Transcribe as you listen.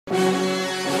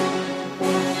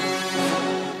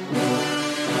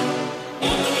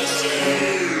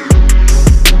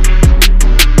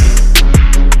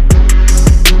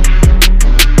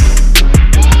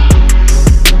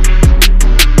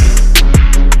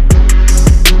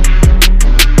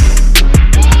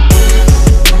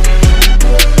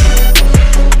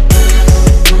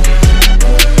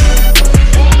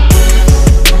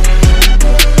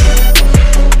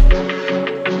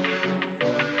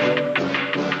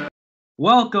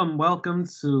Welcome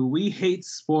to We Hate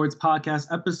Sports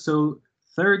Podcast, episode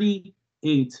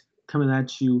 38, coming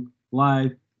at you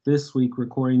live this week,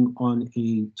 recording on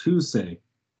a Tuesday.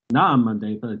 Not on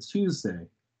Monday, but a Tuesday.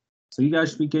 So you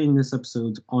guys should be getting this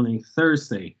episode on a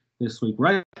Thursday this week,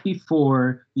 right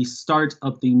before the start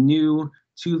of the new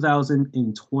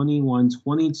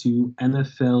 2021-22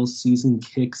 NFL season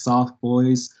kicks off,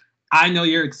 boys. I know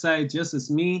you're excited just as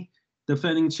me.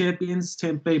 Defending champions,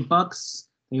 Tampa Bay Bucks.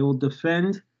 They will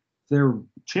defend their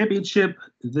championship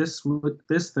this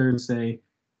Thursday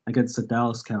against the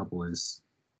Dallas Cowboys.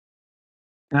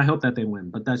 And I hope that they win,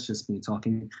 but that's just me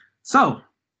talking. So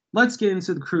let's get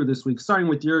into the crew this week, starting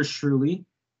with yours truly,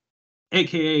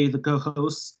 a.k.a. the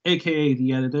co-host, a.k.a.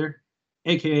 the editor,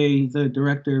 a.k.a. the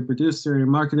director, producer, and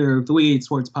marketer of the We Hate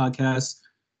Sports Podcast,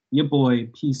 your boy,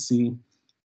 PC,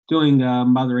 doing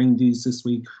moderating duties this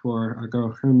week for our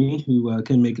girl Hermie, who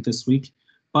couldn't make it this week.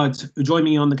 But join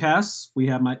me on the cast. We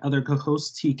have my other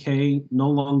co-host, TK, no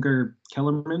longer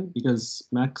Kellerman because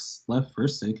Max left for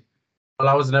sick. Well,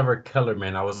 I was never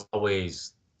Kellerman. I was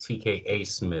always TKA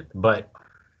Smith. But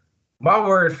my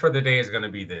word for the day is going to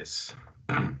be this.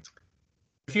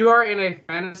 If you are in a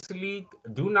fantasy league,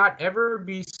 do not ever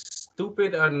be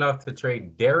stupid enough to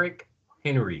trade Derrick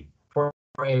Henry for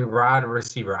a wide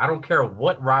receiver. I don't care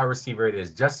what wide receiver it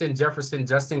is. Justin Jefferson,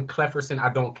 Justin Clefferson,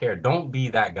 I don't care. Don't be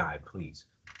that guy, please.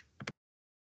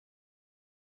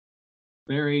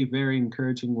 Very, very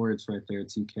encouraging words right there,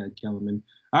 TK Kellerman.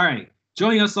 All right,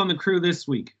 joining us on the crew this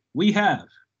week, we have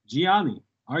Gianni,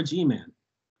 our G-Man.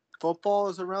 Football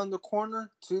is around the corner,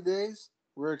 2 days.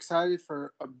 We're excited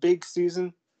for a big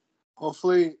season.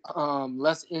 Hopefully,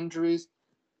 less injuries.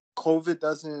 COVID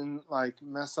doesn't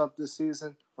mess up the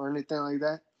season or anything like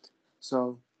that.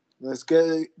 So let's get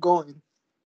it going.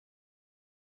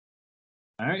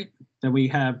 All right, then we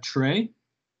have Trey.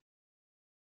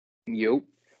 Yo,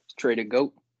 it's Trey the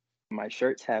GOAT. My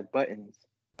shirts have buttons,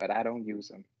 but I don't use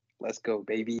them. Let's go,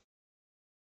 baby.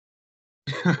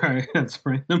 All right, that's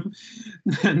random.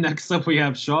 Next up, we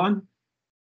have Sean.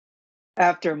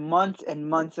 After months and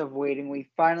months of waiting, we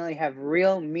finally have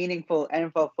real, meaningful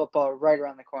NFL football right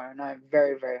around the corner, and I'm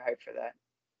very, very hyped for that.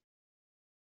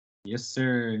 Yes,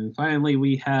 sir. And finally,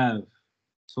 we have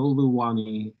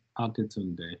Soluwani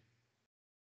Akatunde.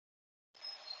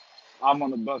 I'm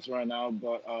on the bus right now,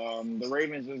 but the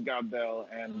Ravens just got Bell,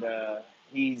 and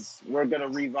we're gonna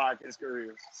revive his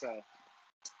career. So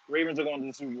Ravens are going to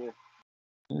the Super Bowl.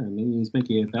 Yeah, maybe he's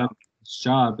making a bad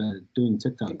job at doing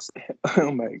TikToks.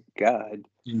 Oh my God.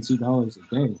 And $2 a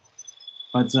day.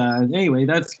 But anyway,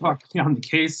 that's talking on the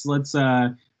case. Let's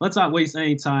not waste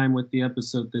any time with the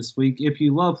episode this week. If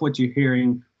you love what you're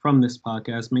hearing from this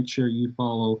podcast, make sure you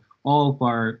follow all of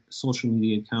our social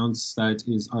media accounts. That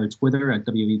is our Twitter at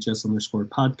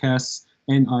WHS_podcasts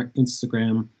and our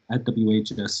Instagram at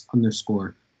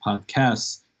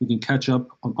WHS_podcasts. You can catch up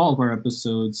on all of our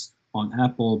episodes on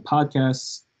Apple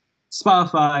Podcasts,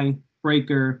 Spotify,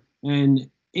 Breaker, and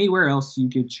anywhere else you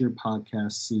get your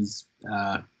podcasts is,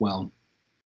 I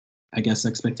guess,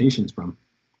 expectations from.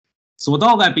 So with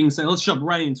all that being said, let's jump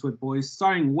right into it, boys,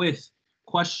 starting with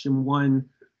question one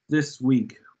this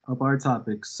week of our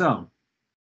topic. So,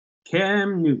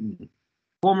 Cam Newton,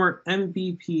 former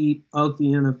MVP of the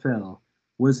NFL,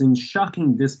 was in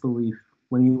shocking disbelief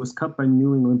when he was cut by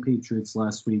New England Patriots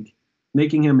last week,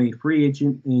 making him a free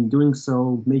agent, and in doing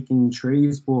so, making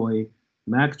Trey's boy,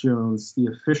 Mac Jones, the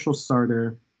official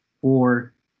starter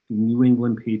for the New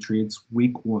England Patriots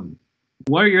Week 1.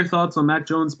 What are your thoughts on Mac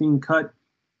Jones being cut?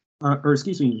 What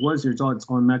is your thoughts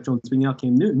on Mac Jones being out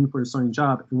Cam Newton for a starting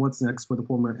job, and what's next for the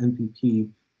former MVP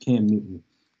Cam Newton?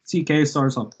 TK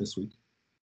starts off this week.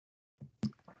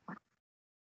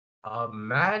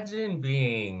 Imagine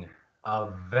being a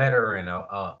veteran,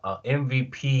 a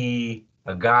MVP,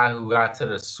 a guy who got to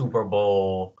the Super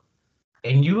Bowl,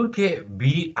 and you get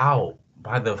beat out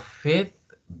by the fifth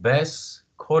best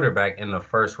quarterback in the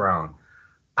first round.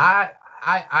 I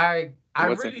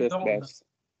really don't. Best?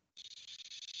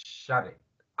 Shut it.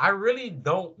 I really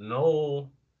don't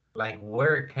know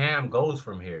where Cam goes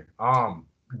from here.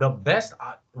 The best,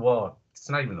 it's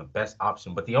not even the best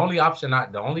option, but the only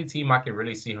team I can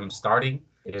really see him starting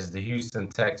is the Houston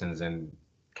Texans, and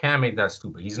Cam ain't that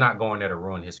stupid. He's not going there to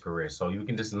ruin his career, so you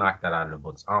can just knock that out of the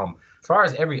books. As far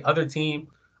as every other team,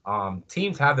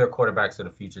 teams have their quarterbacks of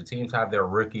the future. Teams have their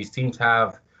rookies. Teams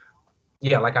have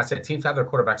their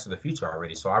quarterbacks of the future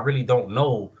already. So I really don't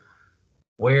know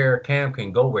where Cam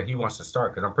can go, where he wants to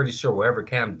start, because I'm pretty sure wherever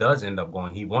Cam does end up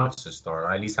going, he wants to start,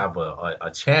 or at least have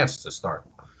a chance to start.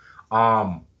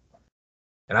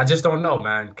 And I just don't know,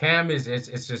 man. Cam it's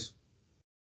just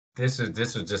this is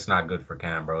just not good for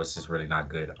Cam, bro. It's just really not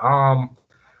good.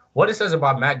 What it says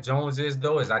about Mac Jones is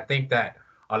though is I think that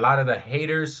a lot of the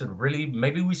haters should really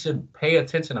maybe we should pay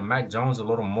attention to Mac Jones a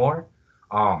little more.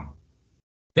 Um,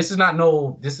 this is not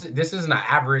no this isn't an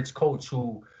average coach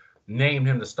who named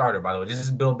him the starter. By the way, this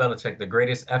is Bill Belichick, the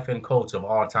greatest effing coach of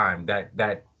all time.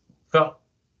 That felt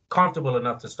comfortable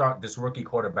enough to start this rookie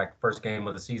quarterback first game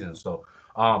of the season. So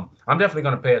I'm definitely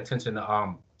going to pay attention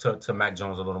to Mac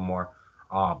Jones a little more.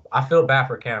 I feel bad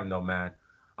for Cam though, man.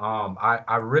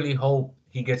 I really hope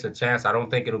he gets a chance. I don't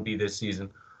think it'll be this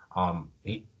season.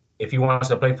 He if he wants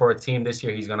to play for a team this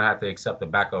year, he's going to have to accept the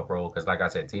backup role because, like I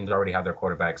said, teams already have their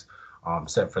quarterbacks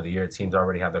set for the year. Teams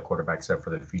already have their quarterback set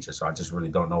for the future. So I just really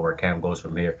don't know where Cam goes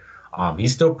from here.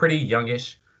 He's still pretty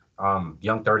youngish,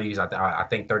 young 30s. I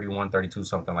think 31, 32,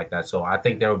 something like that. So I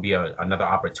think there will be another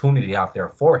opportunity out there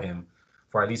for him,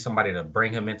 for at least somebody to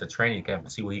bring him into training camp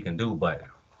and see what he can do. But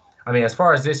I mean, as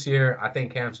far as this year, I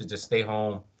think Cam should just stay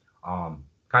home,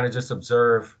 kind of just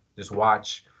observe, just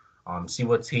watch, see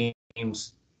what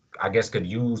teams I guess could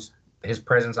use his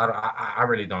presence. I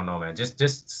really don't know, man.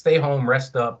 Just stay home,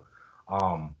 rest up,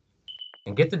 um,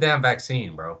 and get the damn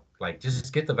vaccine, bro. Like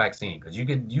just get the vaccine because you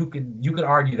could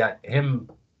argue that him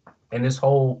and this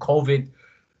whole COVID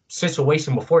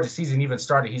situation before the season even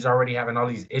started, he's already having all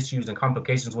these issues and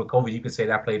complications with COVID. You could say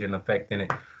that played an effect in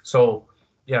it. So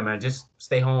yeah, man, just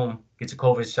stay home, get your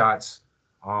COVID shots,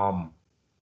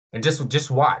 and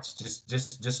just watch,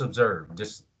 just observe,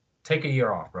 just take a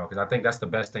year off, bro, because I think that's the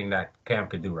best thing that Cam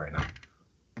could do right now.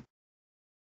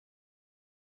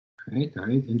 All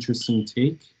right. Interesting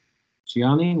take.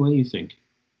 Gianni, what do you think?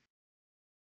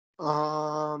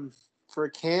 For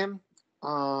Cam,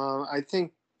 I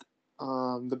think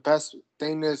the best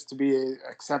thing is to be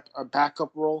accept a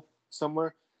backup role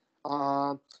somewhere.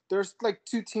 There's like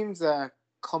two teams that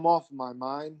come off my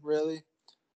mind really.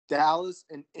 Dallas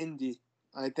and Indy,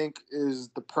 I think, is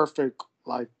the perfect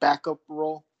like backup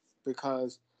role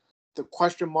because the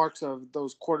question marks of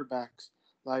those quarterbacks,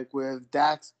 like with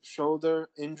Dak's shoulder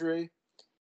injury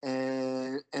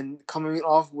and coming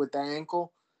off with the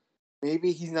ankle,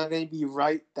 maybe he's not going to be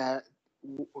right the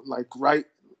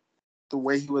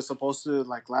way he was supposed to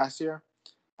like last year.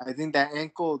 I think that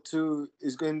ankle too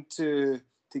is going to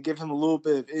give him a little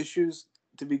bit of issues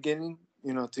at the beginning,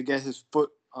 to get his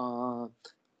foot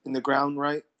in the ground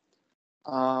right.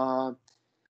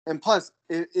 And plus,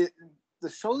 the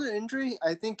shoulder injury,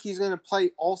 I think he's going to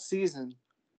play all season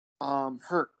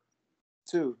hurt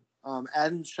too.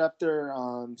 Adam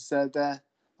Schefter said that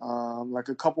like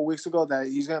a couple weeks ago that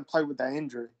he's going to play with that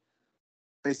injury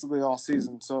basically all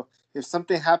season. So if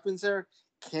something happens there,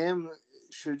 Cam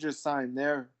should just sign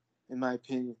there, in my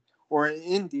opinion. Or in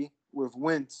Indy with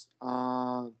Wentz,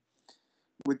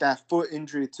 with that foot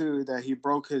injury too, that he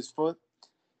broke his foot.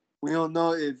 We don't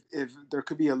know if there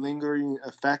could be a lingering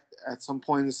effect at some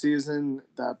point in the season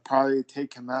that probably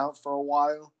take him out for a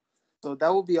while. So that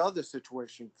will be other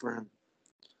situation for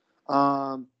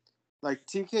him. Like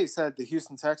TK said, the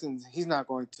Houston Texans, he's not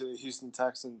going to the Houston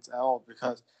Texans at all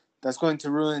because that's going to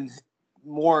ruin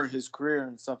more his career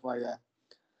and stuff like that.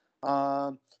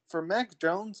 For Mac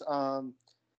Jones,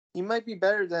 he might be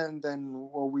better than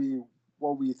what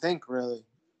we think really,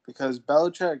 because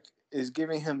Belichick is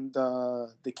giving him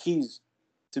the keys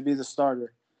to be the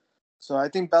starter. So I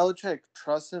think Belichick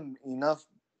trusts him enough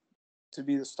to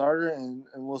be the starter, and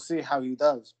we'll see how he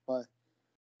does. But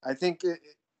I think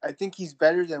he's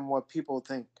better than what people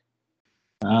think.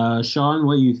 Sean,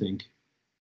 what do you think?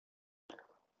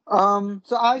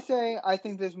 So I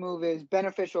think this move is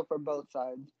beneficial for both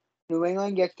sides. New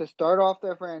England gets to start off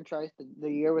their franchise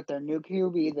the year with their new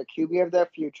QB, the QB of their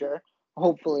future,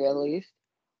 hopefully at least.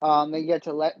 They get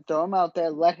to throw him out there,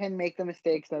 let him make the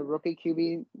mistakes that rookie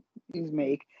QBs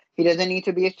make. He doesn't need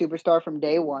to be a superstar from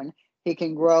day one. He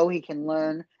can grow, he can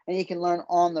learn, and he can learn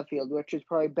on the field, which is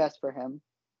probably best for him.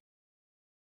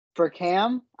 For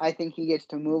Cam, I think he gets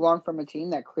to move on from a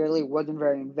team that clearly wasn't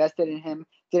very invested in him,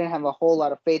 didn't have a whole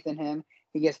lot of faith in him.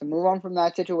 He gets to move on from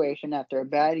that situation after a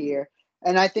bad year.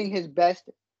 And I think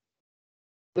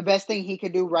the best thing he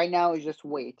could do right now is just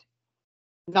wait.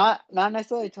 Not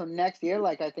necessarily until next year,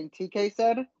 like I think TK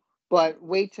said, but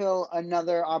wait till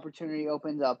another opportunity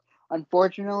opens up.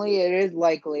 Unfortunately, it is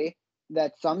likely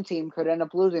that some team could end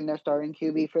up losing their starting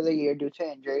QB for the year due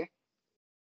to injury.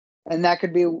 And that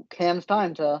could be Cam's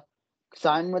time to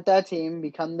sign with that team,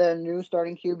 become the new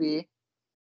starting QB,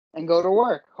 and go to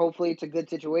work. Hopefully it's a good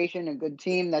situation, a good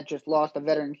team that just lost a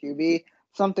veteran QB,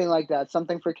 something like that,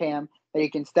 something for Cam that he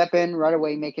can step in right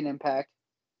away, make an impact,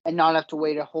 and not have to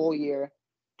wait a whole year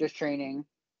just training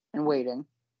and waiting.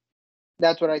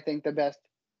 That's what I think the best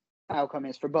outcome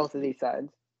is for both of these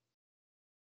sides.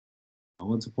 I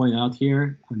want to point out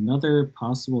here another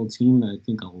possible team that I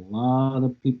think a lot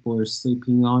of people are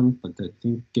sleeping on, but I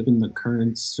think given the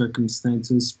current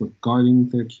circumstances regarding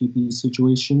their QB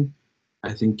situation,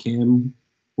 I think Cam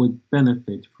would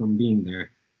benefit from being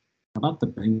there. How about the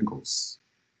Bengals?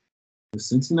 The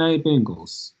Cincinnati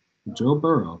Bengals, Joe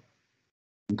Burrow,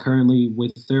 and currently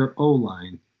with their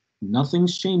O-line,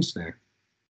 nothing's changed there.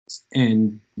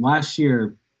 And last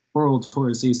year, Burrow tore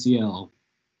his ACL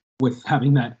with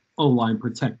having that O-line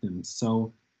protect him.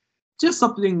 So just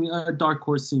something, a dark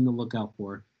horse team to look out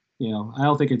for. I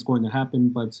don't think it's going to happen,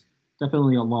 but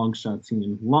definitely a long shot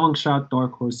team. Long shot,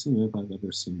 dark horse team if I've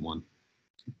ever seen one.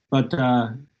 But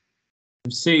I'm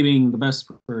saving the best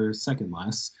for second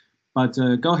last. But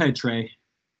go ahead, Trey.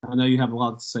 I know you have a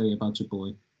lot to say about your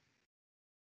boy.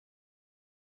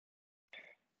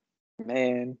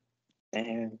 Man.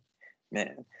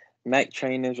 Mac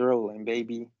train is rolling,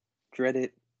 baby. Dread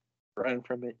it, run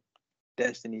from it.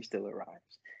 Destiny still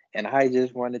arrives. And I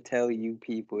just want to tell you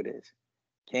people this.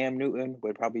 Cam Newton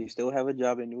would probably still have a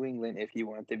job in New England if he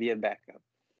wanted to be a backup.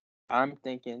 I'm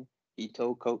thinking he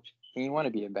told coach he didn't want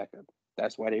to be a backup.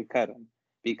 That's why they cut him.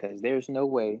 Because there's no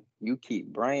way you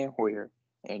keep Brian Hoyer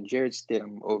and Jared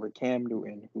Stidham over Cam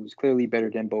Newton, who's clearly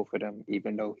better than both of them,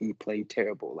 even though he played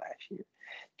terrible last year.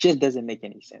 Just doesn't make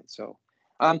any sense. So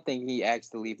I'm thinking he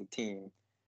asked to leave the team.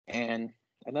 And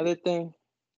another thing,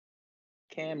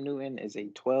 Cam Newton is a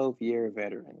 12-year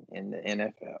veteran in the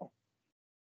NFL.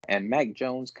 And Mac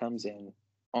Jones comes in,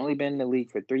 only been in the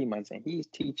league for 3 months, and he's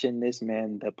teaching this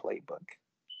man the playbook.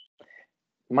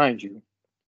 Mind you,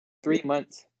 3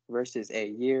 months versus a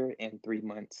year and 3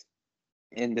 months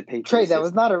in the Patriots. Trey, that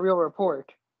was not a real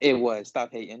report. It was.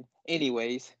 Stop hating.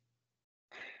 Anyways.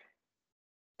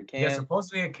 Yeah,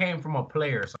 supposedly it came from a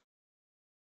player.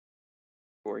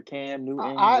 For Cam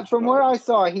Newton. From where I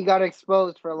saw, he got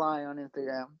exposed for lying on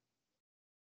Instagram.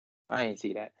 I didn't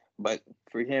see that. But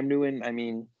for Cam Newton, I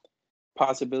mean,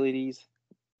 possibilities.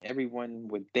 Everyone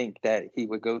would think that he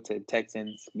would go to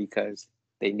Texans because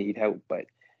they need help. But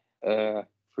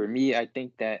for me, I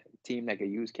think that team that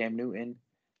could use Cam Newton,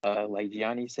 like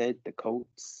Gianni said, the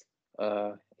Colts,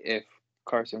 if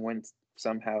Carson Wentz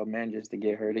somehow manages to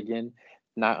get hurt again,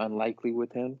 not unlikely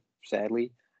with him,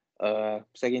 sadly.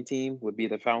 Second team would be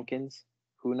the Falcons.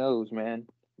 Who knows, man?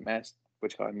 Matt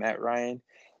Ryan,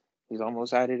 he's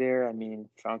almost out of there. I mean,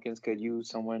 Falcons could use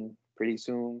someone pretty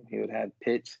soon. He would have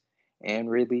Pitts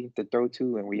and Ridley to throw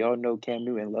to, and we all know Cam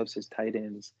Newton loves his tight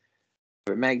ends.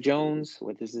 For Mac Jones,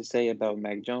 what does it say about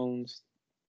Mac Jones?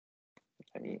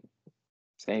 I mean,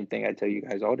 same thing I tell you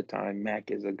guys all the time. Mac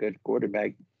is a good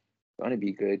quarterback, going to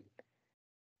be good.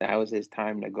 Now is his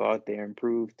time to go out there and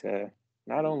prove to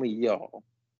not only y'all,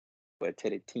 but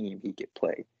to the team he could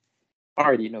play. I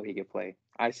already know he could play.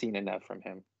 I've seen enough from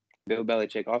him. Bill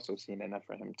Belichick also seen enough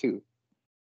from him too.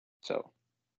 So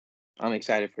I'm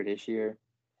excited for this year.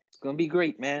 It's going to be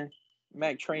great, man.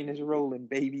 Mac train is rolling,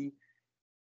 baby.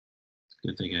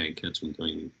 Good thing I didn't catch him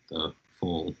doing the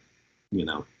full,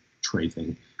 Trey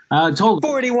thing.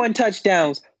 41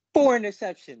 touchdowns, 4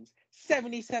 interceptions,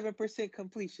 77%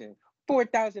 completion,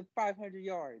 4,500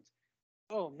 yards.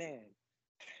 Oh, man.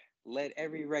 Led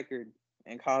every record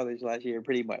in college last year,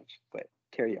 pretty much. But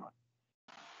carry on.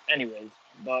 Anyways,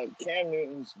 but Cam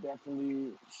Newton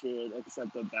definitely should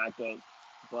accept a backup.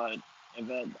 But if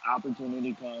an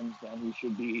opportunity comes, then he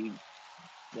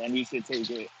should take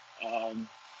it.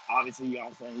 Obviously,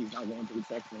 y'all saying he's not going to the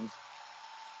Texans,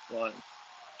 but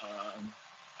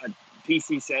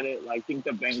PC said it. I think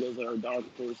the Bengals are a dark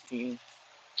horse team,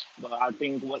 but I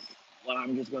think what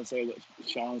I'm just gonna say, what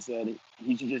Sean said,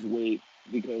 he should just wait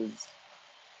because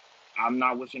I'm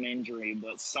not wishing injury,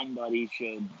 but somebody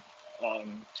should.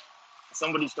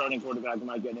 Somebody starting quarterback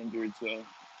might get injured, so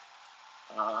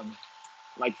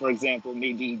for example,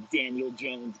 maybe Daniel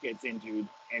Jones gets injured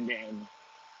and then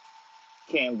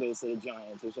Cam goes to the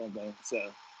Giants or something.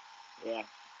 So, yeah,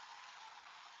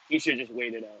 he should just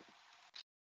wait it out.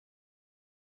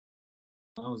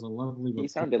 That was a lovely. He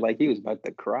sounded like he was about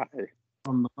to cry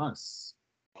from the bus.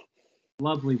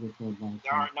 Lovely report.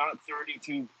 There are not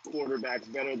 32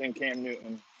 quarterbacks better than Cam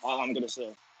Newton. All I'm gonna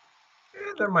say.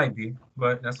 Yeah, there might be,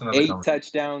 but that's another. 8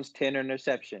 touchdowns, 10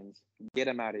 interceptions. Get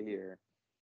him out of here.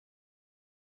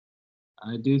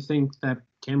 I do think that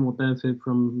Cam will benefit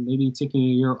from maybe taking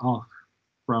a year off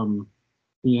from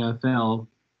the NFL,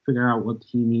 figure out what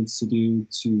he needs to do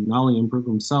to not only improve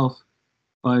himself,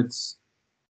 but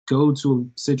go to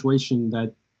a situation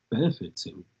that benefits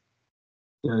him.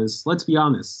 Because let's be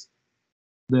honest,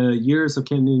 the years of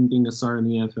Cam Newton being a star in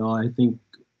the NFL, I think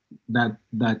that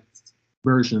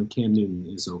version of Cam Newton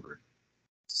is over.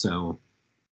 So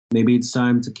maybe it's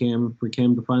time for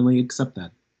Cam to finally accept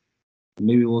that.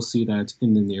 Maybe we'll see that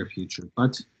in the near future.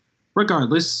 But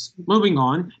regardless, moving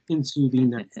on into the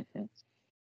next.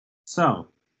 So,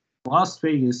 Las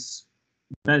Vegas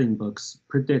betting books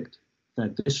predict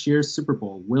that this year's Super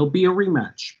Bowl will be a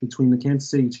rematch between the Kansas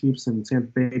City Chiefs and the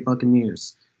Tampa Bay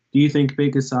Buccaneers. Do you think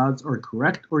Vegas odds are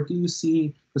correct, or do you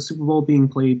see the Super Bowl being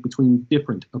played between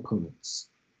different opponents?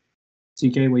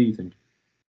 TK, what do you think?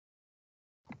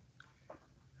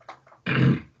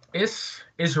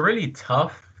 It's really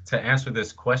tough to answer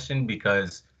this question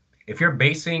because if you're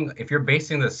basing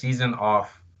the season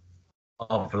off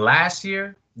of last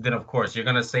year, then of course you're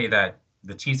gonna say that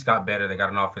the Chiefs got better. They got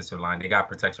an offensive line. They got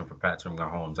protection for Patrick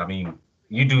Mahomes. I mean,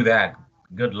 you do that,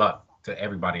 good luck to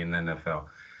everybody in the NFL.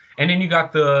 And then you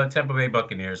got the Tampa Bay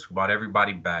Buccaneers who brought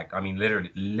everybody back. I mean,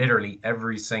 literally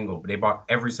they brought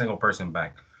every single person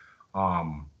back.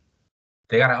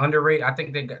 They got an underrated. I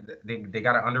think they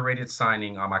got an underrated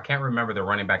signing. I can't remember the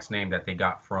running back's name that they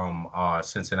got from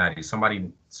Cincinnati.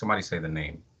 Somebody say the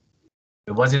name.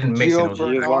 It wasn't Mixon.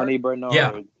 Giovanni Bernard.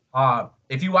 Yeah.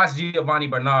 If you watch Giovanni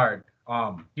Bernard,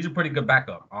 he's a pretty good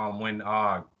backup. When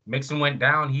Mixon went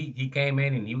down, he came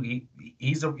in and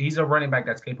he's a running back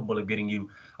that's capable of getting you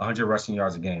 100 rushing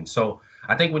yards a game. So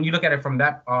I think when you look at it from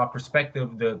that perspective,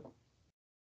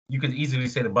 you could easily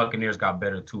say the Buccaneers got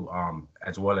better too,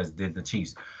 as well as did the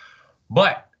Chiefs.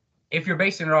 But if you're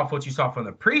basing it off what you saw from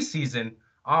the preseason,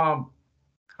 I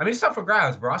mean, it's up for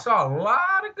grabs, bro. I saw a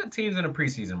lot of good teams in the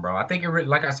preseason, bro. I think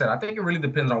like I said, I think it really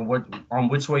depends on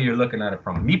which way you're looking at it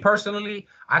from. Me personally,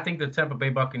 I think the Tampa Bay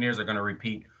Buccaneers are going to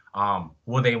repeat.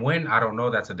 Will they win? I don't know.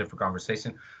 That's a different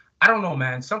conversation. I don't know,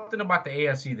 man. Something about the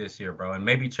AFC this year, bro, and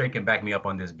maybe Trey can back me up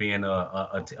on this, being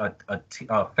a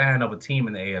fan of a team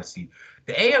in the AFC.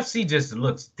 The AFC just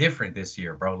looks different this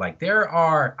year, bro. Like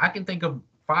I can think of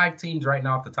 5 teams right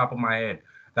now off the top of my head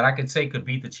that I could say could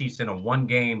beat the Chiefs in one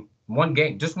game,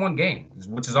 just one game,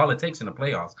 which is all it takes in the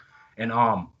playoffs. And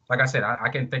like I said, I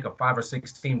can think of 5 or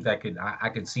 6 teams that I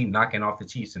could see knocking off the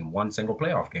Chiefs in one single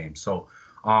playoff game. So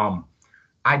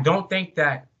I don't think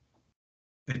that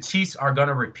the Chiefs are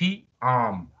gonna repeat.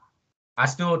 I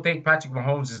still think Patrick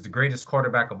Mahomes is the greatest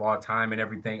quarterback of all time and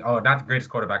everything. Oh, not the greatest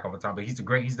quarterback of all time, but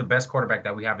he's the best quarterback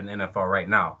that we have in the NFL right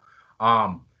now.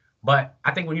 But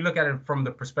I think when you look at it from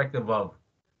the perspective of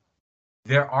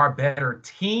there are better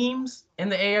teams in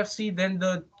the AFC than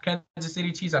the Kansas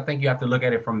City Chiefs, I think you have to look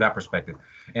at it from that perspective.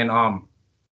 And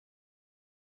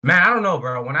man, I don't know,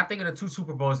 bro. When I think of the 2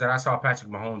 Super Bowls that I saw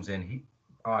Patrick Mahomes in,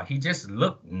 he just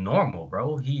looked normal,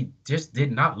 bro. He just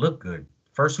did not look good.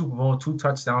 First Super Bowl, 2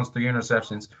 touchdowns, 3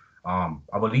 interceptions.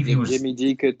 I believe if Jimmy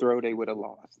G could throw, they would have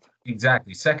lost.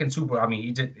 Exactly. Second Super, I mean,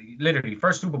 he just literally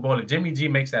first Super Bowl. If Jimmy G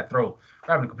makes that throw,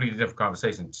 we're having a completely different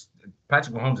conversation.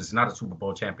 Patrick Mahomes is not a Super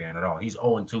Bowl champion at all. He's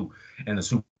 0-2 in the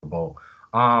Super Bowl.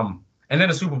 And then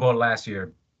the Super Bowl last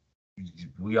year,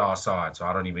 we all saw it, so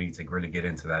I don't even need to really get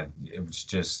into that. It was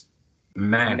just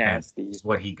madness.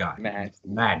 What he got.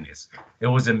 Madness. It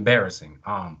was embarrassing.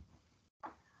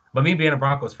 But me being a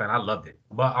Broncos fan, I loved it.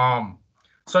 But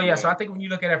so I think when you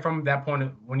look at it from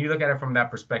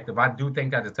that perspective, I do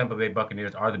think that the Tampa Bay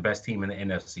Buccaneers are the best team in the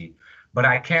NFC. But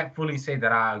I can't fully say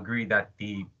that I agree that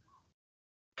the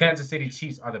Kansas City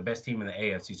Chiefs are the best team in the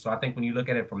AFC. So I think when you look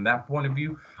at it from that point of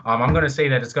view, I'm going to say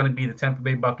that it's going to be the Tampa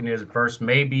Bay Buccaneers first,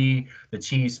 maybe the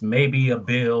Chiefs, maybe a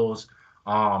Bills.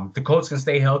 The Colts can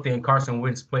stay healthy and Carson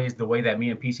Wentz plays the way that me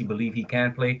and PC believe he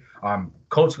can play.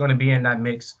 Colts going to be in that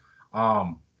mix.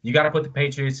 You got to put the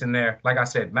Patriots in there. Like I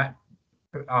said,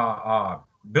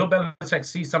 Bill Belichick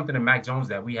sees something in Mac Jones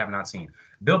that we have not seen.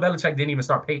 Bill Belichick didn't even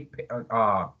start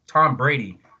Tom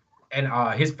Brady in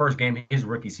his first game, his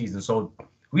rookie season. So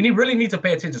we really need to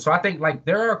pay attention. So I think like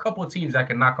there are a couple of teams that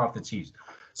can knock off the Chiefs.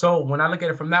 So when I look at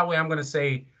it from that way, I'm going to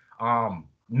say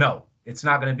no, it's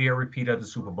not going to be a repeat of the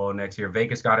Super Bowl next year.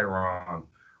 Vegas got it wrong.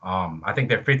 I think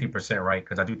they're 50% right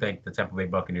because I do think the Tampa Bay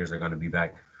Buccaneers are going to be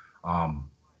back.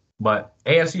 But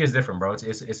AFC is different, bro.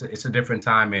 It's a different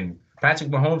time, and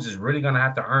Patrick Mahomes is really going to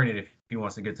have to earn it if he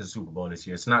wants to get to the Super Bowl this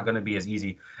year. It's not going to be as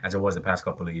easy as it was the past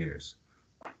couple of years.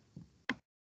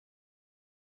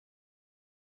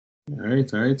 All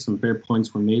right. Some fair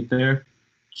points were made there.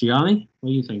 Gianni, what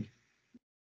do you think?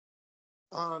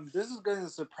 This is going to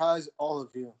surprise all of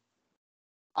you.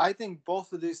 I think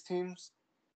both of these teams,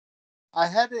 I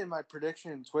had it in my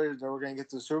prediction on Twitter that we're going to get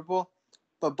to the Super Bowl,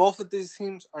 but both of these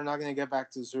teams are not going to get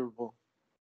back to the Super Bowl.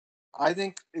 I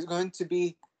think it's going to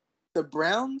be the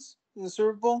Browns in the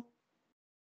Super Bowl,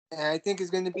 and I think it's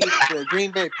going to be the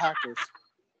Green Bay Packers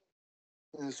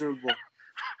in the Super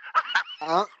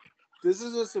Bowl. This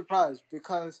is a surprise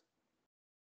because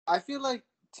I feel like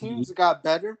teams got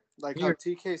better, like how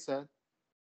Here. TK said.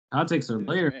 Hot takes are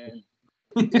layered. Man.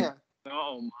 Yeah,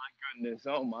 Oh my goodness.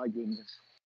 Oh my goodness.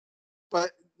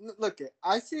 but look,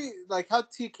 I see like how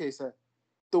TK said.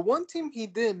 The one team he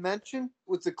didn't mention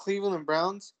was the Cleveland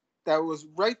Browns that was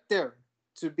right there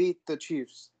to beat the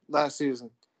Chiefs last season.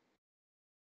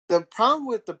 The problem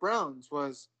with the Browns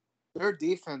was their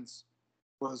defense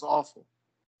was awful.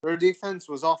 Their defense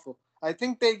was awful. I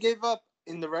think they gave up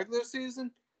in the regular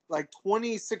season like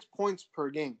 26 points per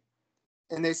game.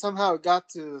 And they somehow got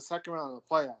to the second round of the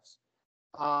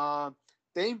playoffs.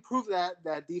 They improved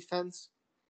that defense.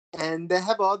 And they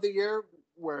have another year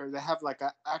where they have like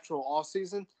an actual off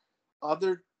season.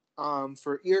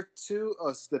 For year 2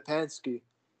 of Stefanski.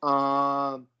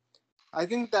 I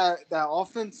think that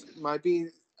offense might be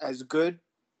as good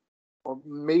or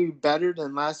maybe better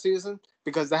than last season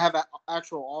because they have an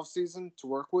actual off season to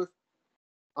work with.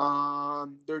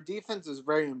 Their defense is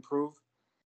very improved.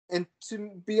 And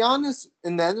to be honest,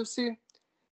 in the NFC,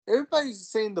 everybody's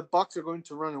saying the Bucs are going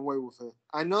to run away with it.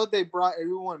 I know they brought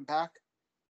everyone back,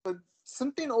 but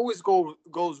something always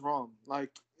goes wrong.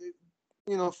 Like,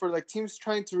 for like teams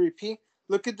trying to repeat.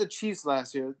 Look at the Chiefs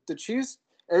last year. The Chiefs,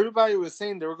 everybody was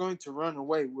saying they were going to run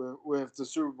away with the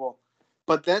Super Bowl,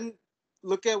 but then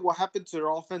look at what happened to their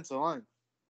offensive line.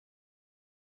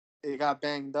 They got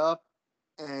banged up,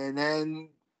 and then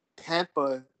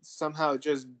Tampa somehow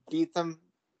just beat them.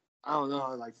 I don't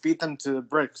know, like beat them to the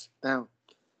bricks down.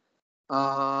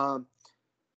 But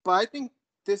I think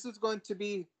this is going to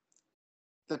be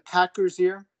the Packers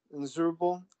year in the Super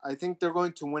Bowl. I think they're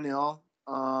going to win it all.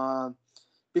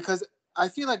 Because I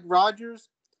feel like Rodgers,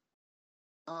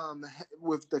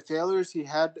 with the failures he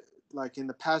had like in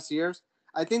the past years,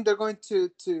 I think they're going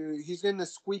he's going to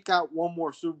squeak out one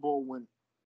more Super Bowl win.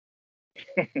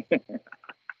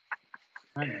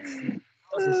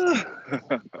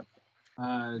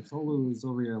 Tolu is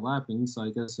over here laughing, so I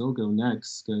guess he'll go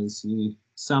next because you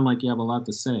sound like you have a lot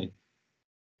to say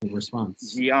in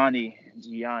response. Gianni,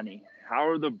 how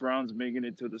are the Browns making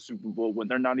it to the Super Bowl when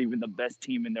they're not even the best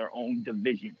team in their own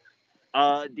division?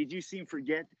 Did you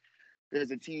forget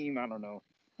there's a team, I don't know,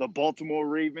 the Baltimore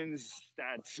Ravens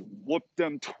that's whooped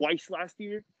them twice last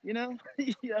year, Yeah.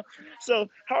 So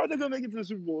how are they going to make it to the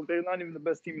Super Bowl if they're not even the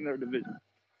best team in their division?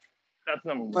 That's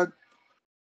number one. But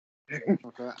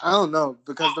okay, I don't know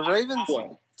because the Ravens.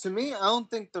 To me, I don't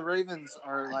think the Ravens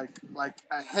are like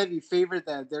a heavy favorite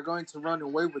that they're going to run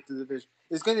away with the division.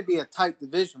 It's going to be a tight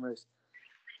division race.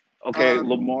 Okay,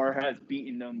 Lamar has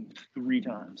beaten them 3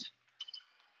 times.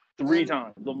 3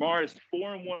 times. Lamar is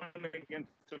 4-1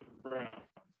 against the Browns.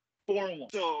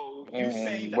 4-1. So you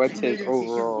saying what's his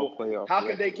overall playoff? How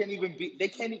can they can't even beat? They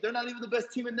can't. They're not even the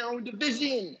best team in their own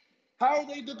division. How are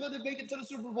they going to make it to the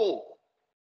Super Bowl?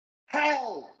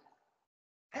 How?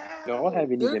 Y'all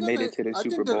haven't even made it to the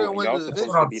Super Bowl. Y'all supposed That's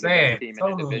what to I'm be the saying. best team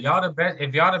in the division. Y'all the best.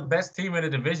 If y'all the best team in the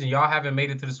division, y'all haven't made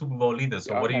it to the Super Bowl either.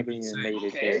 So Y'all what do you haven't even say? made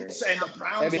it there.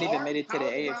 Haven't even made it to the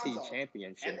AFC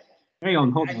Championship. Hang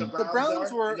on, hold on. The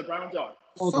Browns were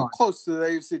so close to the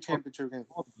AFC Championship game.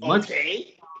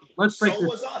 Let's break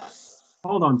this.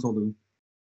 Hold on, Tolu.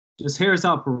 Just hear us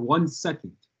out for 1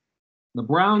 second. The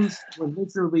Browns were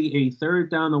literally a third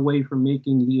down away from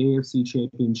making the AFC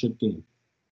Championship game.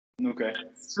 Okay.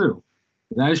 It's true.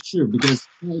 That is true because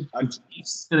the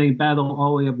Chiefs in a battle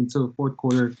all the way up until the fourth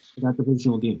quarter of that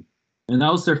divisional game. And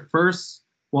that was their first,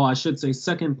 well, I should say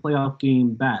second playoff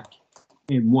game back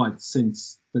in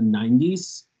since the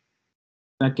 90s?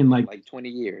 Back in like 20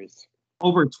 years.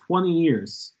 Over 20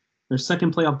 years. Their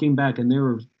second playoff game back, and they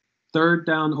were third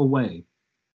down away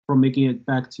from making it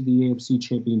back to the AFC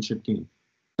Championship game.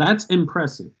 That's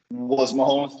impressive. Was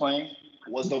Mahomes playing?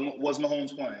 Was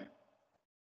Mahomes playing?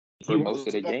 For most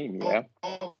of the game, yeah.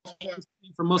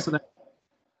 For most of that.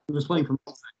 He was playing for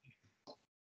most of that game.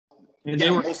 And yeah,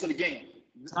 they were most of the game.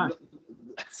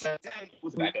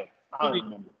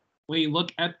 When you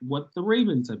look at what the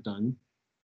Ravens have done,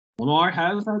 Lamar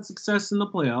has had success in the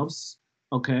playoffs,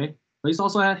 okay? But he's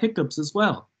also had hiccups as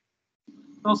well.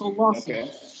 He's also lost.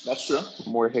 Okay, that's true.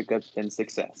 More hiccups than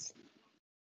success.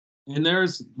 And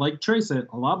there's, like Trey said,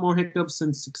 a lot more hiccups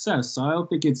than success. So I don't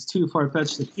think it's too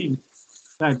far-fetched to think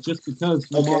that just because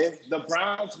the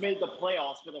Browns made the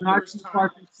playoffs for the first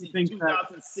time since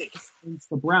 2006. It's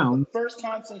the Browns. The first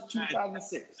time since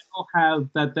 2006.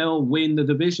 They'll win the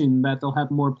division, that they'll have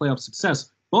more playoff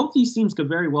success. Both these teams could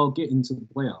very well get into the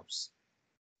playoffs.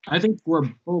 I think we're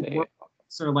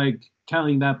sort of like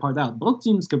counting that part out. Both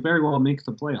teams could very well make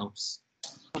the playoffs.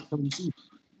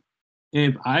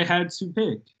 If I had to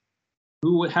pick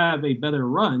who would have a better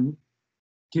run,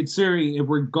 considering if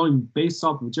we're going based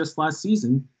off of just last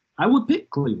season, I would pick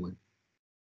Cleveland.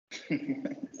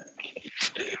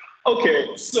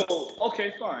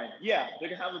 Okay, fine. Yeah, they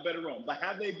can have a better run. But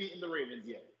have they beaten the Ravens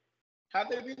yet? Have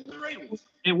they beaten the Ravens?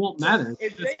 It won't So matter.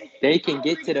 if They I can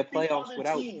get think to the that these playoffs other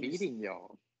without teams, beating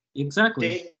y'all.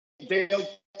 Exactly. they'll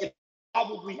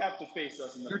probably have to face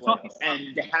us in the You're talking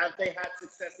playoffs. And have they had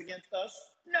success against us?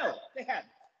 No, they haven't.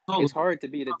 It's hard to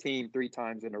beat a team 3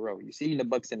 times in a row. You seen the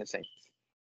Bucks and the Saints.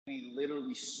 We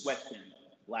literally swept them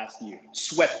last year.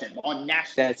 Swept them on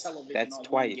national television. That's on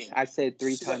twice. game. I said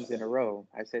 3 Swept times in them. a row.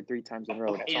 That's In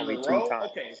only a 2 row?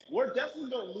 times. Okay, we're definitely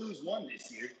gonna lose one this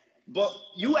year. But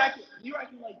you're acting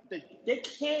like they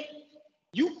can't.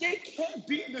 They can't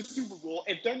be in the Super Bowl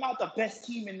if they're not the best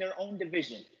team in their own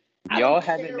division. Y'all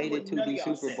haven't made it to the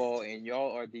Super Bowl, and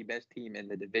y'all are the best team in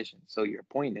the division. So your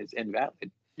point is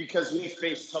invalid. Because we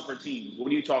face tougher teams.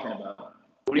 What are you talking about?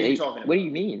 What do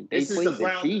you mean? They played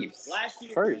the Chiefs last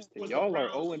year first. was Y'all the are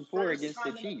Browns' 0-4 against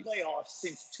the first time in Chiefs. the playoffs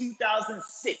since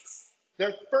 2006.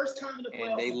 Their first time in the playoffs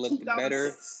And they in looked 2006.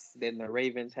 better than the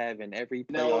Ravens have in every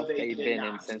No, playoff they they've did been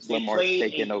not. in since They Lamar's played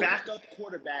taken a over. backup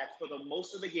quarterback for the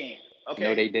most of the game. Okay?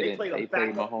 No, they didn't. Played They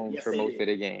played Mahomes yes, for they most did. of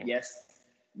the game. Yes.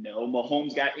 No,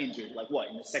 Mahomes got injured. Like what?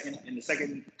 In the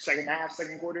second half,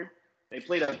 second quarter? They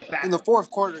played a backup. In the fourth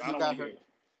quarter, I he don't got wanna hear hurt. it.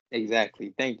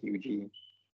 Exactly. Thank you, G.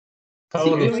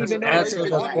 Tolu, you don't just even know what answer you're the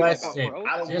talking about, question. bro.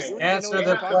 I don't Just care. You don't even know answer what the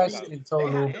you're talking about. question,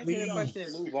 Tolu, Answer the please. question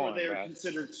and move before on, they were bro.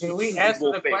 considered Can we Super answer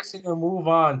Bowl the favorites. question and move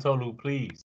on, Tolu,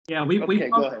 please? Yeah, we Okay,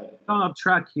 go ahead. gone off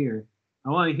track here. I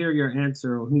want to hear your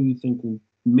answer on who you think will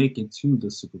make it to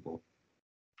the Super Bowl.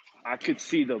 I could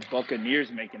see the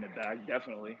Buccaneers making it back,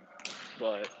 definitely.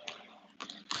 But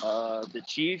the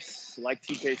Chiefs, like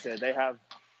TK said, they have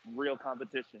real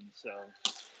competition. So,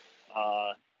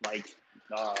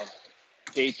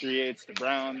 Patriots, the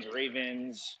Browns,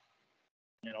 Ravens,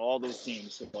 all those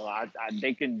teams. So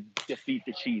they can defeat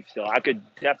the Chiefs. So I could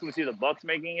definitely see the Bucks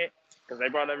making it because they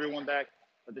brought everyone back.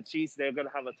 But the Chiefs, they're going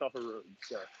to have a tougher road.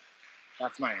 So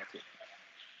that's my answer.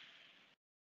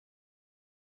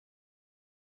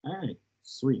 All right,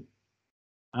 sweet.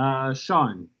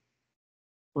 Sean,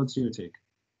 what's your take?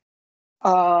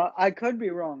 I could be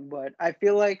wrong, but I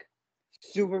feel like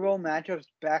Super Bowl matchups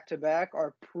back to back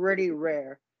are pretty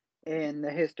rare in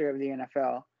the history of the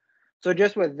NFL. So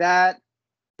just with that,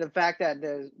 the fact that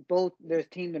there's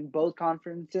teams in both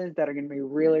conferences that are going to be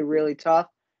really, really tough.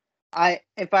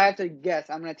 If I have to guess,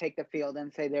 I'm going to take the field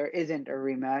and say there isn't a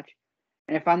rematch.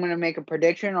 And if I'm going to make a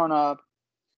prediction on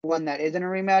one that isn't a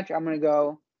rematch, I'm going to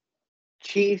go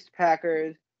Chiefs,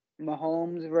 Packers,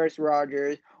 Mahomes versus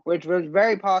Rodgers, which was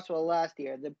very possible last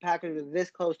year. The Packers were this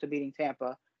close to beating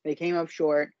Tampa. They came up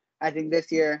short. I think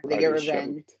this year they get Rodgers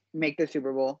revenge, choked. make the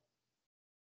Super Bowl,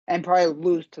 and probably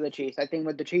lose to the Chiefs. I think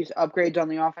with the Chiefs' upgrades on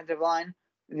the offensive line,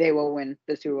 they will win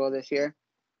the Super Bowl this year.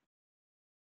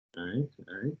 All right.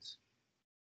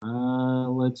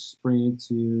 Let's bring it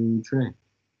to Trey.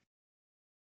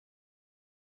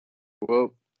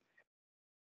 Well,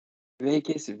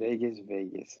 Vegas.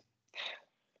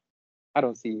 I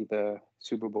don't see the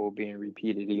Super Bowl being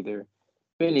repeated either.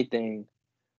 If anything,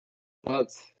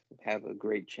 Bucks have a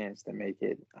great chance to make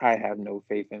it. I have no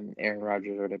faith in Aaron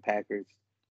Rodgers or the Packers.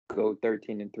 Go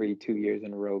 13-3 2 years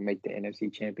in a row, make the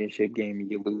NFC Championship game, and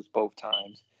you lose both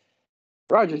times.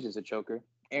 Rodgers is a choker.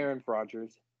 Aaron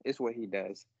Rodgers is what he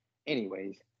does.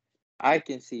 Anyways, I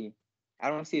don't see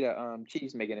the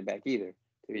Chiefs making it back either,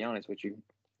 to be honest with you.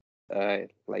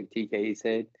 Like TK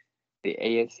said, the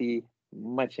AFC,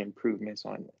 much improvements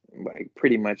on like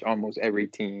pretty much almost every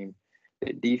team.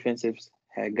 The defensives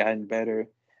had gotten better.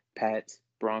 Pats,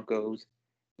 Broncos,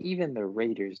 even the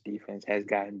Raiders defense has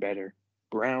gotten better.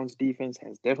 Browns defense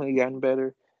has definitely gotten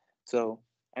better. So,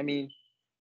 I mean,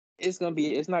 it's not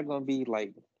gonna be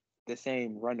like the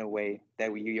same runaway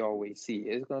that we always see.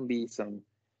 It's gonna be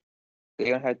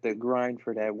they're gonna have to grind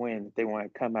for that win if they want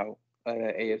to come out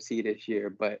AFC this year.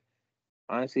 But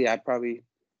honestly, I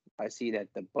see that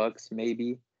the Bucks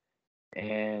maybe,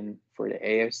 and for the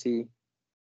AFC,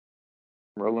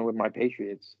 rolling with my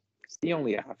Patriots. It's the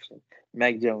only option.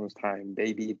 Mac Jones time,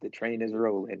 baby. The train is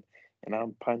rolling, and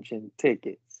I'm punching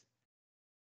tickets.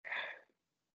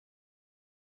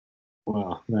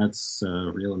 Well, that's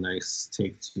a real nice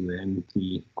take to end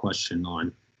the question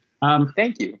on.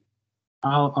 Thank you.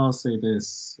 I'll say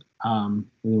this, and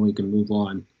then we can move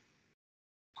on.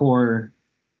 For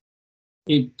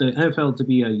the NFL to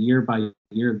be a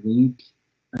year-by-year league,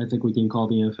 I think we can call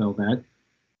the NFL that.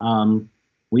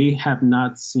 We have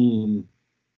not seen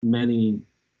many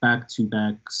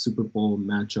back-to-back Super Bowl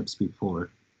matchups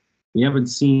before. We haven't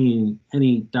seen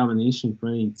any domination for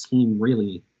any team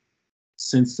really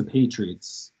since the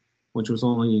Patriots, which was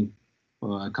only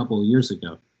a couple of years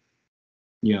ago.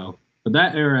 But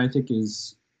that era, I think,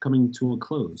 is coming to a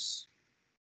close.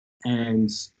 And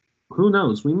who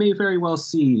knows? We may very well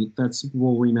see that Super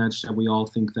Bowl rematch that we all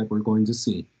think that we're going to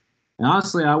see. And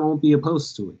honestly, I won't be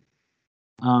opposed to it.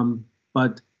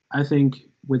 But I think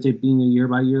with it being a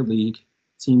year-by-year league,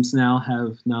 teams now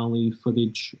have not only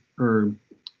footage or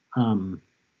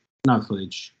not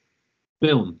footage,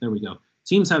 film. There we go.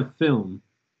 Teams have film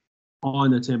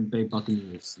on the Tampa Bay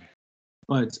Buccaneers.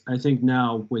 But I think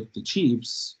now with the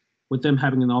Chiefs, with them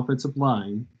having an offensive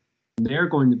line, they're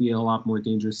going to be a lot more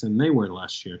dangerous than they were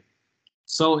last year.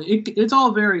 So it's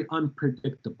all very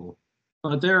unpredictable.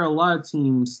 But there are a lot of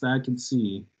teams that I can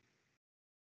see,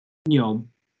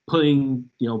 putting,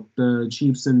 the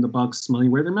Chiefs and the Bucs money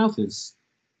where their mouth is,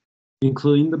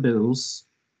 including the Bills,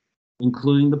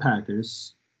 including the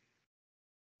Packers.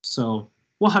 So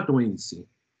we'll have to wait and see.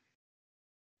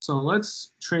 So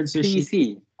let's transition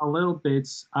PC. a little bit.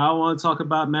 I want to talk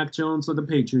about Mac Jones of the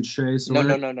Patriots, Trey. So No.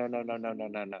 we're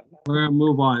gonna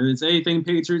move on. If it's anything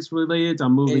Patriots related,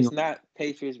 I'm moving It's on. not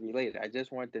Patriots related. I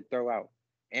just wanted to throw out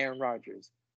Aaron Rodgers,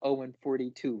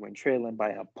 0-42 when trailing by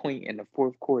a point in the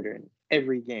fourth quarter in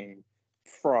every game.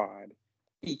 Fraud.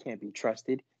 He can't be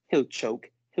trusted. He'll choke.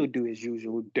 He'll do his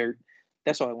usual dirt.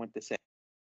 That's all I want to say.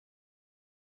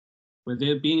 With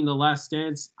it being the last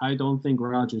dance, I don't think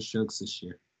Rodgers chokes this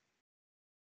year.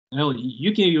 Hell,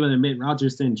 you can't even admit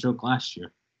Rodgers didn't choke last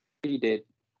year. He did.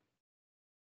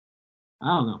 I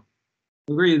don't know.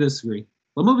 Agree to disagree.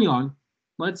 But moving on,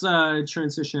 let's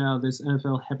transition out of this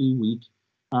NFL heavy week.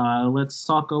 Let's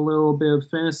talk a little bit of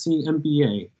fantasy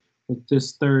NBA with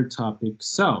this third topic.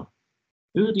 So,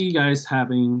 who do you guys have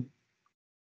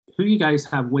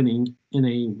winning in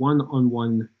a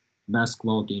one-on-one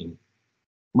basketball game?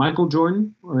 Michael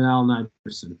Jordan or Allen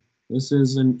Iverson? This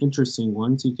is an interesting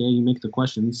one. TK, you make the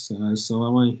questions, so I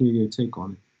want to hear your take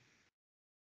on it.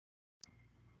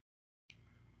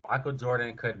 Michael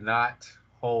Jordan could not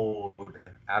hold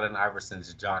Allen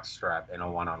Iverson's jockstrap in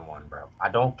a one-on-one, bro. I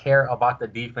don't care about the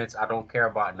defense. I don't care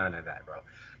about none of that, bro.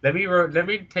 Let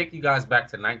me take you guys back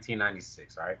to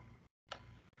 1996, all right?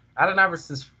 Allen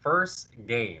Iverson's first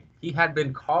game, he had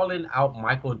been calling out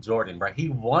Michael Jordan, bro. He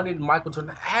wanted Michael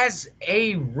Jordan as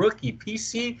a rookie.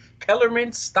 PC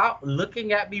Kellerman, stop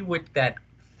looking at me with that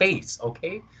face,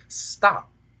 okay? Stop.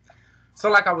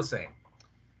 So like I was saying,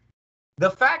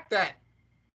 the fact that,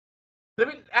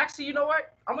 you know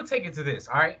what? I'm going to take it to this,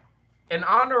 all right? In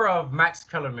honor of Max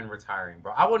Kellerman retiring,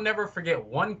 bro, I will never forget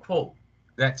one quote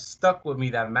that stuck with me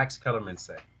that Max Kellerman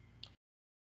said.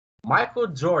 Michael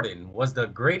Jordan was the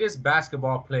greatest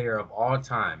basketball player of all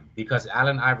time because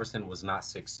Allen Iverson was not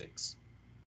 6'6".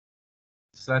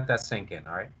 Just let that sink in,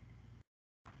 all right?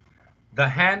 The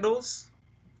handles,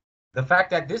 the fact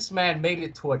that this man made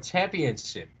it to a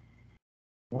championship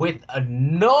with a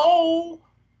no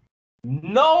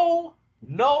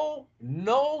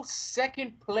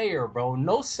second player, bro.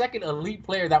 No second elite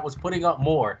player that was putting up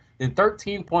more than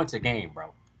 13 points a game,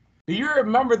 bro. Do you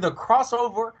remember the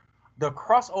crossover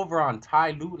on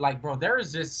Ty Lue? Like, bro, there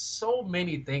is just so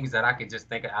many things that I could just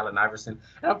think of Allen Iverson.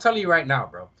 And I'm telling you right now,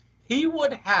 bro, he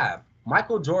would have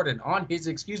Michael Jordan on his,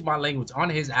 excuse my language, on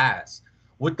his ass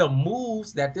with the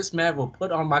moves that this man will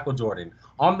put on Michael Jordan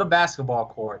on the basketball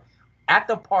court at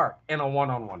the park in a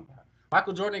one-on-one.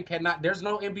 Michael Jordan cannot, there's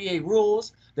no NBA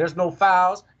rules, there's no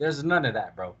fouls, there's none of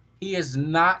that, bro. He is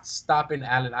not stopping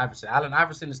Allen Iverson. Allen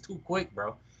Iverson is too quick,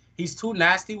 bro. He's too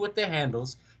nasty with the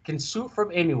handles, can shoot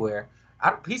from anywhere.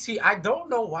 PC, I don't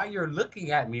know why you're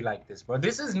looking at me like this, bro.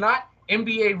 This is not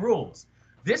NBA rules.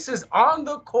 This is on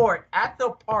the court, at the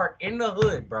park, in the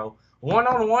hood, bro.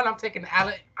 One-on-one, I'm taking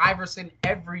Allen Iverson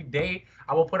every day.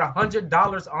 I will put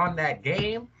 $100 on that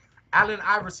game. Allen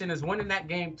Iverson is winning that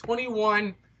game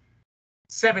 21-17.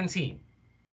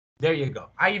 There you go.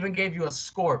 I even gave you a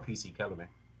score, PC Kellerman.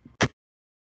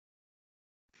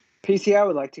 PC, I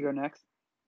would like to go next.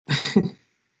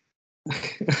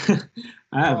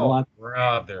 I have a lot.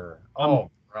 Brother.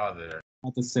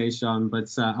 To say, Sean, but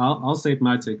I'll save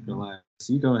my take for last.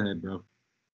 You go ahead, bro.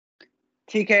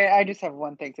 TK, I just have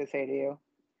one thing to say to you.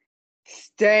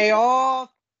 Stay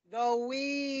off the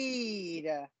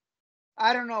weed.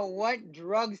 I don't know what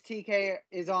drugs TK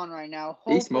is on right now.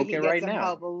 Hopefully He's smoking he gets right some now.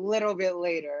 help a little bit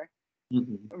later.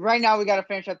 Mm-hmm. Right now, we got to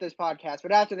finish up this podcast,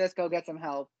 but after this, go get some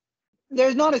help.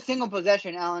 There's not a single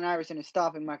possession Allen Iverson is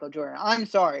stopping Michael Jordan. I'm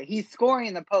sorry. He's scoring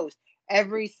in the post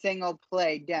every single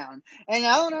play down. And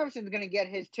Allen Iverson's going to get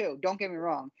his too. Don't get me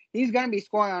wrong. He's going to be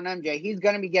scoring on MJ. He's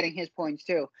going to be getting his points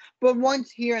too. But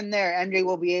once here and there, MJ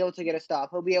will be able to get a stop.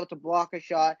 He'll be able to block a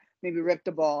shot, maybe rip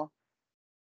the ball.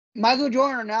 Michael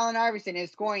Jordan and Allen Iverson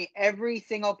is scoring every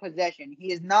single possession.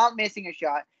 He is not missing a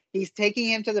shot. He's taking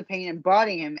him to the paint and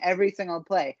bodying him every single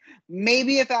play.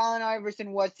 Maybe if Allen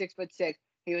Iverson was 6'6",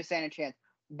 he would stand a chance.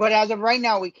 But as of right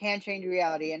now, we can't change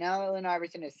reality. And Allen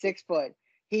Iverson is 6 foot.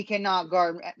 He cannot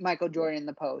guard Michael Jordan in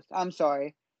the post. I'm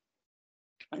sorry.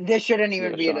 This shouldn't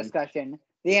even be a discussion.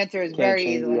 The answer is very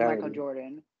easily Michael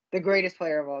Jordan, the greatest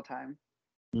player of all time.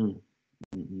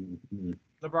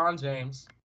 LeBron James.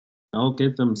 Don't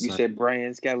get them. You said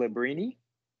Brian Scalabrine?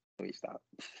 Please stop.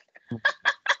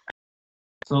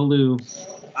 So, Lou.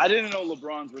 I didn't know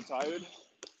LeBron's retired.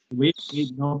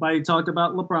 Nobody talked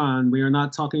about LeBron. We are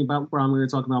not talking about LeBron. We were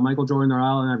talking about Michael Jordan or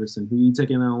Allen Iverson, who you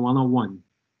taking on one-on-one.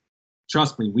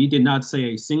 Trust me, we did not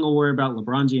say a single word about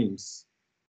LeBron James.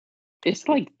 It's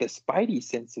like the Spidey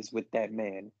senses with that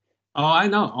man. Oh, I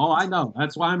know.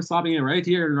 That's why I'm stopping it right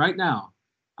here and right now.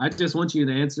 I just want you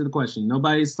to answer the question.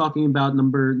 Nobody's talking about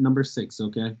number 6,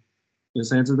 okay?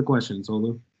 Just answer the question,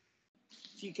 Solu.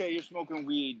 TK, you're smoking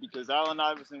weed because Allen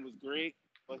Iverson was great,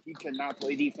 but he could not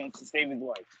play defense to save his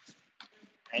life.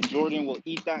 And Jordan will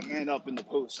eat that man up in the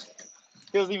post.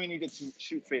 He doesn't even need to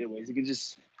shoot fadeaways. He can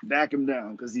just back him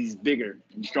down because he's bigger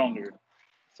and stronger.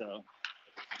 So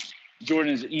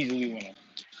Jordan is easily winning.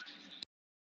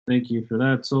 Thank you for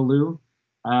that, Solu.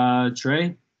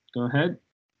 Trey, go ahead.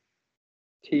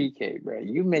 TK, bro,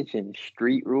 you mentioned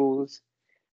street rules.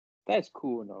 That's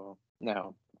cool and all.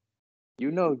 Now,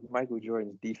 you know Michael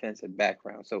Jordan's defensive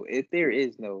background. So if there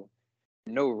is no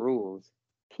rules,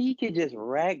 he could just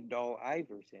ragdoll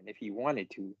Iverson if he wanted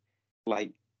to.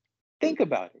 Like, think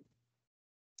about it.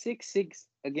 6'6"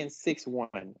 against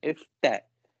 6'1". If that.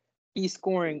 He's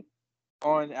scoring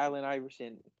on Allen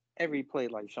Iverson every play,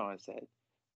 like Sean said.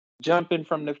 Jumping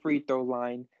from the free throw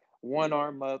line, one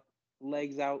arm up,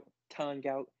 legs out, tongue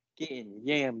out, getting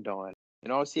yammed on.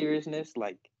 In all seriousness,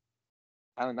 like,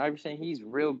 Allen Iverson, he's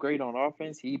real great on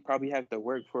offense. He probably have to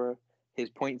work for his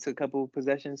points a couple of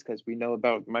possessions because we know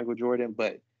about Michael Jordan,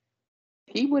 but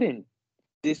he wouldn't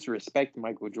disrespect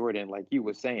Michael Jordan like you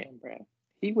were saying, bro.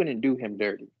 He wouldn't do him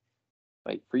dirty.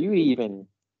 Like, for you to even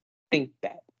think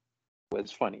that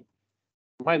was funny.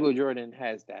 Michael Jordan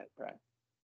has that, bro.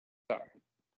 Sorry.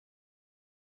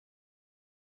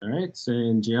 All right,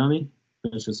 and Gianni,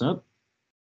 finish us up.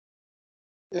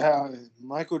 Yeah,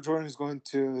 Michael Jordan is going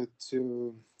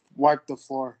to wipe the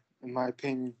floor, in my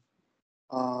opinion,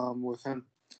 with him.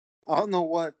 I don't know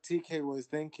what TK was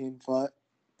thinking, but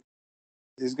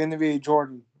it's going to be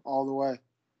Jordan all the way.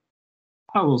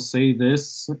 I will say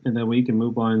this, and then we can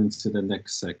move on to the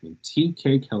next segment.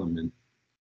 TK Kellerman,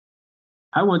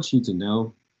 I want you to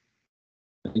know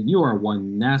that you are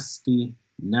one nasty,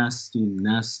 nasty,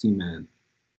 nasty man.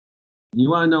 You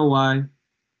want to know why?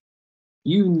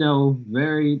 You know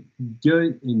very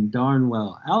good and darn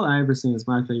well. Allen Iverson is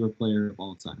my favorite player of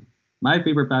all time. My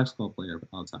favorite basketball player of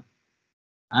all time.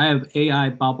 I have AI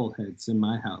bobbleheads in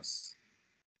my house.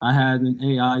 I had an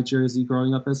AI jersey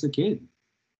growing up as a kid.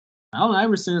 Allen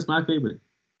Iverson is my favorite.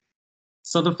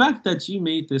 So the fact that you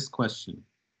made this question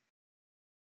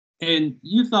and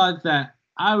you thought that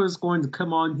I was going to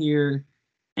come on here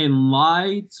and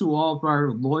lie to all of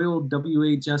our loyal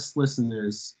WHS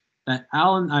listeners that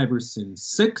Allen Iverson,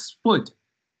 6 foot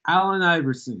Allen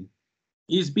Iverson,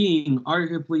 is being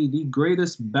arguably the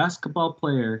greatest basketball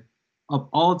player of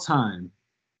all time.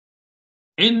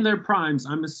 In their primes,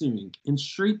 I'm assuming. In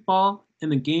street ball, in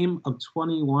the game of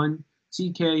 21,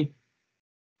 TK,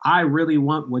 I really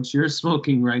want what you're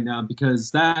smoking right now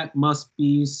because that must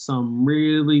be some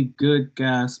really good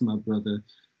gas, my brother.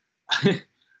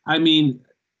 I mean,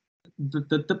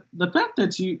 the fact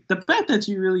that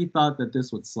you really thought that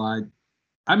this would slide.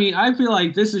 I mean, I feel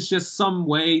like this is just some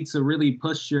way to really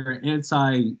push your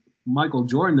anti-Michael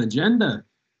Jordan agenda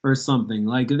or something.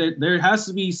 Like there has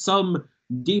to be some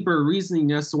deeper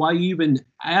reasoning as to why you even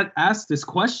asked this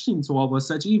question to all of us,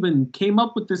 that you even came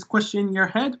up with this question in your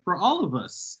head for all of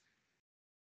us.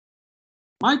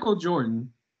 Michael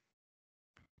Jordan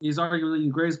is arguably the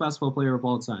greatest basketball player of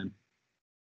all time.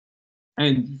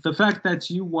 And the fact that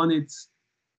you wanted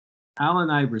Allen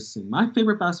Iverson, my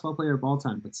favorite basketball player of all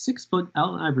time, but 6 foot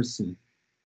Allen Iverson,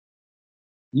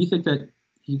 you think that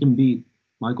he can beat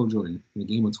Michael Jordan in a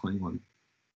game of 21?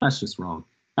 That's just wrong.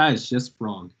 That is just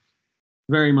wrong.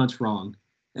 Very much wrong.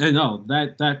 And no,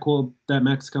 that quote that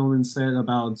Max Kellerman said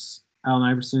about Allen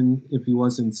Iverson, if he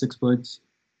wasn't 6 foot,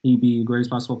 he'd be the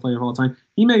greatest basketball player of all time.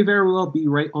 He may very well be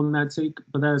right on that take,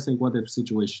 but that is a what-if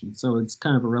situation. So it's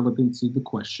kind of irrelevant to the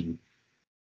question.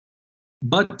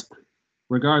 But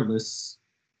regardless,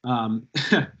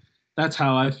 that's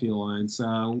how I feel, and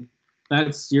so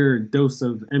that's your dose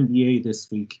of NBA this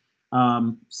week.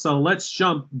 So let's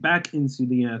jump back into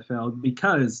the NFL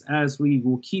because, as we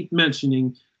will keep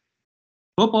mentioning,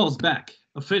 Football's back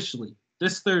officially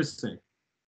this Thursday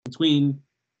between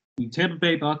the Tampa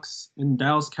Bay Bucks and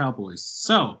Dallas Cowboys.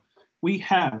 So we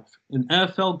have an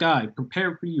NFL guy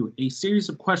prepared for you a series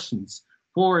of questions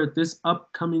for this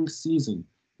upcoming season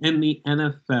in the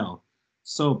NFL.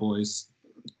 So, boys,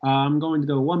 I'm going to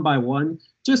go one by one.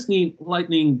 Just need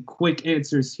lightning quick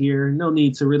answers here. No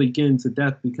need to really get into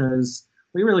depth because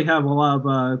we really have a lot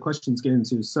of questions to get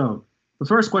into. So the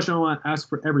first question I want to ask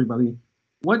for everybody,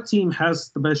 what team has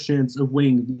the best chance of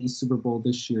winning the Super Bowl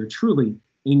this year, truly,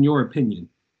 in your opinion?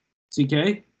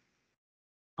 CK?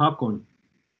 Popcorn.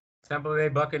 Tampa Bay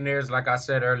Buccaneers, like I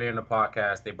said earlier in the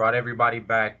podcast, they brought everybody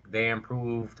back. They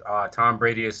improved. Tom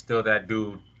Brady is still that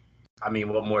dude. I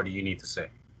mean, what more do you need to say?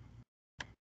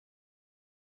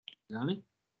 Johnny?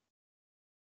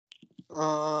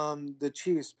 The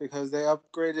Chiefs, because they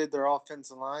upgraded their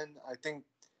offensive line. I think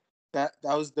that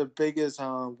was the biggest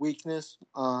weakness.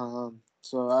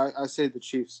 So I say the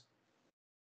Chiefs.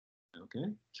 Okay.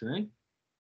 Trey?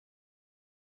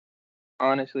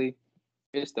 Honestly,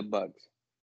 it's the Bucks.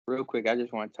 Real quick, I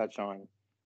just want to touch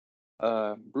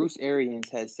on Bruce Arians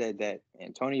has said that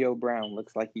Antonio Brown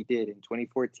looks like he did in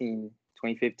 2014,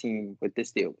 2015 with the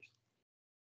Steelers.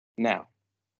 Now,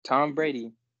 Tom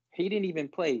Brady, he didn't even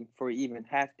play for even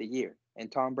half the year,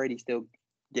 and Tom Brady still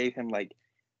gave him like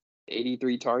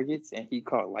 83 targets, and he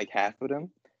caught like half of them.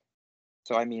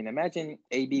 So, I mean, imagine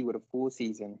AB with a full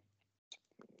season,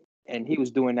 and he was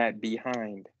doing that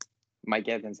behind Mike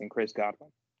Evans and Chris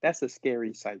Godwin. That's a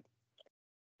scary sight.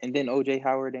 And then O.J.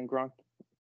 Howard and Gronk.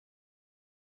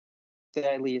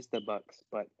 Sadly, it's the Bucks,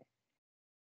 but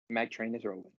Mac Train is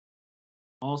rolling.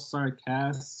 All-star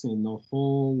casts and a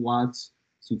whole lot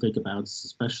to think about,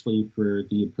 especially for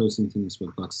the opposing teams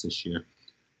with Bucks this year.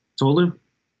 Tolu?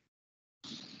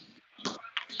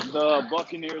 The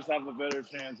Buccaneers have a better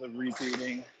chance of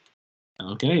repeating.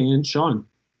 Okay, and Sean?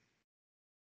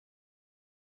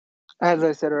 As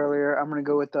I said earlier, I'm going to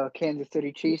go with the Kansas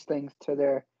City Chiefs thanks to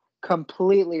their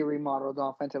completely remodeled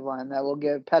offensive line that will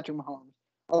give Patrick Mahomes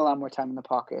a lot more time in the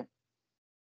pocket.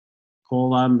 Whole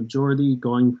lot majority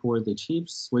going for the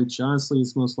Chiefs, which honestly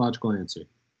is the most logical answer.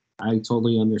 I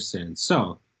totally understand.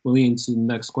 So, moving into the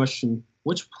next question,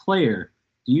 which player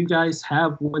do you guys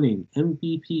have winning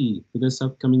MVP for this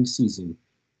upcoming season?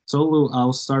 Tolu,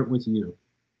 I'll start with you.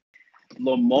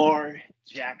 Lamar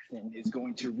Jackson is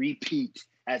going to repeat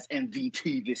as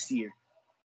MVP this year.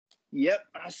 Yep,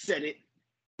 I said it.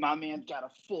 My man's got a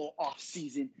full off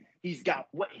season. He's got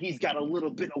a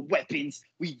little bit of weapons.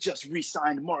 We just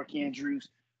re-signed Mark Andrews.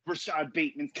 Rashad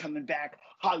Bateman's coming back.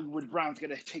 Hollywood Brown's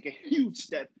gonna take a huge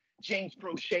step. James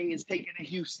Prochet is taking a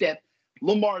huge step.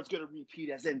 Lamar's gonna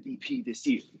repeat as MVP this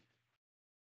year.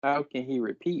 How can he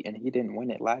repeat and he didn't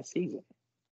win it last season?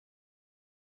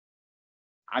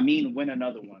 I mean, win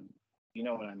another one. You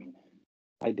know what I mean?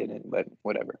 I didn't, but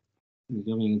whatever.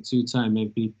 Becoming a two-time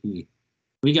MVP.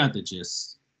 We got the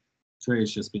gist. Trey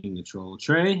is just being a troll.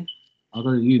 Trey, I'll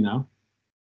go to you now.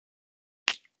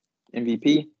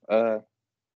 MVP?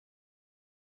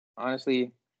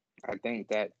 Honestly, I think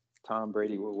that Tom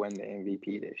Brady will win the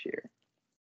MVP this year.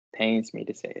 Pains me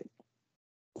to say it.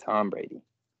 Tom Brady.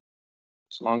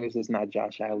 As long as it's not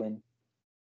Josh Allen,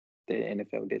 the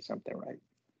NFL did something right.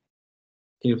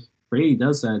 If Brady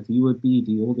does that, he would be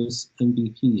the oldest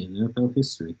MVP in NFL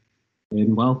history.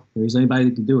 And, well, if there's anybody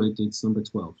that can do it, it's number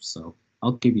 12. So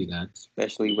I'll give you that.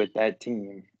 Especially with that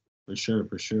team. For sure.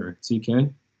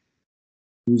 TK,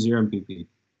 who's your MVP?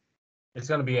 It's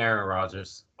going to be Aaron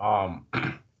Rodgers.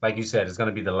 Like you said, it's going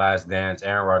to be the last dance.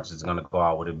 Aaron Rodgers is going to go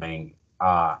out with a bang.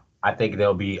 I think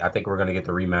we're going to get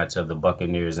the rematch of the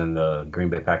Buccaneers and the Green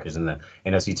Bay Packers in the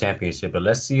NFC Championship. But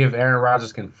let's see if Aaron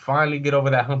Rodgers can finally get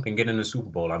over that hump and get in the Super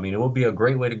Bowl. I mean, it would be a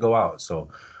great way to go out. So,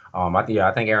 I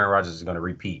think Aaron Rodgers is going to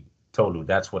repeat. Totally,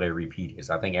 that's what a repeat is.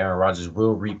 I think Aaron Rodgers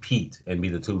will repeat and be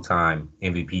the two-time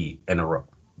MVP in a row.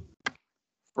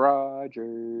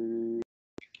 Rodgers.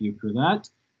 Thank you for that.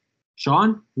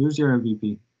 Sean, who's your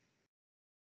MVP?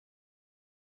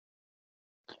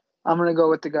 I'm going to go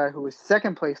with the guy who was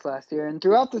second place last year and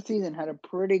throughout the season had a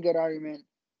pretty good argument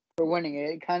for winning it.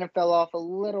 It kind of fell off a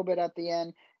little bit at the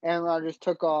end. Aaron Rodgers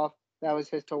took off. That was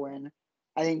his to win.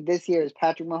 I think this year is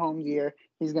Patrick Mahomes' year.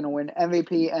 He's going to win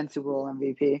MVP and Super Bowl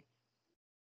MVP.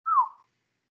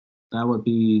 That would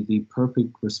be the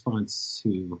perfect response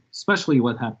to especially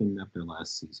what happened after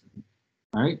last season.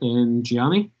 All right, and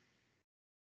Gianni?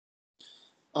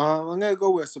 I'm going to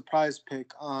go with a surprise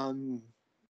pick.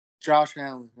 Josh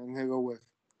Allen, I'm going to go with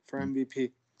for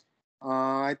MVP.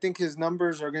 I think his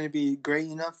numbers are going to be great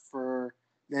enough for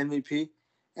the MVP.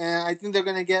 And I think they're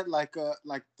going to get like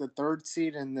the third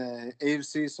seed in the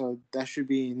AFC, so that should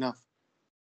be enough.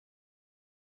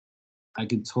 I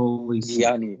can totally see it.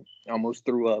 Gianni almost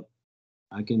threw up.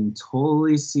 I can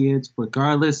totally see it.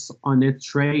 Regardless on if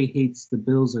Trey hates the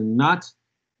Bills or not,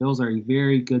 Bills are a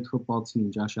very good football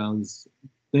team. Josh Allen's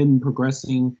been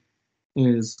progressing,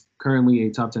 is currently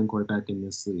a top 10 quarterback in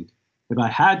this league. If I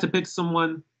had to pick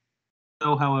someone,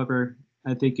 no, however,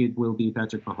 I think it will be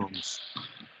Patrick Mahomes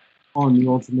on the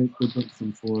ultimate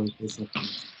prediction for this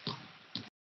episode.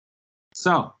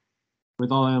 So,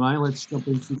 with all that in mind, let's jump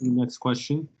into the next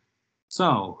question.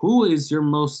 So, who is your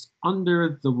most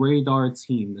under the radar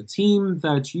team? The team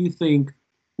that you think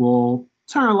will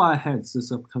turn a lot of heads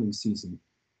this upcoming season?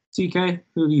 TK,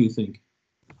 who do you think?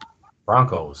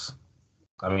 Broncos.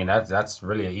 I mean, that's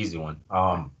really an easy one.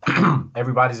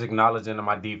 Everybody's acknowledging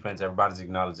my defense. Everybody's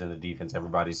acknowledging the defense.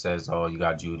 Everybody says, "Oh, you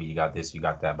got Judy, you got this, you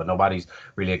got that," but nobody's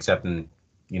really accepting,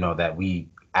 that we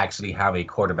actually have a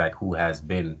quarterback who has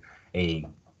been a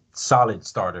solid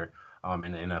starter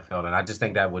in the NFL. And I just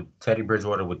think that with Teddy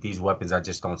Bridgewater, with these weapons, I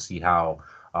just don't see how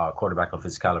a quarterback of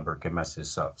his caliber can mess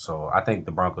this up. So I think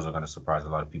the Broncos are going to surprise a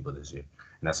lot of people this year,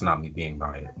 and that's not me being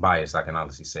biased. I can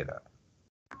honestly say that.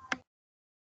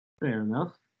 Fair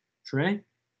enough. Trey?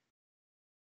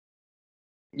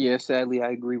 Yeah, sadly, I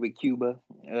agree with Cuba.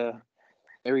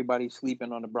 Everybody's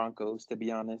sleeping on the Broncos, to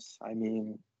be honest. I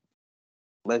mean,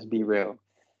 let's be real.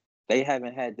 They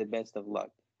haven't had the best of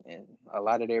luck. And a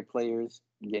lot of their players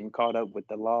getting caught up with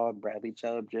the law. Bradley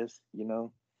Chubb just,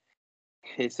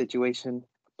 his situation.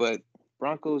 But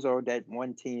Broncos are that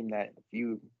one team that if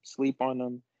you sleep on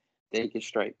them, they can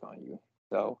strike on you.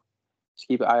 So just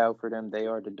keep an eye out for them. They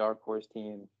are the dark horse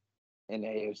team in the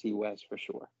AFC West for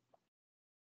sure.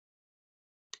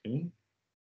 Okay.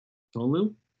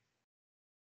 Tolu?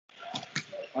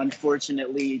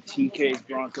 Unfortunately, TK's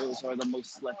Broncos are the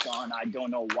most slept on. I don't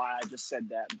know why I just said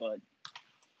that, but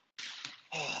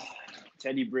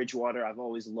Teddy Bridgewater, I've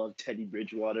always loved Teddy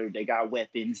Bridgewater. They got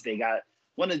weapons. They got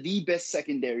one of the best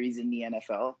secondaries in the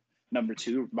NFL. Number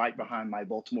 2, right behind my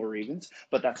Baltimore Ravens.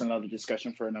 But that's another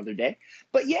discussion for another day.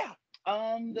 But yeah,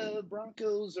 the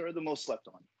Broncos are the most slept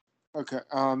on. Okay.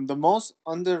 The most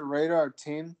under the radar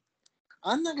team.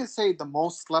 I'm not gonna say the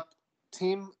most slept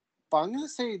team, but I'm gonna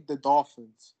say the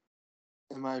Dolphins,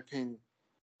 in my opinion.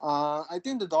 I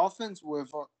think the Dolphins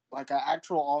with like an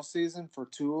actual off season for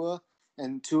Tua,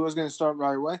 and Tua's gonna start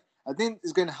right away. I think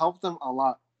it's gonna help them a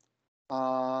lot.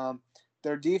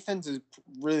 Their defense is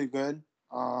really good.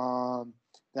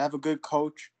 They have a good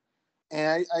coach,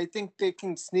 and I think they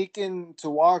can sneak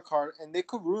into wild card, and they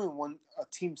could ruin a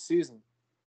team season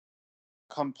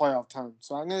come playoff time.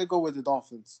 So I'm gonna go with the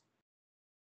Dolphins.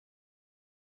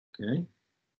 Okay.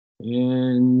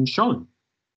 And Sean?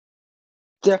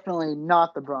 Definitely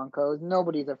not the Broncos.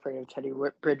 Nobody's afraid of Teddy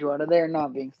Bridgewater. They're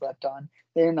not being slept on.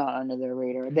 They're not under their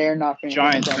radar. They're not being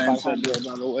Giants fan said that,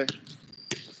 by the way.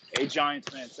 A Giants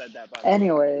fan said that, by the way.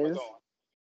 Anyways,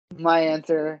 my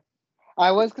answer,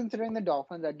 I was considering the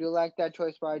Dolphins. I do like that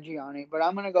choice by Gianni, but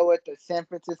I'm going to go with the San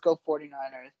Francisco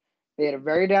 49ers. They had a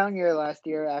very down year last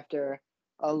year after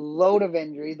a load of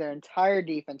injuries, their entire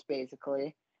defense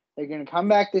basically. They're going to come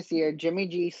back this year. Jimmy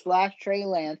G / Trey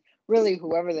Lance, really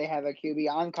whoever they have at QB,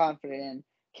 I'm confident in,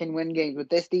 can win games with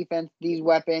this defense, these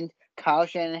weapons, Kyle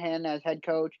Shanahan as head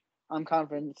coach. I'm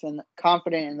confident in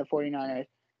the 49ers,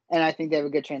 and I think they have a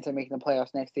good chance of making the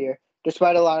playoffs next year,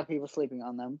 despite a lot of people sleeping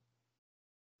on them.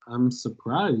 I'm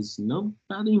surprised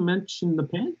nobody mentioned the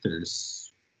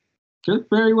Panthers. Could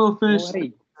very well finish.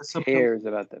 Nobody cares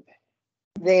about them.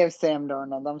 They have Sam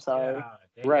Darnold. I'm sorry. Yeah,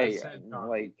 Right.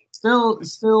 like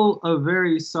Still a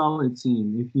very solid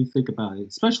team if you think about it,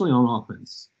 especially on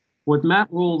offense. With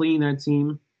Matt Rule leading that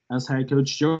team as head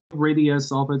coach, Joe Brady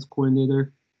as offense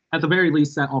coordinator, at the very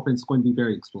least, that offense is going to be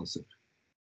very explosive.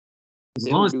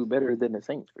 They'll do better than the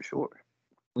Saints for sure.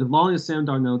 As long as Sam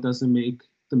Darnold doesn't make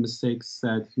the mistakes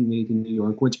that he made in New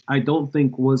York, which I don't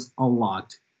think was a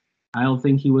lot. I don't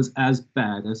think he was as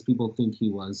bad as people think he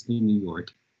was in New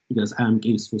York, because Adam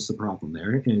Gase was the problem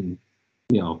there, and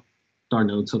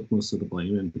Darnold took most of the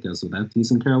blame, and because of that,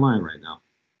 he's in Carolina right now.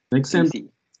 Next time, he's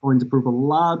going to prove a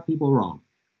lot of people wrong.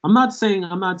 I'm not saying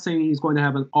he's going to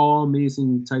have an all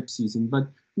amazing type season, but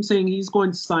I'm saying he's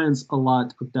going to silence a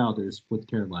lot of doubters with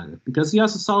Carolina because he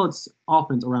has a solid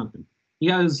offense around him. He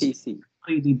has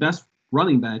the best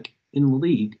running back in the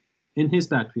league in his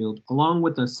backfield, along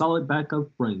with a solid backup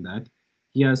running back.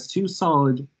 He has 2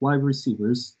 solid wide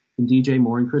receivers in DJ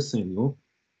Moore and Chris Samuel.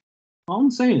 All I'm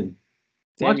saying.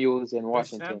 Samuel's in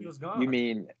Washington. You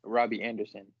mean Robbie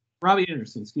Anderson? Robbie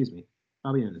Anderson.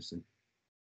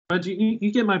 But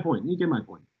you get my point.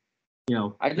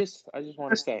 I just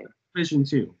want to say Division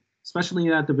 2, especially in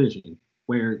that division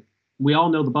where we all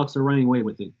know the Bucs are running away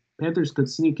with it. Panthers could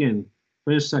sneak in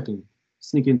Finish second.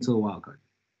 Sneak into the wild card.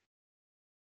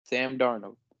 Sam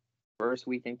Darnold, first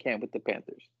week in camp with the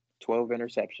Panthers, 12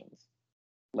 interceptions.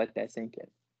 Let that sink in.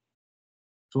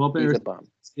 12 He's a interceptions bum.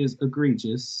 is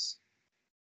egregious.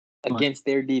 Against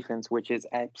their defense, which is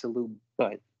absolute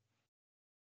butt.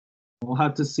 We'll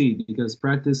have to see because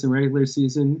practice and regular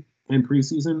season and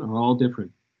preseason are all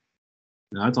different.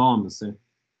 That's all I'm gonna say.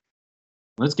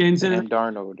 Let's get into Sam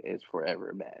Darnold is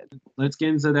forever bad. Let's get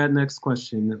into that next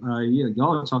question. Yeah,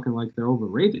 y'all are talking like they're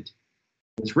overrated.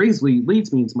 Which leads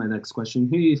me into my next question.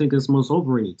 Who do you think is the most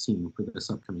overrated team for this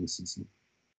upcoming season?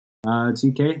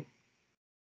 TK,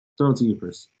 throw it to you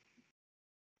first.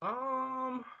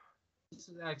 This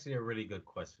is actually a really good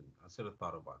question. I should have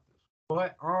thought about this.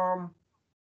 But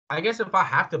I guess if I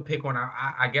have to pick one,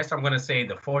 I guess I'm gonna say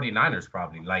the 49ers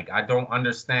probably. Like I don't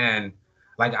understand.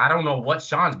 Like I don't know what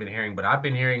Sean's been hearing, but I've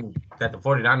been hearing that the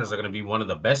 49ers are gonna be one of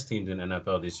the best teams in the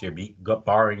NFL this year,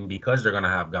 barring because they're gonna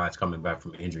have guys coming back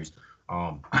from injuries.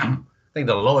 I think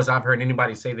the lowest I've heard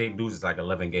anybody say they lose is like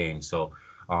 11 games. So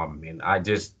and I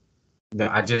just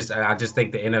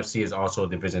think the NFC is also a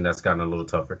division that's gotten a little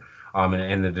tougher.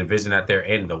 And the division that they're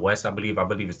in, the West, I believe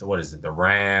it's the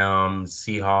Rams,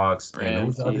 Seahawks, and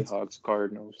who's the other? Seahawks,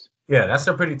 Cardinals. Yeah, that's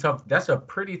a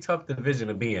pretty tough division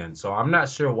to be in. So I'm not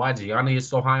sure why Gianni is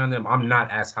so high on them. I'm not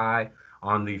as high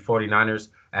on the 49ers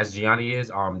as Gianni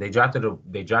is. They drafted a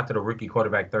rookie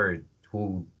quarterback third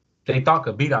who they thought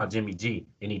could beat out Jimmy G,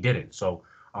 and he didn't. So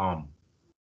to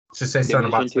say something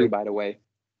about Division 2, by the way.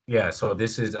 Yeah, so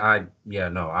this is I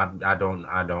don't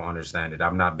understand it.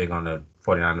 I'm not big on the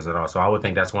 49ers at all. So I would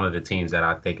think that's one of the teams that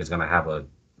I think is going to have a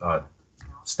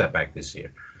step back this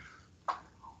year.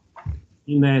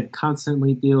 Team that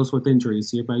constantly deals with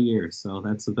injuries year by year, so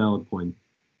that's a valid point.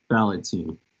 Valid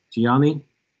team. Gianni,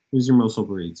 who's your most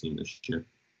overrated team this year?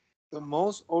 The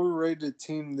most overrated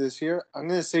team this year, I'm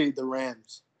going to say the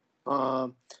Rams.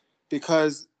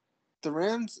 Because the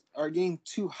Rams are getting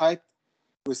too hyped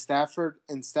with Stafford,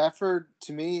 and Stafford,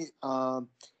 to me,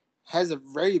 has a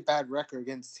very bad record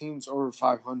against teams over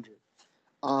 500.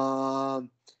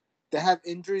 They have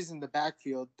injuries in the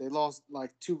backfield. They lost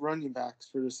like 2 running backs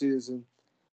for the season.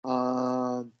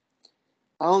 I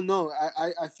don't know.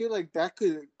 I feel like that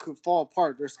could fall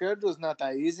apart. Their schedule is not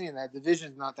that easy, and that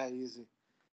division is not that easy.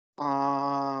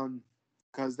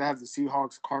 Because they have the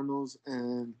Seahawks, Cardinals,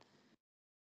 and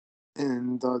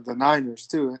the Niners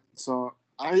too. So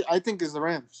I think it's the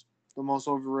Rams, the most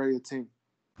overrated team.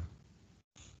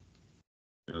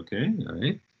 Okay, all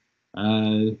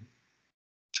right.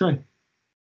 Troy.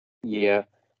 Yeah,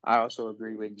 I also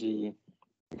agree with G.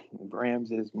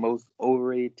 Rams is most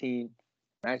overrated team.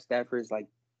 Matt Stafford is like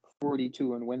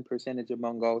 42 in win percentage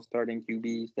among all starting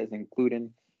QBs. That's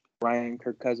including Ryan,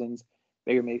 Kirk Cousins,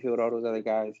 Baker Mayfield, all those other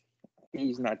guys.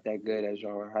 He's not that good as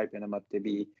y'all are hyping him up to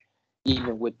be,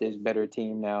 even with this better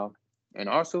team now. And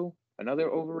also, another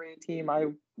overrated team I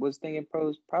was thinking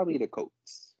probably the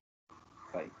Colts.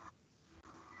 Like,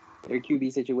 their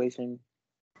QB situation,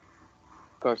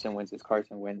 Carson Wentz is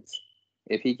Carson Wentz.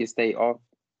 If he can stay off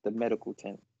the medical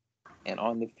tent and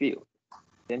on the field,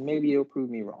 then maybe it'll prove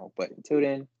me wrong. But until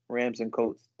then, Rams and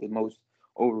Colts, the most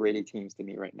overrated teams to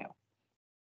me right now.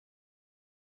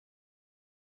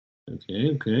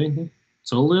 Okay.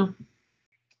 Solo?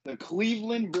 The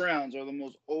Cleveland Browns are the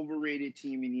most overrated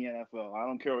team in the NFL. I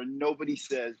don't care what nobody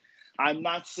says. I'm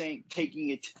not saying taking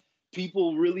it.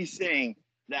 People really saying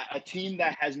that a team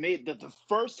that has made that the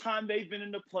first time they've been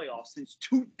in the playoffs since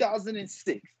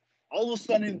 2006, all of a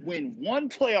sudden win one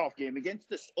playoff game against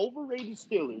this overrated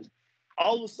Steelers,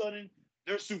 all of a sudden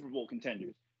they're Super Bowl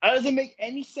contenders. That doesn't make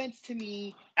any sense to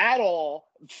me at all.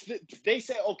 They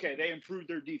say, okay, they improved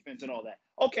their defense and all that.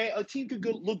 Okay, a team could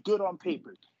look good on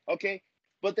paper. Okay,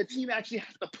 but the team actually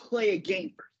has to play a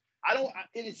game first.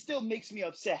 It still makes me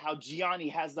upset how Gianni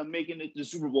has them making it to the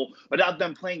Super Bowl without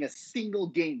them playing a single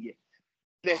game yet.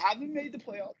 They haven't made the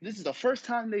playoffs. This is the first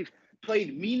time they've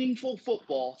played meaningful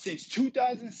football since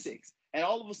 2006, and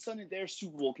all of a sudden they're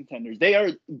Super Bowl contenders. They are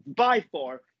by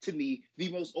far, to me,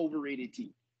 the most overrated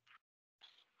team.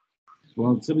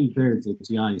 Well, to be fair to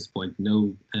Gianni's point,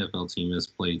 no NFL team has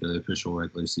played the official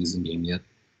regular season game yet.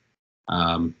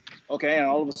 Okay, and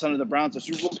all of a sudden the Browns are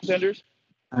Super Bowl contenders?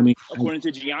 I mean, according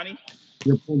to Gianni?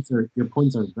 Your points are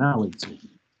valid too.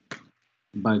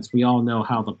 But we all know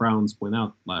how the Browns went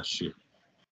out last year.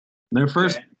 Their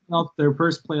first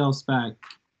playoffs back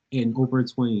in over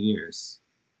 20 years.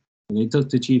 And they took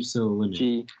the Chiefs to the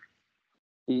limit.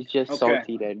 He's just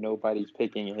salty that nobody's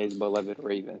picking his beloved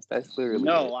Ravens. That's clearly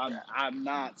I'm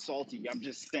not salty. I'm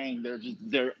just saying they're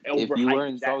overhyped. If you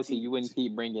weren't salty, you wouldn't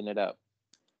keep bringing it up.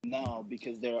 No,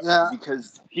 because Yeah.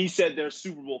 because he said they're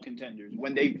Super Bowl contenders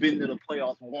when they've been to the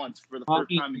playoffs once for the first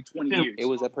time in 20 years. It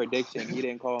was a prediction. He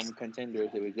didn't call them contenders.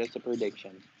 It was just a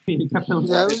prediction. Yeah, it was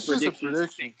His just a prediction prediction.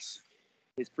 stinks.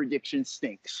 His prediction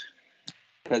stinks.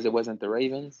 Because it wasn't the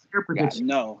Ravens? Your prediction.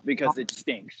 No, because it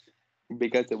stinks.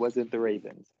 Because it wasn't the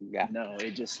Ravens. Yeah, No,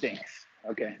 it just stinks.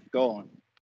 Okay, go on.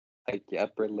 like your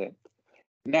upper lip.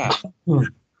 Now,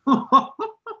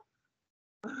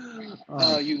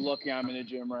 You lucky I'm in the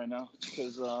gym right now.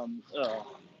 Because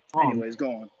anyways,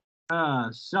 go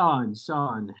on.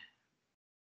 Sean.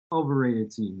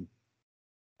 Overrated team.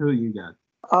 Who you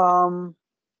got?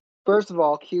 First of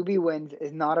all, QB wins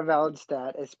is not a valid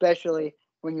stat, especially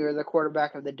when you're the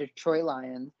quarterback of the Detroit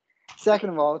Lions. Second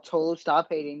of all, total stop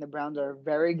hating. The Browns are a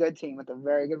very good team with a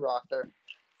very good roster.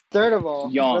 Third of all,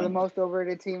 Yawn. for the most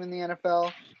overrated team in the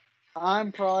NFL,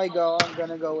 I'm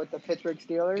gonna go with the Pittsburgh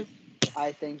Steelers.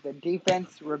 I think the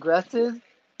defense regresses.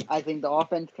 I think the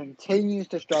offense continues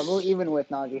to struggle, even with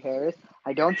Najee Harris.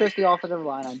 I don't trust the offensive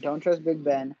line. I don't trust Big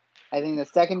Ben. I think the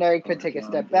secondary could take a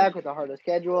step back with a harder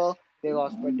schedule. They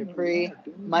lost Bud Dupree.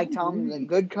 Mike Tomlin's a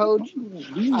good coach.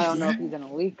 I don't know if he's an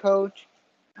elite coach.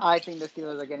 I think the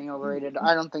Steelers are getting overrated.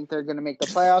 I don't think they're going to make the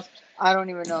playoffs. I don't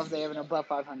even know if they have an above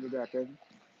 500 record.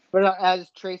 But as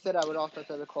Trey said, I would also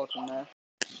throw the Colts in there.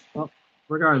 Well,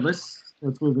 regardless,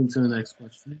 let's move into the next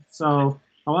question. So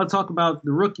I want to talk about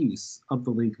the rookies of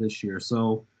the league this year.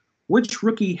 So which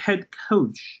rookie head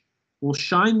coach will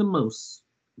shine the most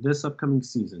this upcoming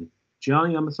season?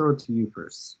 Johnny, I'm going to throw it to you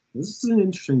first. This is an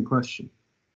interesting question.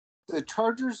 The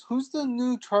Chargers. Who's the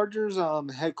new Chargers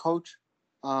head coach?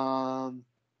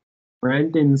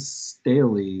 Brandon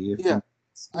Staley. Yeah.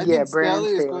 I Yeah, think Brandon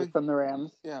Staley is Staley going. from the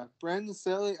Rams. Yeah, Brandon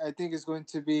Staley. I think is going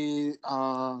to be.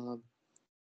 I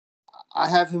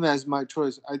have him as my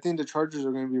choice. I think the Chargers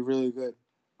are going to be really good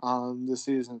this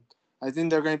season. I think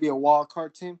they're going to be a wild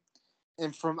card team,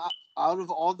 and from out of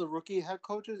all the rookie head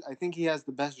coaches, I think he has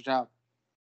the best job.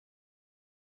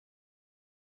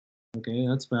 Okay,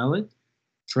 that's valid.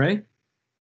 Trey?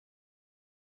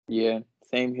 yeah,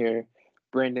 same here.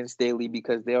 Brandon Staley,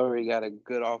 because they already got a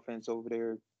good offense over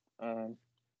there.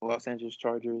 Los Angeles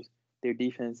Chargers. Their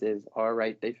defense is all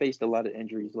right. They faced a lot of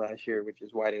injuries last year, which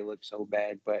is why they look so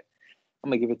bad. But I'm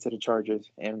going to give it to the Chargers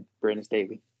and Brandon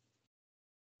Staley.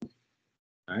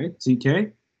 All right,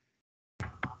 TK?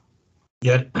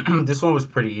 Yeah, this one was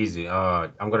pretty easy.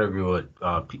 I'm gonna agree with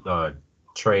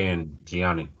Trey and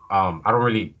Gianni. I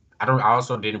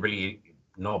also didn't really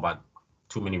know about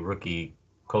too many rookie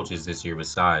coaches this year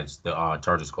besides the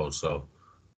Chargers coach. So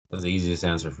that's the easiest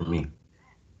answer for me.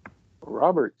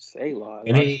 Robert Saleh.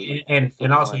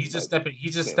 And also he's just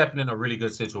stepping in a really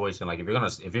good situation. Like if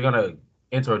you're gonna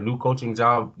enter a new coaching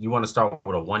job, you want to start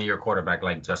with a 1-year quarterback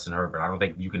like Justin Herbert. I don't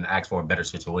think you can ask for a better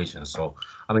situation. So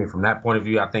I mean, from that point of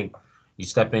view, I think you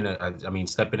stepping in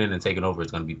and taking over is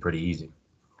going to be pretty easy.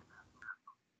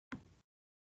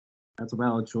 That's a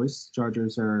valid choice.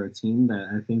 Chargers are a team that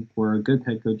I think were a good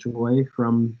head coach away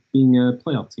from being a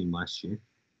playoff team last year.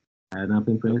 Had not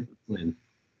been for win.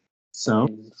 So,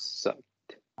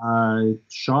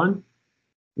 Sean,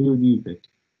 who do you pick?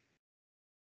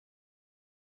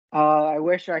 I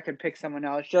wish I could pick someone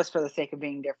else just for the sake of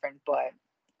being different, but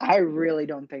I really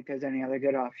don't think there's any other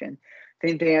good option. I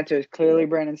think the answer is clearly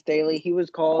Brandon Staley. He was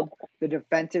called the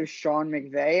defensive Sean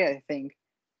McVay. I think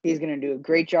he's going to do a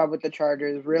great job with the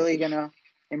Chargers, really going to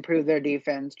improve their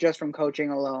defense just from coaching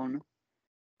alone.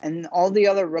 And all the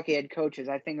other rookie head coaches,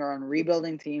 I think, are on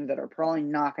rebuilding teams that are probably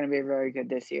not going to be very good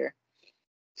this year.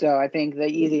 So I think the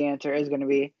easy answer is going to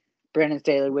be Brandon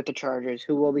Staley with the Chargers,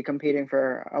 who will be competing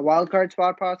for a wild card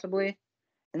spot possibly.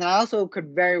 And I also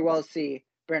could very well see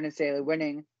Brandon Staley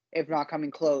winning, if not coming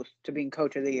close to being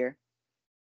coach of the year.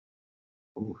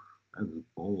 Ooh, that is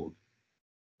bold.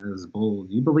 That is bold.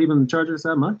 You believe in the Chargers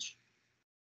that much?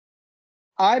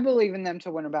 I believe in them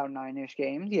to win about 9-ish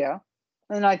games, yeah.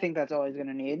 And I think that's all he's going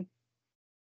to need.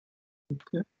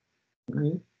 Okay. All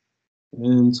right.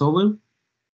 And Solu,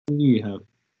 who do you have?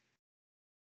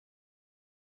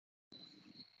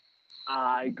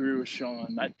 I agree with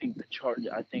Sean. I think the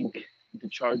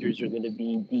Chargers are going to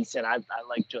be decent. I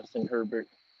like Justin Herbert,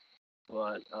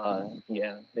 but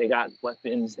yeah, they got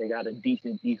weapons. They got a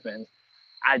decent defense.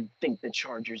 I think the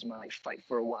Chargers might fight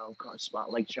for a wild card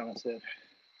spot, like Sean said.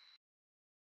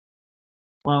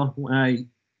 Well, when I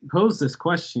posed this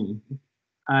question,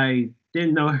 I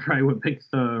didn't know if I would pick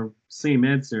the same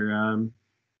answer.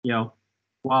 While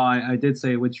I did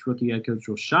say which rookie head coach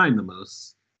will shine the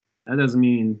most, that doesn't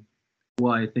mean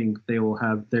I think they will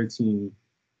have their team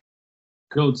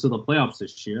go to the playoffs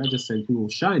this year. I just said who will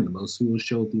shine the most, who will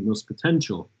show the most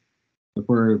potential if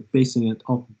we're basing it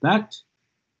off of that,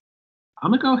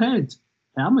 I'm gonna go ahead.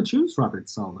 I'm gonna choose Robert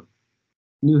Saleh,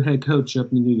 new head coach of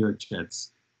the New York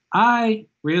Jets. I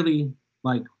really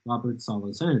like Robert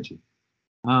Saleh's energy.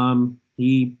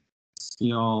 He, a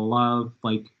lot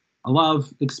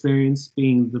of experience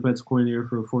being the Jets coordinator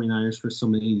for 49ers for so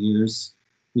many years.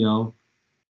 You know,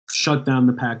 shut down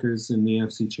the Packers in the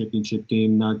AFC Championship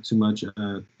game not too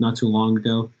long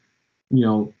ago. You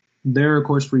know, they're of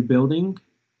course rebuilding,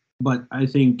 but I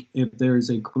think if there is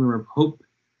a glimmer of hope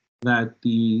that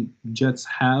the Jets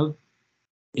have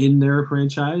in their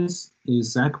franchise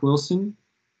is Zach Wilson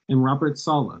and Robert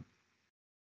Saleh.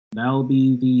 That'll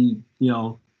be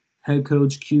the head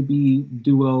coach QB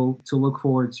duo to look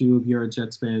forward to if you're a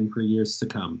Jets fan for years to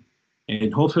come.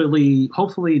 And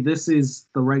hopefully this is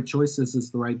the right choice. This is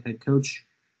the right head coach,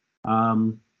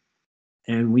 and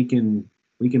we can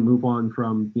move on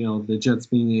from the Jets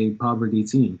being a poverty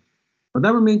team. But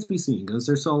that remains to be seen because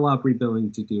there's still a lot of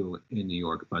rebuilding to do in New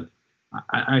York. But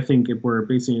I think if we're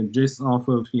basing it just off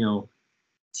of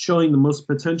showing the most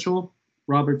potential,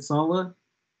 Robert Saleh,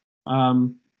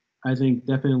 I think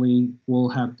definitely we'll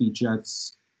have the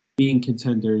Jets being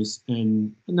contenders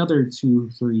in another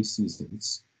 2-3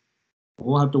 seasons.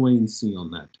 We'll have to wait and see on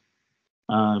that.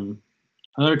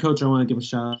 Another coach I want to give a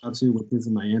shout out to, which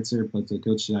isn't my answer, but the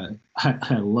coach that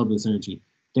I love his energy,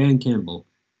 Dan Campbell.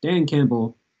 Dan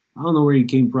Campbell, I don't know where you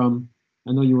came from.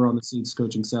 I know you were on the Saints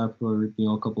coaching staff for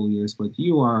a couple of years, but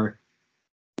you are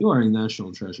a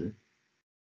national treasure.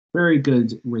 Very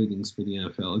good ratings for the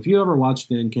NFL. If you ever watch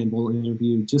Dan Campbell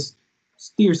interview, just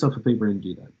do yourself a favor and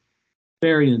do that.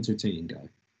 Very entertaining guy.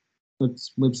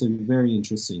 Lives a very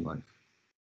interesting life.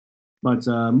 But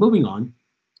moving on,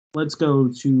 let's go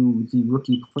to the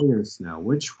rookie players now.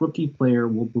 Which rookie player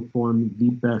will perform the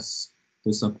best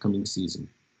this upcoming season?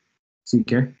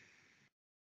 CK?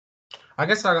 I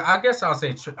guess I'll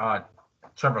say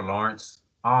Trevor Lawrence.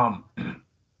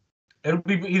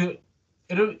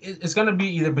 It's gonna be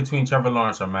either between Trevor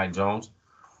Lawrence or Mac Jones.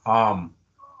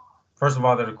 First of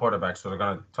all, they're the quarterback, so they're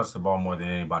gonna touch the ball more than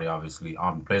anybody. Obviously,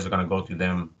 players are gonna go through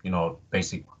them,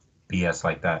 basic BS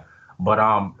like that. But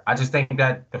I just think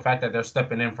that the fact that they're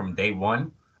stepping in from day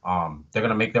one, they're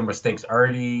gonna make their mistakes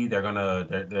early. They're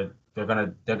gonna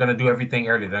do everything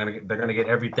early. They're gonna get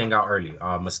everything out early.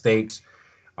 Mistakes,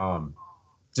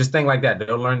 just things like that.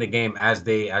 They'll learn the game as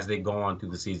they go on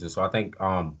through the season. So I think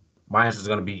my answer is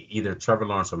gonna be either Trevor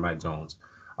Lawrence or Mac Jones.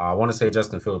 I want to say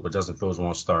Justin Fields, but Justin Fields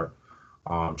won't start.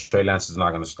 Trey Lance is not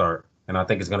going to start, and I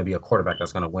think it's going to be a quarterback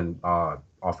that's going to win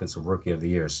Offensive Rookie of the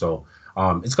Year. So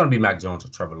it's going to be Mac Jones or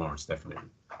Trevor Lawrence, definitely.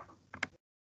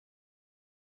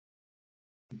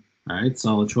 All right,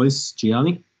 solid choice,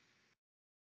 Gianni.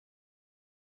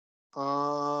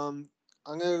 I'm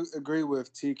gonna agree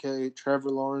with TK. Trevor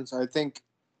Lawrence. I think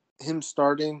him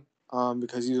starting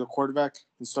because he's a quarterback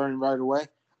and starting right away.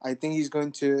 I think he's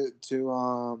going to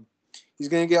he's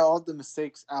going to get all the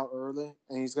mistakes out early,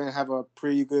 and he's going to have a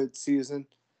pretty good season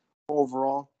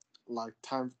overall, like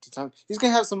time to time. He's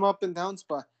going to have some up and downs,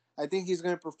 but I think he's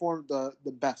going to perform the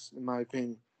best, in my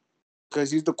opinion, because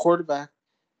he's the quarterback,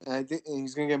 and I think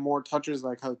he's going to get more touches,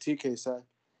 like how TK said.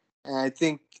 And I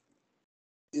think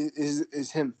it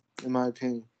is him, in my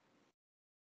opinion.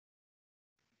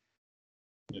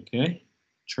 Okay.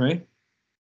 Trey?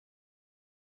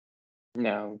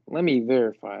 Now, let me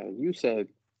verify. You said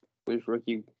which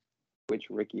rookie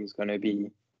is going to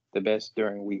be the best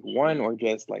during week one or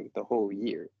just like the whole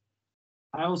year?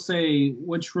 I will say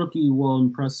which rookie will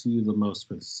impress you the most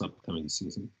for this upcoming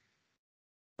season.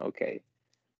 Okay.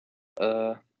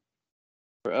 For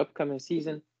upcoming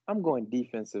season, I'm going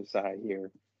defensive side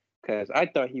here because I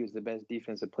thought he was the best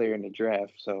defensive player in the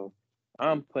draft. So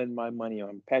I'm putting my money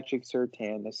on Patrick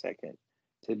Surtain II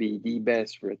to be the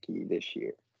best rookie this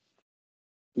year.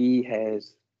 He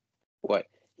has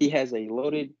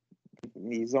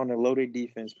he's on a loaded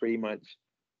defense pretty much.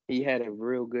 He had a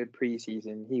real good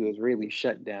preseason. He was really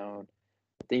shut down.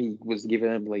 I think he was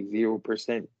giving him like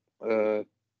 0%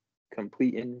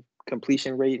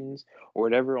 completion ratings or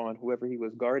whatever on whoever he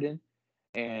was guarding.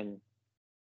 And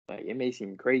like it may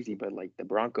seem crazy, but like the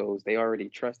Broncos, they already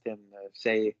trust him to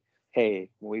say, hey,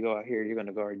 when we go out here, you're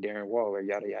gonna guard Darren Waller,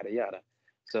 yada yada yada.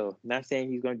 So not saying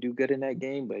he's going to do good in that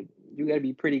game, but you got to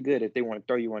be pretty good if they want to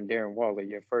throw you on Darren Waller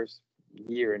your first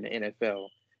year in the NFL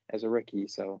as a rookie.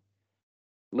 So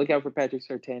look out for Patrick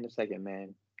Surtain II,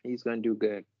 man. He's going to do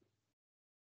good.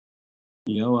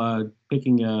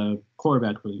 Picking a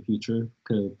quarterback for the future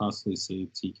could possibly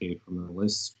save TK from the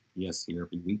list. Yes, here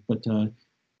every week. But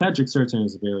Patrick Surtain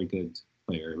is a very good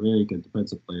player, very good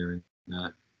defensive player,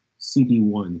 and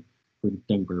CB1 for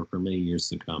Denver for many years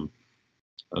to come.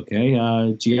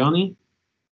 Okay, Gianni?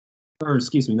 Or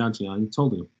excuse me, not Gianni.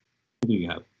 Told you. Who do you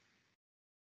have?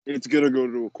 It's gonna go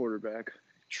to a quarterback,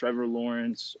 Trevor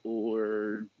Lawrence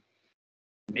or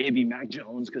maybe Mac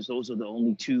Jones, because those are the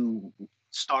only two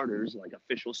starters, like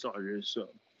official starters. So,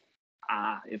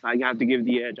 if I got to give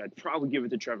the edge, I'd probably give it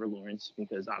to Trevor Lawrence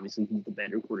because obviously he's the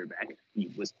better quarterback.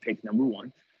 He was picked number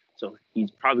one, so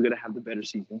he's probably gonna have the better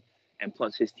season. And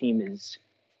plus, his team is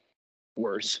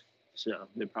worse, so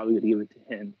they're probably gonna give it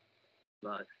to him.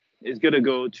 But it's gonna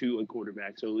go to a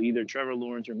quarterback, so either Trevor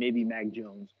Lawrence or maybe Mac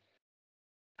Jones.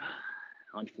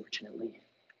 Unfortunately.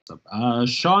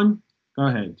 Sean, go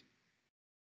ahead.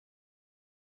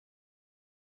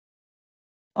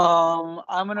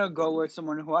 I'm gonna go with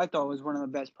someone who I thought was one of the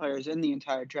best players in the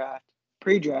entire draft,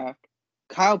 pre-draft.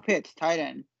 Kyle Pitts, tight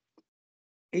end.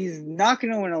 He's not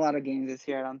gonna win a lot of games this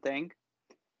year, I don't think.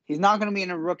 He's not gonna be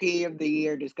in a rookie of the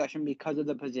year discussion because of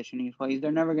the position he plays.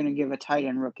 They're never gonna give a tight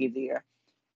end rookie of the year.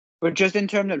 But just in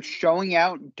terms of showing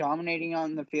out, dominating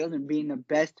on the field, and being the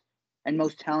best and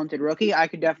most talented rookie, I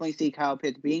could definitely see Kyle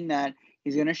Pitts being that.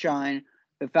 He's gonna shine.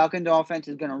 The Falcons offense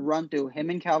is gonna run through him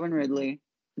and Calvin Ridley.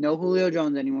 No Julio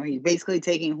Jones anymore. He's basically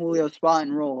taking Julio's spot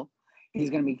and role. He's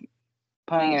going to be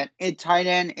playing at tight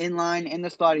end, in line, in the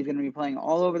slot. He's going to be playing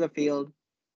all over the field.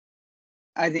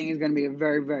 I think he's going to be a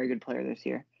very, very good player this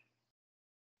year.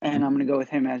 And I'm going to go with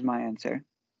him as my answer.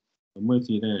 I'm with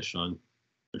you there, Sean.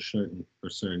 For certain. For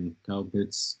certain. Kyle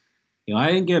Pitts. I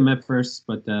didn't get him at first,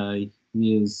 but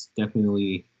he is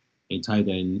definitely a tight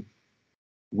end.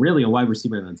 Really a wide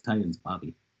receiver on tight end's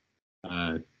body.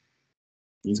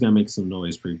 He's going to make some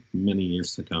noise for many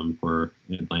years to come for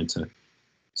Atlanta.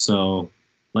 So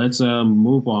let's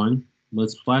move on.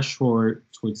 Let's flash forward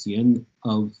towards the end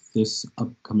of this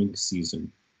upcoming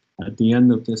season. At the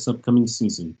end of this upcoming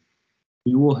season,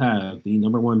 we will have the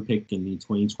number one pick in the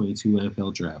 2022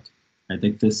 NFL Draft. I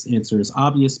think this answer is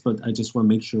obvious, but I just want to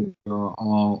make sure we're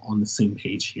all on the same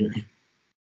page here.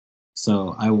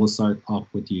 So I will start off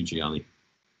with you, Gianni.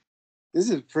 This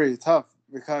is pretty tough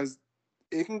because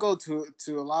it can go to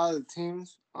a lot of the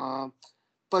teams.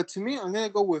 But to me, I'm going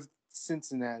to go with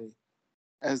Cincinnati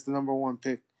as the number one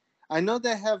pick. I know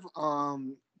they have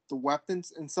the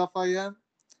weapons and stuff like that,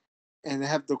 and they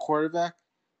have the quarterback.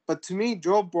 But to me,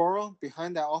 Joe Burrow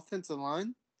behind that offensive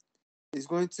line is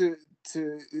going to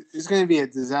be a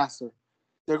disaster.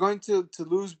 They're going to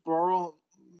lose Burrow.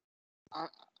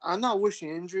 I'm not wishing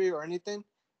injury or anything,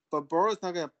 but Burrow's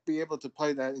not going to be able to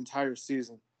play that entire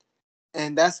season.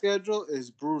 And that schedule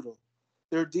is brutal.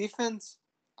 Their defense,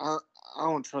 I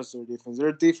don't trust their defense.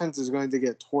 Their defense is going to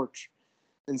get torched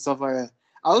and stuff like that.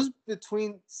 I was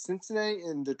between Cincinnati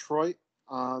and Detroit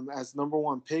as number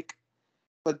one pick.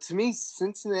 But to me,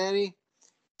 Cincinnati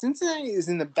is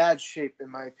in a bad shape, in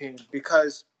my opinion,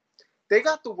 because they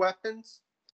got the weapons.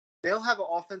 They don't have an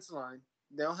offensive line.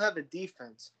 They don't have a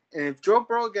defense. And if Joe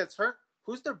Burrow gets hurt,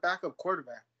 who's their backup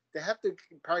quarterback? They have to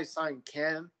probably sign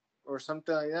Cam or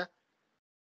something like that.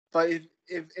 But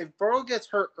if Burrow gets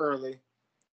hurt early,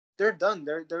 they're done.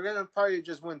 They're gonna probably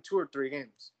just win 2 or 3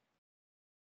 games.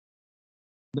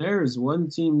 There is one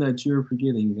team that you're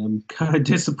forgetting. I'm kind of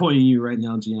disappointing you right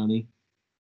now, Gianni.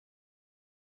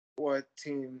 What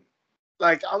team?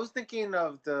 Like I was thinking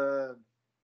of the.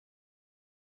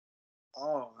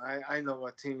 Oh, I know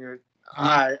what team you're.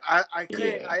 I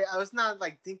couldn't. Yeah. I was not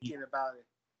like thinking about it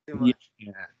too much.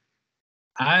 Yeah.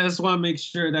 I just want to make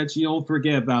sure that you don't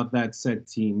forget about that said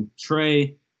team.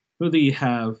 Trey, who do you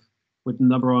have with the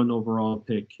number one overall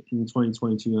pick in the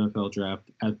 2022 NFL Draft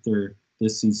after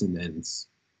this season ends?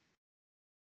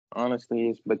 Honestly,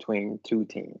 it's between two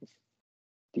teams,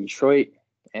 Detroit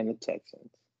and the Texans.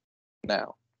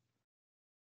 Now,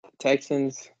 the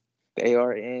Texans, they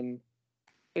are in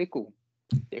pickle.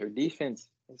 Their defense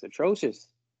is atrocious.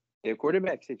 Their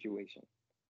quarterback situation.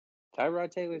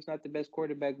 Tyrod Taylor is not the best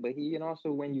quarterback, but he can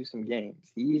also win you some games.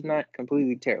 He's not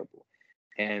completely terrible.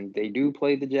 And they do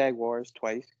play the Jaguars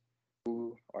twice,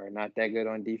 who are not that good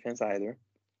on defense either.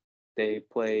 They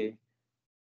play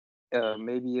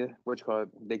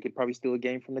they could probably steal a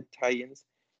game from the Titans.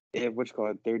 They have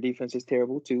their defense is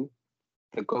terrible too.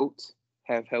 The Goats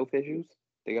have health issues.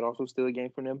 They could also steal a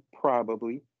game from them,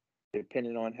 probably,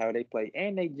 depending on how they play.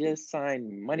 And they just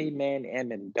signed Money Man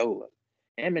Amendola.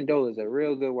 Amendola is a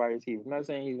real good wide receiver. I'm not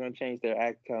saying he's going to change their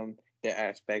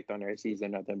aspect on their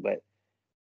season or nothing, but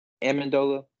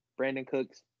Amendola, Brandon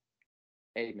Cooks,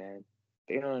 hey man,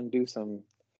 they can do some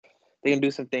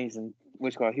things in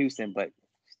Houston, but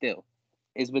still,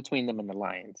 it's between them and the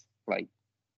Lions.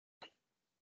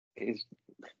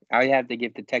 I have to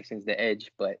give the Texans the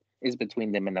edge, but it's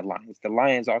between them and the Lions. The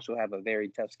Lions also have a very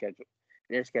tough schedule.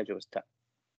 Their schedule is tough.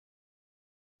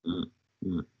 Mm,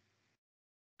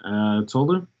 mm.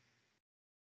 Tolder?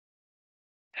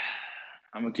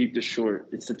 I'm gonna keep this short.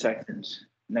 It's the Texans.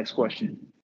 Next question.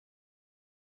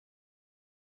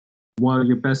 One of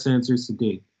your best answers to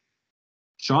date.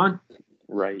 Sean?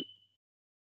 Right.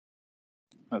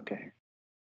 Okay.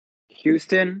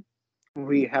 Houston,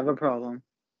 we have a problem.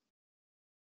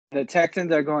 The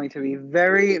Texans are going to be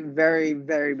very, very,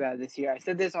 very bad this year. I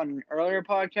said this on an earlier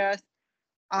podcast.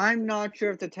 I'm not sure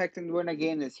if the Texans win a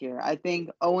game this year. I think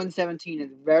 0-17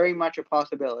 is very much a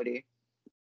possibility.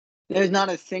 There's not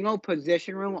a single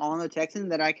position room on the Texans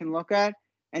that I can look at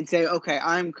and say, okay,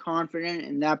 I'm confident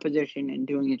in that position and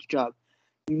doing its job.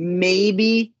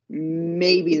 Maybe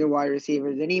the wide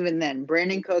receivers. And even then,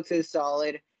 Brandon Cooks is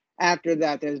solid. After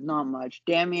that, there's not much.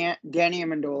 Danny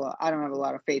Amendola, I don't have a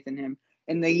lot of faith in him.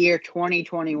 In the year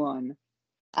 2021,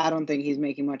 I don't think he's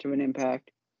making much of an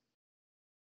impact.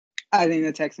 I think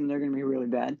the Texans are going to be really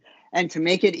bad. And to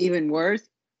make it even worse,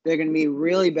 they're going to be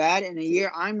really bad in a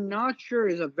year I'm not sure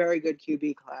is a very good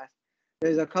QB class.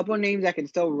 There's a couple of names that can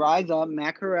still rise up.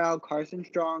 Matt Corral, Carson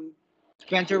Strong,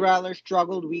 Spencer Rattler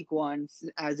struggled week 1,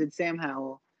 as did Sam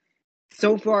Howell.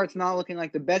 So far, it's not looking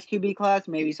like the best QB class.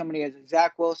 Maybe somebody has a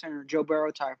Zach Wilson or Joe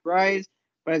Burrow type rise.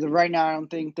 But as of right now, I don't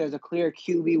think there's a clear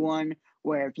QB one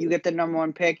where if you get the number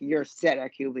 1 pick, you're set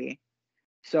at QB.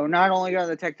 So not only are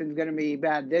the Texans going to be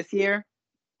bad this year,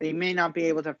 they may not be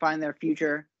able to find their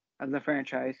future of the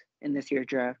franchise in this year's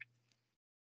draft.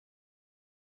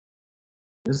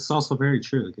 This is also very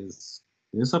true because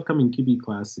this upcoming QB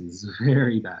class is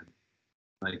very bad.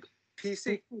 Like,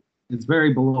 PC. it's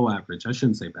very below average. I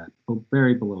shouldn't say bad, but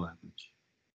very below average.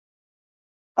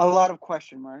 A lot of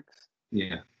question marks.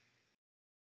 Yeah.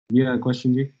 You got a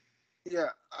question, G? Yeah,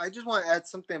 I just want to add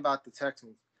something about the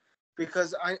Texans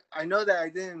because I know that I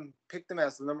didn't pick them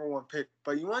as the number 1 pick,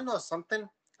 but you want to know something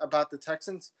about the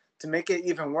Texans to make it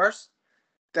even worse?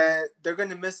 That they're going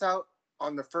to miss out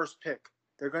on the first pick.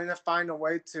 They're going to find a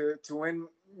way to win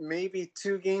maybe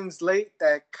 2 games late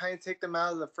that kind of take them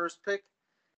out of the first pick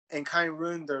and kind of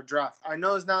ruin their draft. I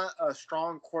know it's not a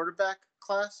strong quarterback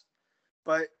class,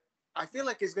 but I feel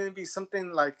like it's going to be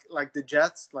something like the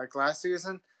Jets, like last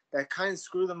season, that kind of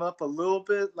screw them up a little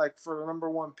bit, like for the number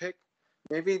 1 pick.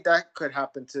 Maybe that could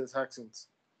happen to the Texans.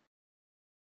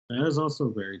 That is also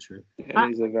very true.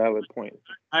 That is a valid point.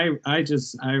 I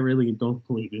really don't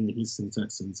believe in the Houston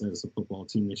Texans as a football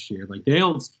team this year. Like, they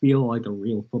don't feel like a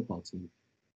real football team.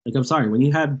 Like, I'm sorry, when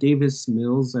you have Davis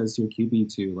Mills as your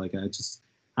QB2, like,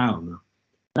 I don't know.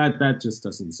 That just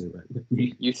doesn't sit right with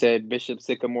me. You said Bishop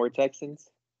Sycamore Texans?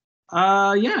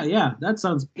 Yeah, that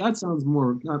sounds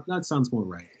more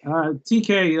right.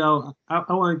 TK,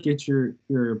 I want to get your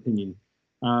opinion.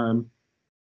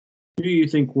 Who do you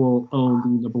think will own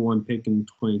the number 1 pick in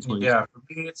 2020? Yeah,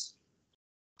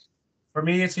 for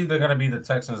me, it's either gonna be the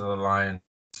Texans or the Lions.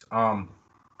 I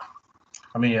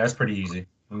mean, yeah, it's pretty easy.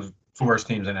 The 2 worst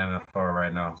teams in NFL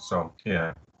right now. So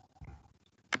yeah.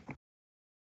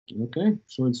 Okay,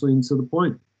 short and sweet and to the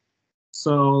point.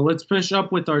 So let's finish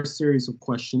up with our series of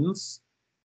questions.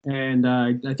 And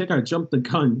I think I jumped the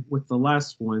gun with the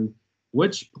last one.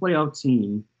 Which playoff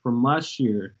team from last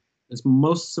year is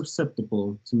most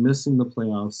susceptible to missing the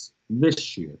playoffs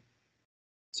this year?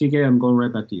 TK, I'm going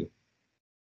right back to you.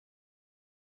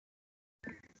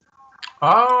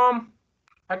 I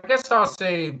guess I'll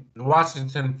say the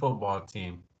Washington football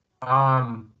team.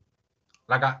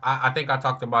 Like I think I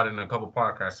talked about it in a couple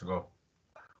podcasts ago.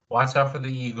 Watch out for the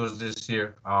Eagles this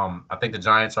year. I think the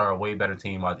Giants are a way better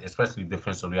team, especially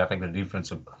defensively. I think the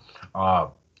defensive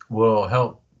will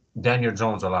help Daniel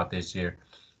Jones a lot this year.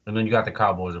 And then you got the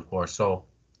Cowboys, of course. So,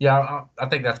 yeah, I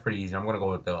think that's pretty easy. I'm going to go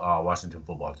with the Washington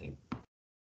football team.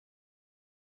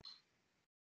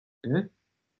 Okay.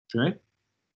 Trey?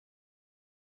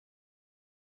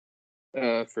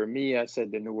 For me, I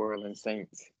said the New Orleans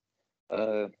Saints.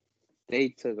 They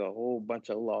took a whole bunch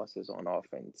of losses on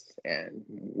offense, and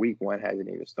week 1 hasn't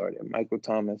even started. Michael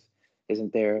Thomas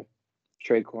isn't there.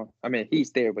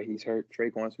 He's there, but he's hurt.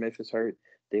 Traquan Smith is hurt.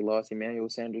 They lost Emmanuel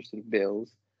Sanders to the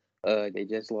Bills. They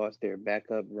just lost their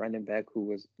backup running back, who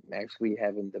was actually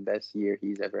having the best year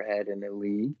he's ever had in the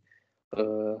league.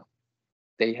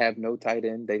 They have no tight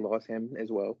end. They lost him as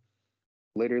well.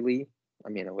 Literally,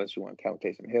 unless you want to count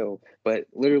Taysom Hill, but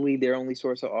literally their only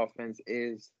source of offense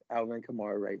is Alvin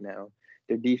Kamara right now.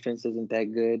 Their defense isn't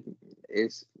that good.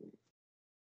 It's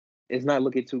not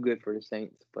looking too good for the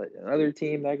Saints, but another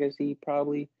team I can see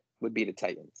probably would be the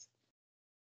Titans.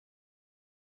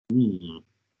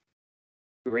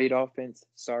 Great offense,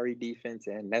 sorry defense,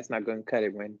 and that's not going to cut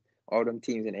it when all them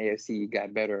teams in AFC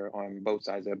got better on both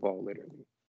sides of the ball, literally.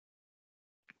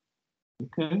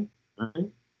 Okay. All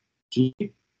right. G?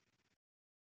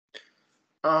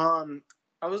 I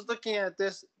was looking at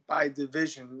this by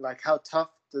division, like how tough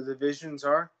the divisions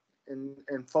are in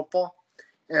football.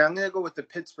 And I'm gonna go with the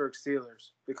Pittsburgh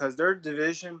Steelers because their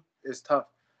division is tough.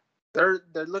 They're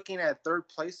looking at third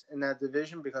place in that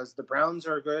division because the Browns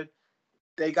are good,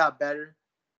 they got better,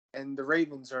 and the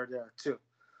Ravens are there too.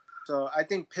 So I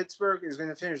think Pittsburgh is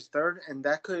gonna finish third, and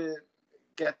that could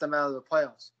get them out of the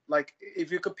playoffs. Like if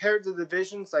you compare the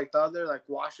divisions, like the other, like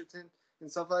Washington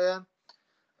and stuff like that,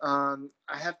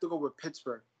 I have to go with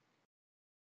Pittsburgh.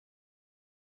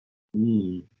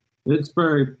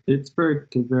 Pittsburgh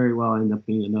could very well end up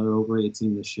being another overrated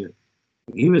team this year.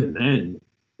 Even then,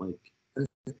 like,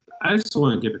 I just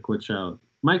want to give a quick shout out.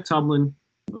 Mike Tomlin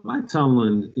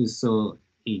is still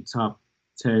a top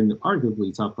 10,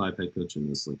 arguably top 5 head coach in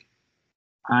this league.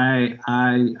 I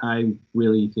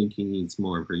really think he needs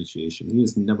more appreciation. He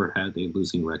has never had a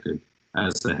losing record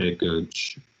as the head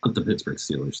coach of the Pittsburgh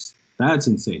Steelers. That's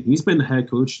insane. He's been the head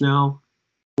coach now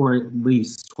for at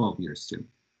least 12 years too.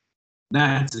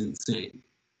 That's insane.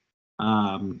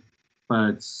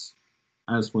 But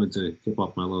I just wanted to give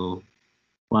off my little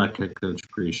black head coach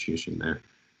appreciation there.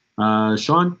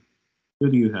 Sean, who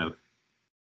do you have?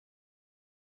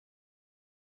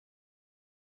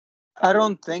 I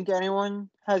don't think anyone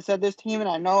has said this team, and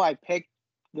I know I picked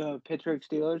the Pittsburgh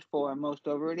Steelers for most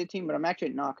overrated team, but I'm actually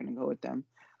not going to go with them.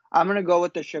 I'm going to go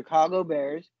with the Chicago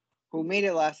Bears, who made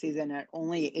it last season at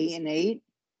only 8-8,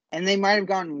 and they might have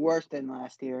gotten worse than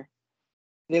last year.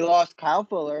 They lost Kyle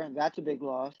Fuller. That's a big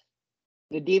loss.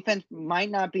 The defense might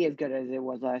not be as good as it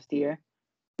was last year.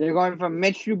 They're going from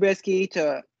Mitch Trubisky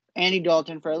to Andy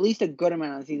Dalton for at least a good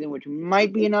amount of the season, which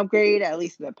might be an upgrade, at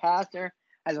least the passer.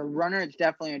 As a runner, it's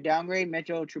definitely a downgrade.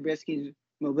 Mitchell Trubisky's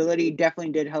mobility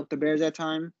definitely did help the Bears at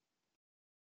time.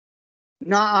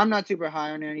 No, I'm not super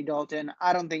high on Andy Dalton.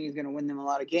 I don't think he's going to win them a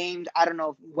lot of games. I don't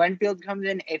know if Winfield comes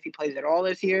in, if he plays at all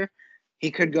this year.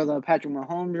 He could go the Patrick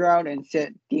Mahomes route and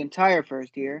sit the entire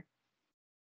first year.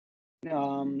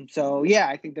 So, yeah,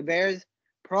 I think the Bears,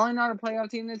 probably not a playoff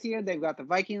team this year. They've got the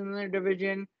Vikings in their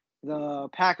division. The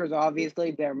Packers,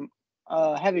 obviously, they're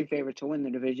heavy favorite to win the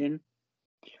division.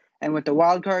 And with the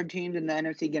wild card teams in the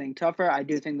NFC getting tougher, I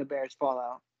do think the Bears fall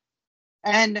out.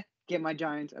 And get my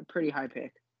Giants a pretty high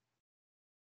pick.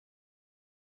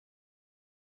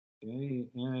 Okay,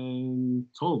 and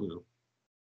Tolu.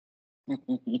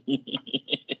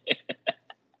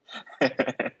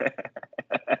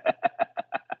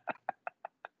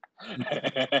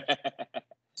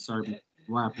 Sorry,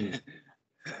 laughing.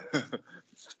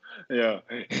 Yeah,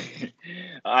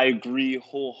 I agree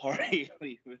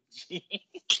wholeheartedly with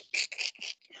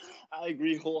I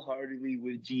agree wholeheartedly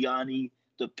with Gianni.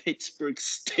 The Pittsburgh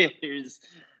Steelers,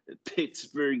 the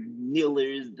Pittsburgh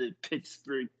Nillers, the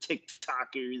Pittsburgh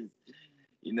TikTokers.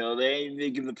 You know, they ain't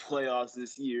making the playoffs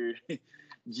this year.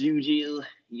 Juju,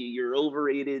 you're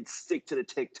overrated. Stick to the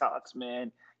TikToks,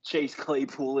 man. Chase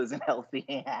Claypool isn't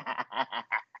healthy.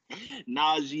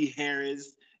 Najee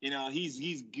Harris, you know,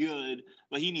 he's good,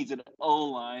 but he needs an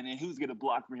O-line, and who's gonna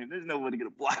block for him? There's nobody gonna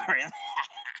block for him.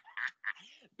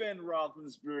 Ben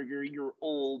Roethlisberger, you're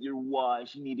old, you're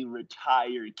washed, you need to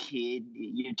retire, kid.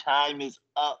 Your time is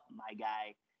up, my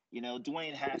guy. You know,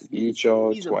 Dwayne Haskins, he's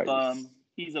twice. a bum.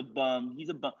 He's a bum.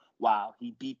 Wow,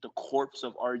 he beat the corpse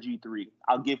of RG3.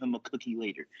 I'll give him a cookie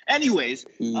later. Anyways,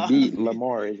 he beat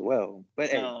Lamar as well.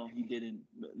 But no, he didn't.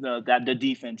 No, that the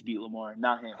defense beat Lamar,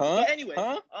 not him. Huh? But anyway,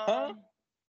 the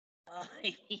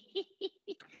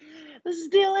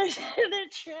Steelers, they're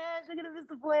trash. They're gonna miss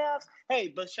the playoffs. Hey,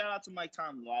 but shout out to Mike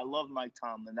Tomlin. I love Mike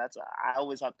Tomlin. I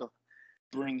always have to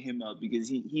bring him up because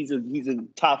he's a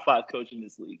top 5 coach in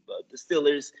this league. But the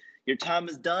Steelers, your time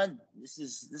is done. This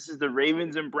is the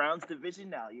Ravens and Browns division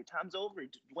now. Your time's over.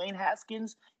 Dwayne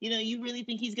Haskins, you know, you really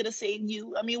think he's gonna save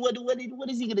you? I mean, what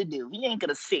is he gonna do? He ain't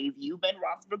gonna save you. Ben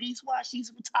Roethlisberger, he's washed.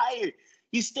 He's retired.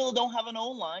 You still don't have an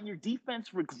O-line. Your defense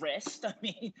regressed. I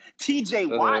mean,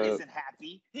 TJ Watt isn't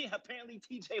happy. Yeah, apparently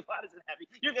TJ Watt isn't happy.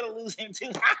 You're gonna lose him too.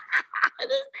 The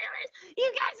Steelers,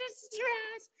 you guys are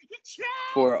trash. You're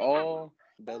trash. For all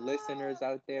the listeners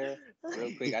out there,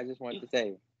 real quick, I just wanted to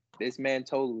say, this man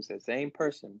Tolu's the same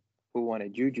person who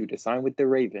wanted Juju to sign with the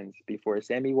Ravens before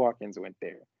Sammy Watkins went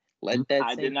there.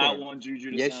 I did not want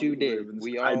Juju to sign with the Ravens.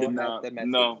 We all have the message.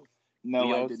 No, we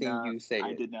all I did seen not. you say it.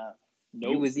 I did not.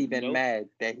 You was even mad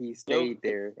that he stayed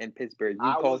there in Pittsburgh.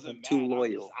 You called him too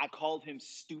loyal. I called him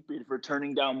stupid for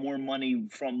turning down more money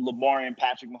from Lamar and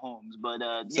Patrick Mahomes. But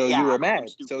so you were mad.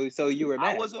 So you were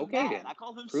mad. I wasn't okay, mad. then. I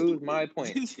called him Prove stupid. my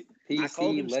point.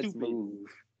 PC, let's move.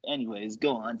 Anyways,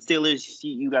 go on. Steelers,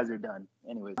 you guys are done.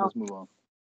 Anyways, let's move on.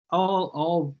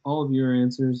 all of your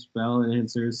answers, valid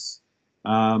answers,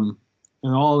 and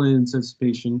all in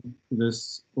anticipation for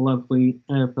this lovely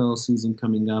NFL season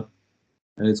coming up.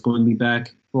 It's going to be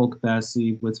back full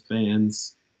capacity with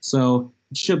fans, so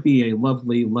it should be a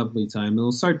lovely, lovely time.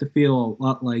 It'll start to feel a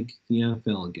lot like the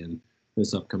NFL again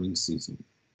this upcoming season.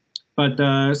 But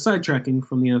sidetracking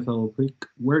from the NFL real quick,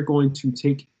 we're going to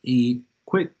take a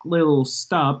quick little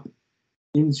stop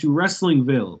into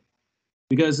Wrestlingville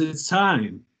because it's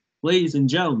time, ladies and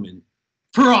gentlemen,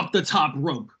 for Off the Top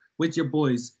Rope with your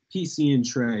boys PC and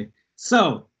Trey.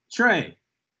 So, Trey,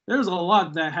 there's a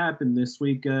lot that happened this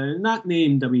week, not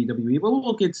named WWE, but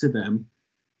we'll get to them.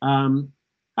 How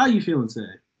are you feeling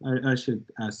today? I should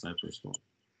ask that first of all,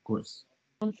 of course.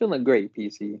 I'm feeling great,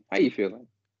 PC. How you feeling?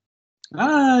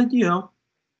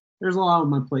 There's a lot on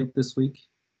my plate this week.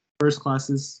 First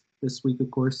classes this week,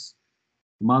 of course.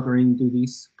 Moderating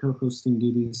duties, co-hosting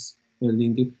duties,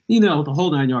 editing duties. The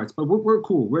whole 9 yards. But we're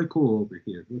cool. We're cool over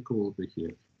here.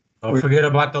 Don't forget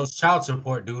about those child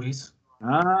support duties.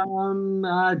 I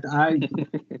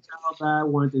that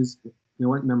one is, you know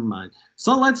what? Never mind.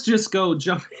 So let's just go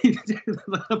jump into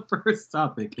the first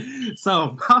topic.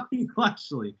 So Bobby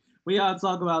Lashley, we gotta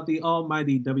talk about the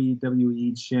almighty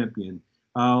WWE champion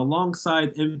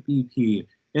alongside MVP.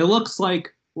 It looks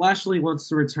like Lashley wants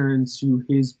to return to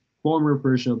his former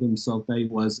version of himself that he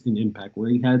was in Impact, where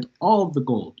he had all of the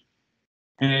gold.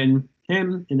 And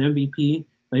him and MVP,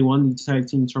 they won the Tag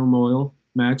Team Turmoil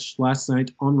match last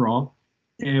night on Raw,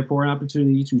 and for an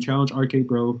opportunity to challenge RK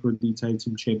Bro for the Tag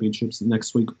Team Championships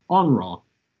next week on Raw.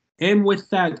 And with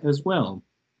that as well,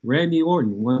 Randy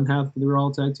Orton, one half of the Raw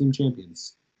Tag Team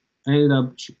Champions,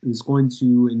 is going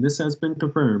to, and this has been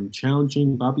confirmed,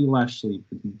 challenging Bobby Lashley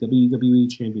for the WWE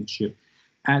Championship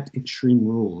at Extreme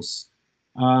Rules.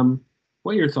 What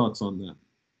are your thoughts on that?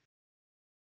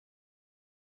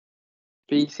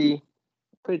 PC,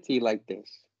 put it to you like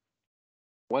this.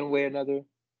 One way or another,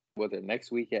 whether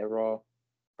next week at Raw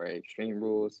or Extreme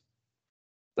Rules,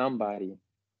 somebody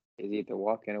is either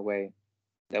walking away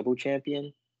double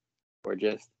champion or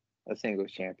just a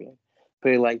singles champion.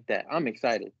 Put it like that. I'm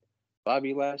excited.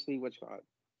 Bobby Lashley, I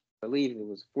believe it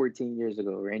was 14 years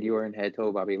ago, Randy Orton had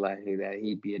told Bobby Lashley that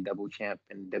he'd be a double champ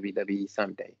in WWE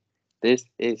someday. This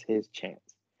is his chance.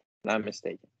 Not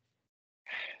mistaken.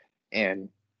 And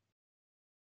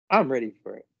I'm ready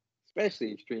for it,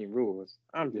 especially Extreme Rules.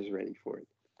 I'm just ready for it.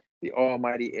 The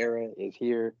Almighty era is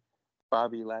here.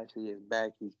 Bobby Lashley is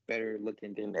back. He's better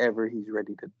looking than ever. He's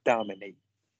ready to dominate.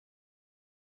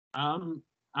 I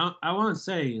want to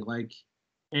say, like,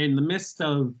 in the midst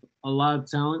of a lot of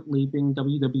talent leaving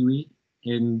WWE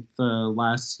in the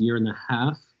last year and a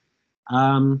half,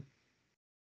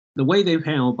 the way they've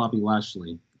handled Bobby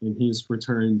Lashley and his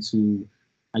return to,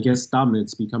 I guess,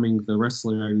 dominance, becoming the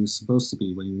wrestler he was supposed to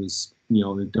be when he was,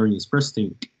 during his first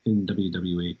stint in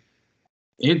WWE,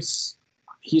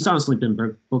 he's honestly been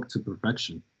booked to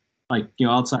perfection. Like,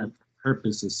 outside of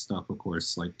purposes stuff, of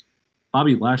course, like,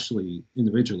 Bobby Lashley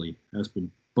individually has been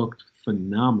booked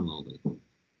phenomenally,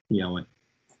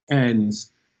 and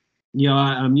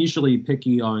I'm usually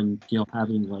picky on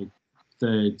having like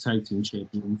the tag team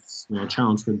champions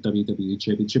challenge for the WWE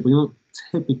Championship. We don't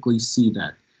typically see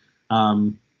that,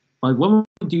 but when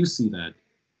we do see that,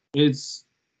 it's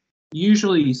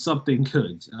usually something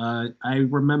good. I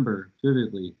remember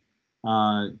vividly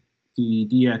the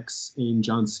DX and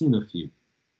John Cena feud,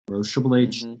 where Triple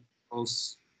H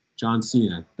hosts John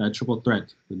Cena, that triple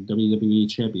threat, the WWE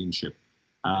Championship.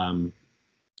 I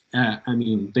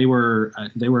mean, they were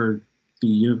the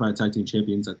Unified Tag Team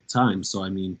Champions at the time, so I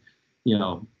mean,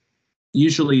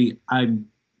 usually I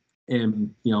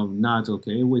am not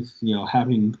okay with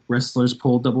having wrestlers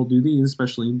pull double duty,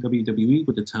 especially in WWE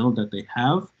with the talent that they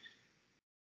have.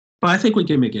 But I think we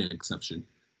can make an exception.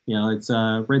 It's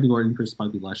Randy Orton versus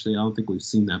Bobby Lashley. I don't think we've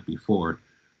seen that before.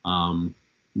 And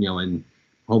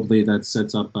hopefully that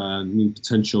sets up new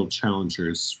potential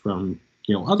challengers from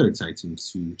other tag teams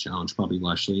to challenge Bobby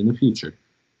Lashley in the future.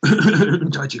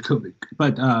 Dijakovic.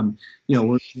 But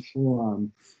we'll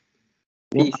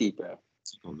PC, bro.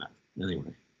 On that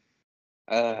anyway.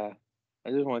 I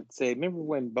just want to say, remember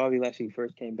when Bobby Lashley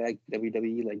first came back to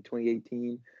WWE, like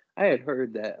 2018? I had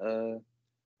heard that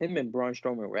him and Braun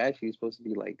Strowman were actually supposed to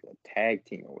be like a tag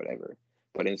team or whatever,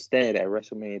 but instead at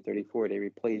WrestleMania 34 they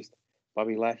replaced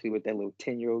Bobby Lashley with that little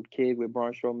 10-year-old kid with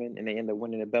Braun Strowman, and they ended up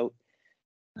winning the belt.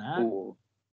 Cool.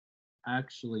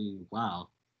 Actually, wow.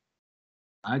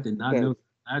 I did not know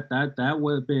that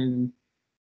would have been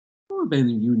a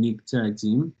unique tag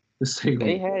team.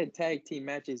 They had tag team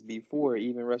matches before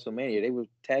even WrestleMania. They were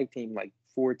tag team like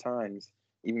 4 times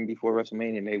even before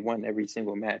WrestleMania, and they won every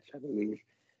single match, I believe.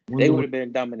 They would have been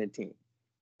a dominant team.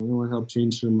 I wonder what helped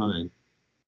change their mind.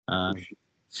 I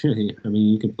mean,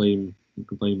 you can blame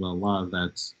a lot of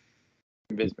that,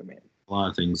 Investment man. a lot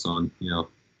of things on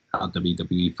how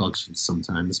WWE functions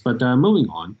sometimes. But moving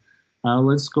on,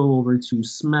 let's go over to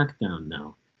SmackDown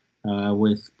now,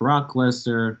 with Brock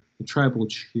Lesnar, the tribal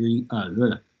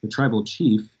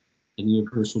chief and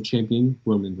Universal Champion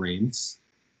Roman Reigns,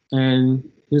 and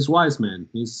his wise man,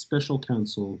 his special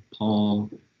counsel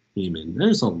Paul Heyman.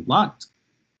 There's a lot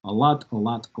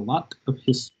of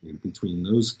history between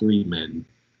those three men.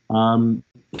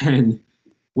 And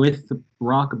with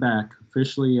Brock back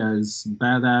officially as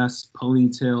badass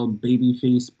ponytail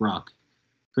babyface Brock,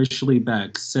 officially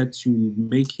back, set to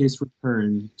make his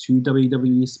return to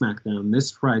WWE SmackDown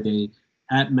this Friday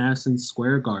at Madison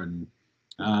Square Garden.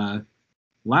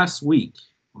 Last week,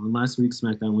 on last week's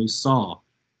SmackDown, we saw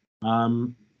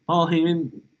Paul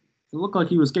Heyman. It looked like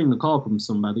he was getting a call from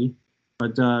somebody,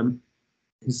 but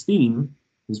his theme,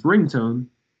 his ringtone,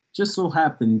 just so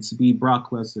happened to be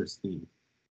Brock Lesnar's theme.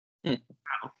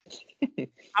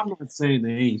 I'm not saying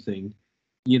anything,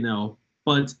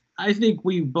 but I think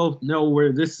we both know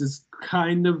where this is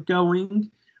kind of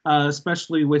going,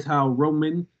 especially with how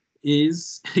Roman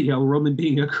is, Roman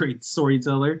being a great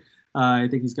storyteller. I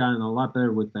think he's gotten a lot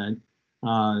better with that.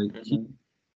 He,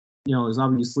 is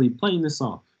obviously playing this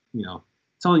off,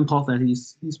 telling Paul that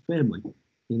he's family,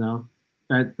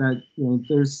 that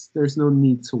there's no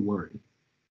need to worry.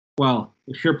 Well,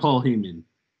 if you're Paul Heyman,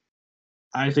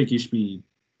 I think you should be,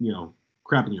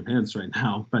 crapping your pants right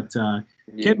now. But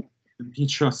can't be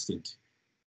trusted.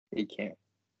 He can't.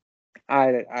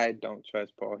 I don't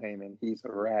trust Paul Heyman. He's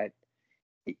a rat.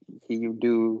 He'll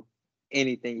do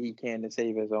anything he can to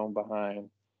save his own behind.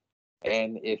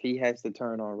 And if he has to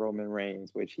turn on Roman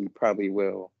Reigns, which he probably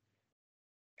will,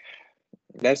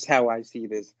 that's how I see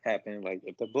this happen. Like,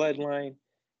 if the bloodline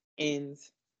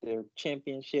ends their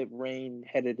championship reign,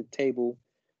 head of the table,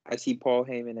 I see Paul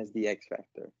Heyman as the X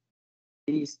Factor.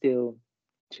 He's still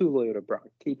too loyal to Brock,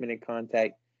 keeping in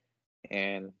contact.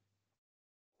 And,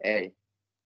 hey,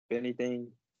 if anything,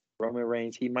 Roman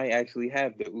Reigns, he might actually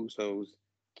have the Usos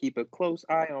keep a close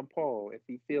eye on Paul if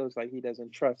he feels like he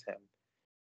doesn't trust him.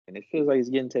 And it feels like he's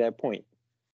getting to that point.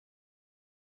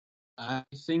 I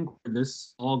think where this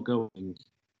is all going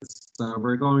is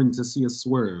we're going to see a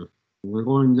swerve. We're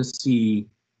going to see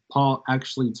Paul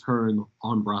actually turn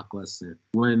on Brock Lesnar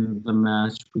when the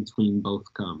match between both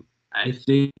come. I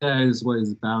think that is what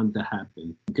is bound to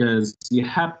happen, because you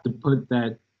have to put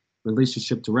that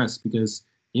relationship to rest, because,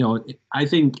 I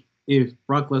think if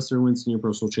Brock Lesnar wins the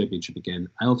Universal Championship again,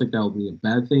 I don't think that will be a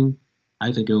bad thing.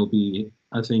 I think it will be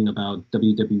a thing about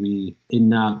WWE in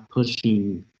not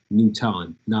pushing new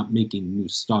talent, not making new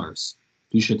stars.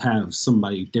 You should have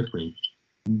somebody different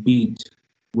beat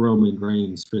Roman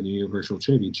Reigns for the Universal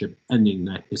Championship, ending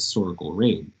that historical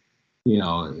reign.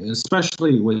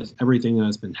 Especially with everything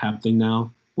that's been happening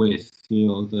now with,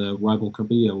 the rival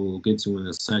company that we'll get to in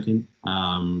a second.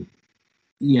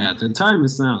 The time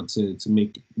is now to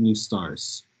make new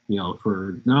stars,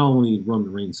 for not only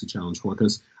Roman Reigns to challenge for,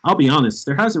 because I'll be honest,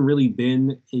 there hasn't really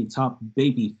been a top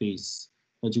baby face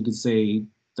that you could say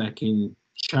that can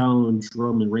challenge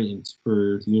Roman Reigns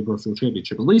for the Universal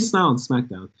Championship, at least now on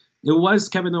SmackDown. It was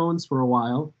Kevin Owens for a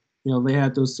while. They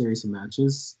had those series of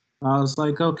matches. I was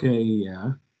like, okay,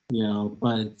 yeah,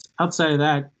 but outside of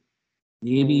that,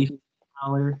 maybe Finn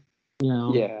Balor,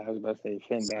 Yeah, I was about to say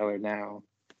Finn Balor now.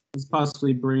 He's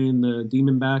possibly bringing the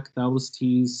Demon back. That was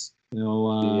teased.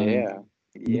 Yeah.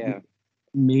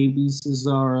 Maybe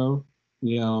Cesaro.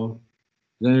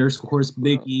 There's of course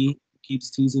Big E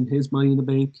keeps teasing his Money in the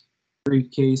Bank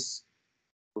briefcase.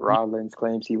 Rollins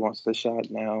claims he wants the shot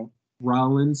now.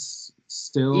 Rollins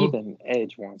still. Even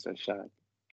Edge wants a shot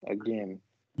again.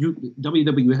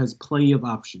 WWE has plenty of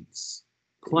options.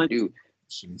 Plenty of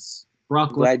options.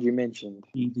 Brock Glad you mentioned.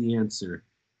 Be the answer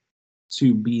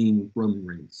to being Roman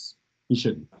Reigns. He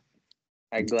shouldn't.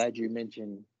 I'm glad you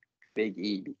mentioned Big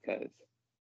E, because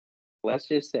let's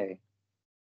just say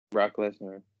Brock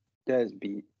Lesnar does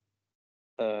beat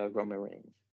Roman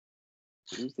Reigns.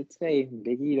 Who's to say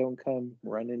Big E don't come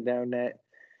running down that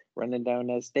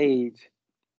stage,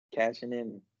 cashing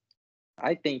in?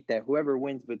 I think that whoever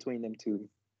wins between them two,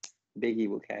 Big E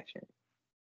will cash in.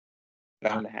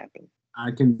 Bound to happen.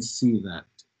 I can see that.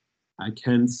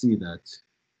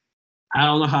 I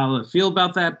don't know how I feel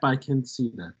about that, but I can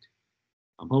see that.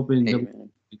 I'm hoping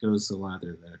it goes the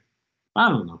ladder there. I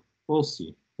don't know. We'll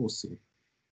see.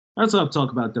 Let's not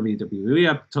talk about WWE. We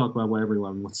have to talk about what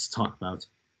everyone wants to talk about.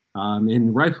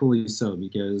 And rightfully so,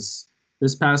 because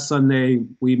this past Sunday,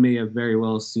 we may have very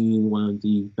well seen one of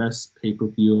the best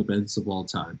pay-per-view events of all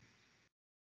time.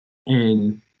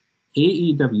 And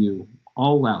AEW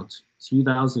All Out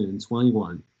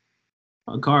 2021,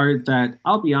 a card that,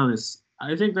 I'll be honest,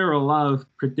 I think there are a lot of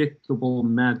predictable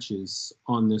matches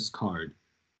on this card.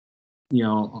 You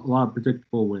know, a lot of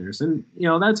predictable winners. And, you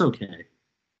know, that's okay.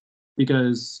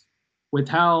 Because with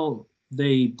how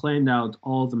they planned out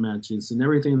all the matches and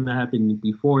everything that happened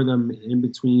before them, in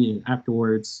between, and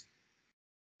afterwards,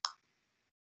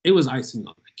 it was icing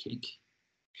on the cake.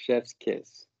 Chef's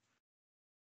kiss.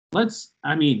 There's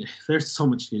so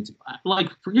much to do. Like,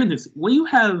 for goodness, when you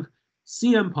have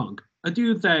CM Punk, a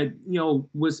dude that, you know,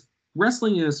 was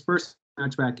wrestling in his first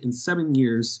match back in 7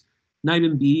 years, not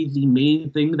even be the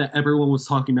main thing that everyone was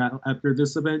talking about after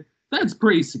this event, that's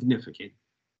pretty significant.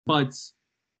 But,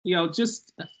 you know,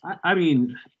 I don't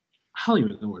even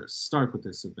know where to start with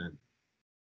this event.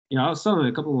 You know, I was telling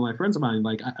a couple of my friends of mine,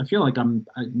 like, I feel like I'm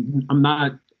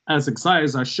not as excited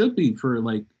as I should be for,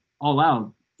 like, All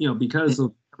Out, you know, because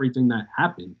of everything that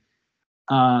happened.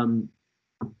 I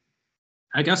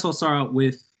guess I'll start out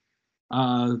with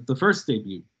the first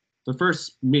debut, the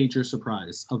first major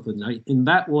surprise of the night, and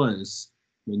that was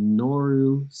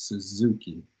Minoru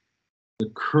Suzuki, the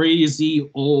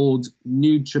crazy old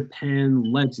New Japan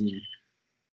legend,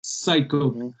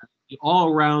 psycho, the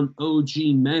all-around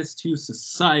OG menace to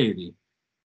society,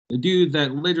 the dude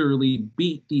that literally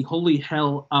beat the holy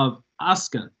hell of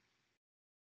Asuka,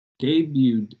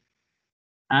 debuted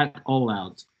at All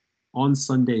Out on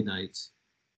Sunday night.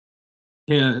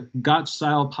 He got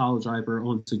style pile driver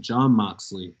onto Jon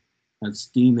Moxley. That's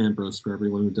Dean Ambrose for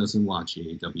everyone who doesn't watch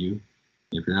AEW.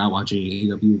 If you're not watching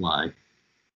AEW, why?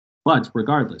 But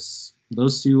regardless,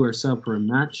 those two are set up for a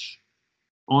match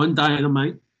on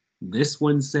Dynamite this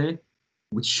Wednesday,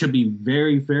 which should be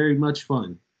very, very much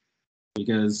fun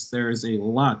because there is a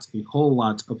whole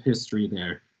lot of history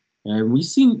there. And we've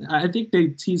seen, I think they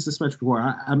teased this match before.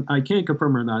 I can't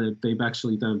confirm or not if they've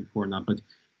actually done it before or not, but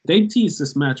they teased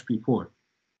this match before.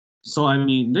 So, I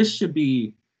mean, this should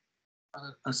be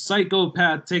a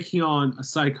psychopath taking on a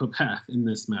psychopath in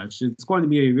this match. It's going to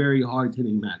be a very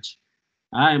hard-hitting match.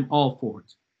 I am all for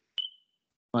it.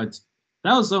 But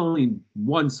that was only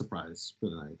one surprise for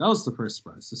the night. That was the first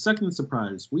surprise. The second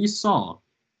surprise we saw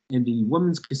in the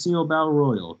Women's Casino Battle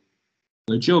Royal,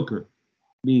 the Joker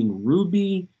being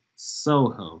Ruby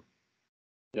Soho.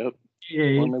 Yep.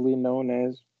 Formerly known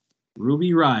as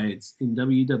Ruby Riott in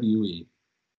WWE.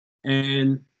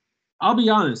 And I'll be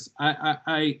honest,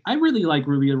 I really like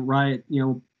Ruby Riott.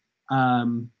 You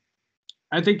know,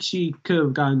 I think she could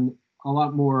have gotten a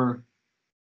lot more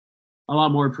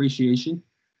appreciation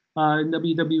in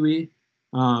WWE.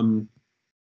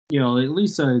 You know, at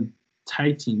least a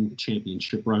tag team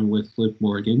championship run with Liv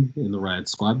Morgan in the Riott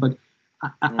Squad. But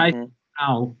I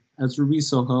now, as Ruby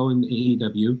Soho in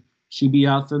AEW, she'd be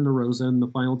out Thunder Rosa in the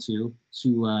final two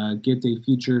to get a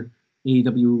future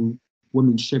AEW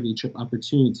Women's Championship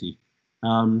opportunity,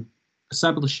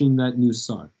 establishing that new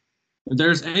star. If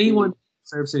there's anyone who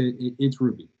deserves it, it's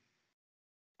Ruby.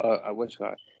 I was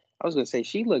gonna say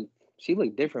she looked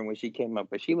different when she came up,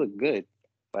 but she looked good.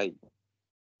 Like,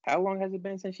 how long has it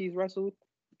been since she's wrestled?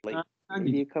 Like,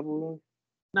 maybe a couple.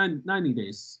 90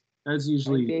 days. That's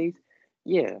usually 90 days.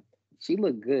 Yeah, she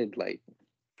looked good. Like,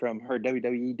 from her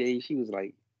WWE days, she was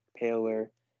like paler,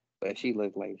 but she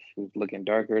looked like she was looking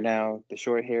darker now. The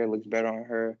short hair looks better on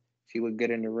her. She looked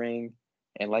good in the ring,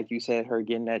 and like you said, her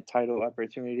getting that title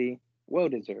opportunity, well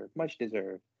deserved, much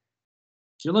deserved.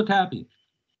 She looked happy.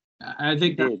 I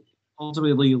think that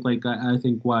ultimately, like, I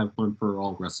think why I want for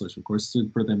all wrestlers, of course,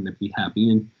 is for them to be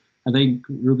happy. And I think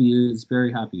Ruby is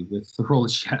very happy with the role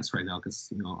she has right now because,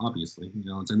 you know, obviously, you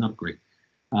know, it's an upgrade.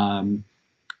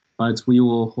 But we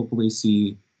will hopefully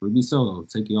see Ruby Soho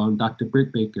taking on Dr.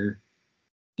 Britt Baker,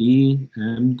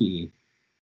 DMD,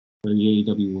 for the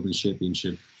AEW Women's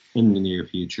Championship in the near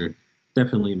future.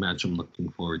 Definitely a match I'm looking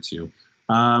forward to.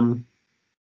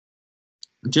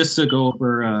 Just to go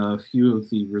over a few of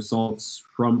the results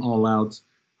from All Out,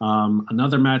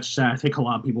 another match that I think a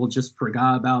lot of people just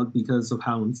forgot about because of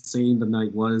how insane the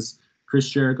night was. Chris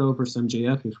Jericho versus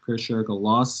MJF. If Chris Jericho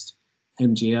lost,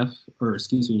 Chris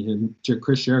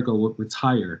Jericho would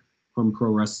retire from pro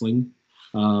wrestling.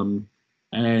 And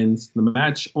the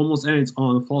match almost ends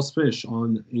on a false finish,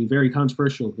 on a very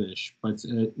controversial finish. But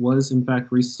it was, in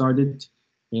fact, restarted,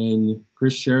 and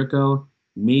Chris Jericho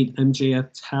made MJF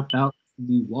tap out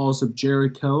the walls of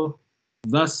Jericho,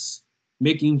 thus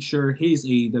making sure his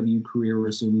AEW career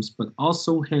resumes, but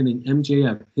also handing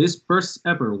MJF his first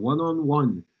ever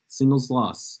one-on-one singles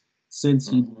loss since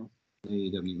he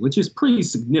AEW, which is pretty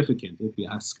significant if you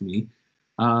ask me.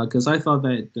 because I thought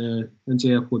that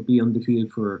MJF would be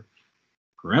undefeated for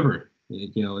forever.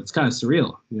 It's kind of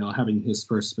surreal, having his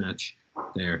first match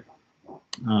there,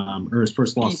 or his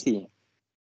first loss. PC.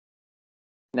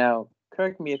 Now,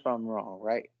 correct me if I'm wrong,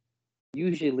 right?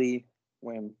 Usually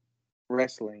when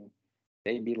wrestling,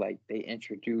 they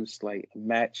introduce like a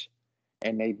match,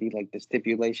 and they be like, the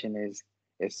stipulation is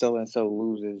if so and so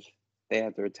loses, they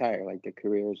have to retire, like the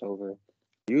career is over.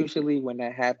 Usually when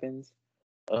that happens,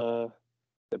 the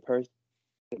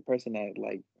person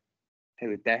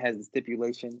that has the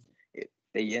stipulation,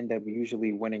 they end up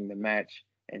usually winning the match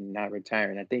and not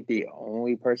retiring. I think the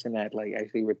only person that like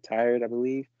actually retired, I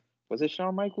believe, was it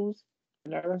Shawn Michaels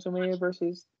in that WrestleMania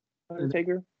versus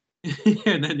Undertaker.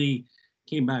 And then he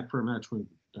came back for a match with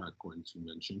Gordon, you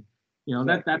mentioned.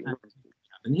 Exactly. That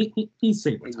and he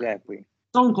stayed retired. Exactly.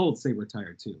 Stone Cold stayed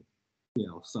retired too.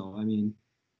 So I mean,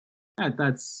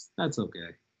 that's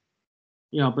okay.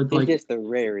 But it's like, just the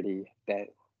rarity that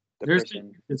there's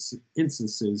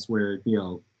instances where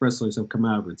wrestlers have come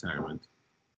out of retirement.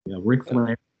 Ric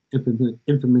Flair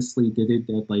infamously did it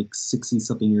at like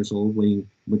 60-something years old when he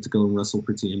went to go and wrestle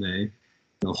for TNA.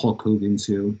 Hulk Hogan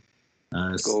too.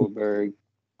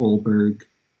 Goldberg,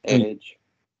 Edge,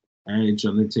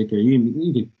 Undertaker.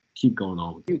 You could keep going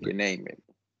on with you it. can name it.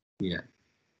 Yeah.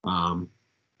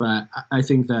 But I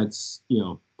think that's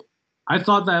I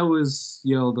thought that was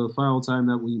the final time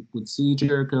that we would see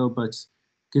Jericho, but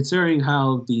considering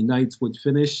how the nights would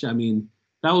finish, I mean,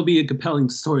 that would be a compelling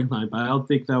storyline, but I don't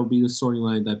think that would be the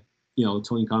storyline that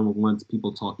Tony Khan would want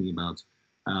people talking about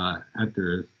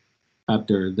after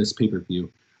this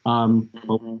pay-per-view. But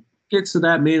we'll get to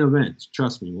that main event.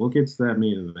 Trust me, we'll get to that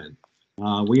main event.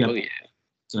 We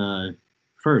have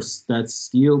first that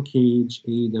Steel Cage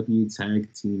AEW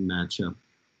Tag Team matchup.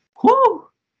 Whoo!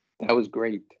 That was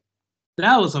great.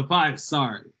 That was a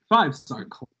 5-star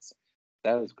class.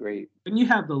 That was great. When you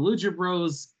have the Lucha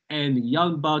Bros and the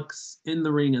Young Bucks in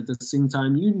the ring at the same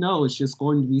time, it's just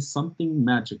going to be something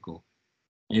magical.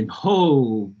 And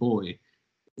oh boy,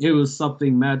 it was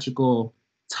something magical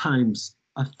times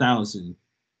 1,000,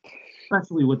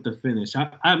 especially with the finish.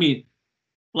 I mean,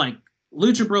 like,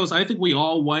 Lucha Bros, I think we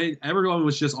all wanted, everyone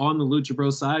was just on the Lucha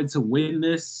Bros side to win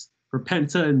this, for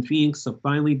Penta and Phoenix to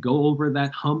finally go over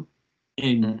that hump,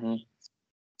 and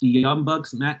the Young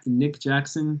Bucks, Matt and Nick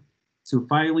Jackson, to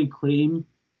finally claim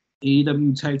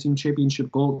AEW Tag Team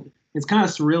Championship gold. It's kind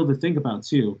of surreal to think about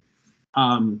too.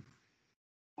 And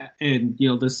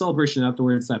the celebration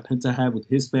afterwards that Penta had with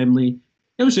his family,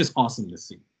 it was just awesome to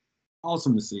see.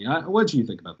 Awesome to see. What did you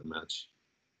think about the match?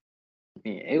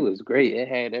 Man, it was great. It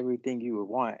had everything you would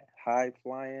want. High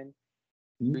flying,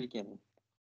 freaking.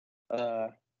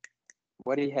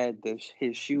 What he had,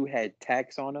 his shoe had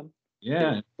tacks on him.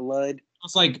 Yeah, blood.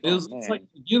 It's like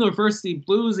University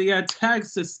Blues. He had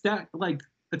tags to stack, like,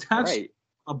 attached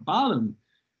about him.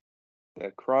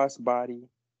 The crossbody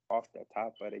off the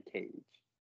top of the cage.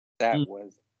 That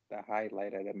was the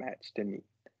highlight of the match to me.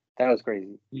 That was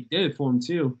crazy. He did it for him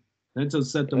too. Penta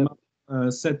set them up.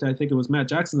 Set, I think it was Matt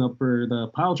Jackson up for the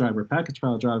package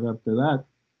pile driver after that.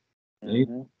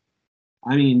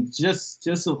 I mean, just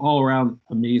an all-around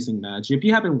amazing match. If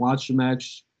you haven't watched the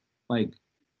match, like,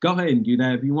 go ahead and do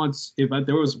that. If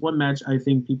there was one match I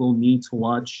think people need to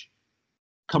watch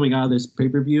coming out of this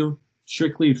pay-per-view,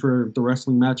 strictly for the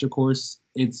wrestling match, of course,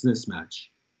 it's this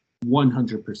match.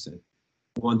 100%.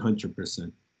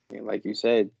 100%. Like you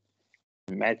said,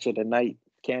 match of the night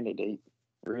candidate,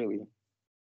 really.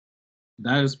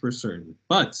 That is for certain.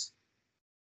 But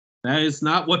that is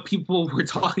not what people were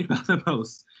talking about the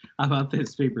most about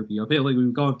this pay-per-view. I feel like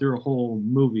we've gone through a whole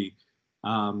movie.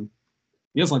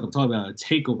 Feels like I'm talking about a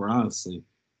takeover, honestly.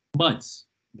 But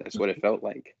that's what it felt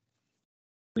like.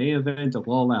 Main event of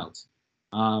All Out.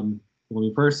 When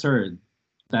we first heard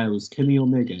that it was Kenny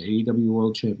Omega, AEW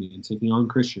World Champion, taking on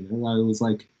Christian, everybody was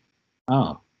like,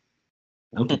 oh,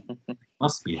 okay,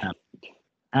 must be happening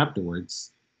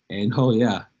afterwards. And oh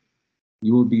yeah,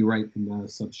 you would be right in that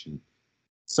assumption.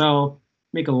 So,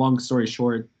 make a long story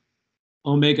short,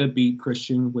 Omega beat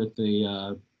Christian with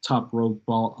a top rope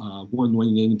ball,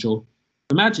 one-wing angel.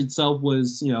 The match itself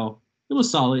was, it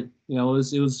was solid. It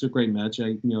was a great match.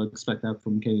 I, expect that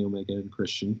from Kenny Omega and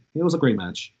Christian. It was a great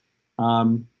match.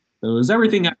 It was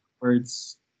everything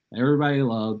afterwards. Everybody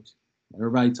loved.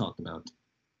 Everybody talked about.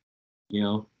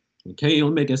 When Kenny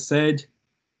Omega said,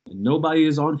 nobody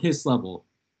is on his level.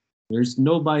 There's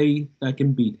nobody that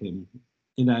can beat him.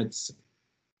 And that's,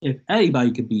 if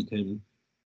anybody could beat him,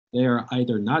 they are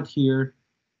either not here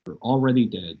or already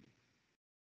dead.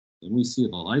 And we see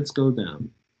the lights go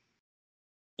down.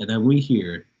 And then we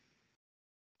hear,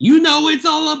 it's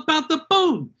all about the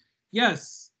boom.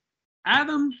 Yes,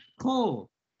 Adam Cole.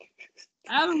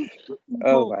 Adam Oh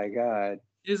Cole my God.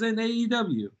 is in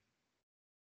AEW.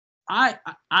 I'm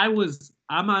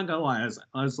not gonna lie.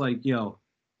 I was like, yo,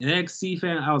 an NXT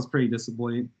fan. I was pretty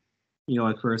disappointed.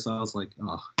 At first I was like,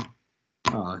 oh,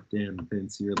 damn,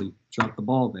 Vince, you really dropped the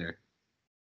ball there.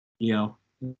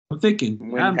 I'm thinking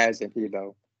When hasn't he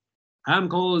though? Adam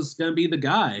Cole is gonna be the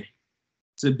guy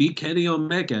to beat Kenny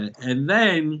Omega, and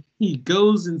then he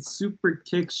goes and super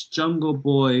kicks Jungle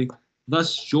Boy,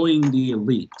 thus joining the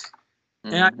Elite.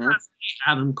 And I Mm-hmm. gotta say,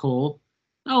 Adam Cole,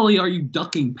 not only are you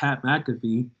ducking Pat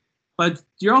McAfee, but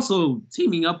you're also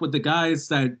teaming up with the guys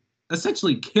that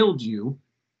essentially killed you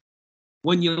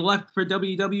when you left for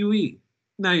WWE.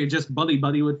 Now you're just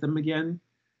buddy with them again.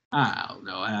 I don't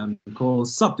know, Adam Cole.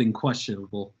 Something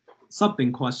questionable.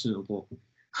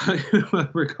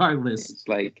 Regardless. It's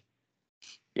like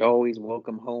you always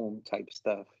welcome home type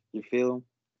stuff. You feel?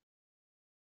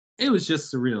 It was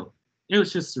just surreal.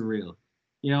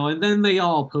 And then they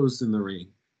all posed in the ring.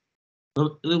 The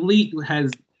Elite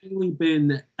has really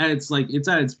been it's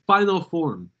at its final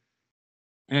form.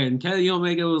 And Kenny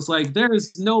Omega was like, there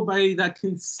is nobody that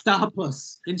can stop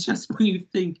us. And just when you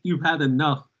think you've had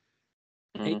enough,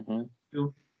 Mm-hmm.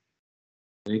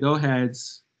 they go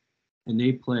heads and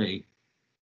they play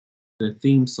the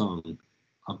theme song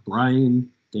of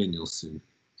Bryan Danielson.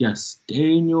 Yes,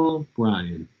 Daniel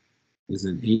Bryan is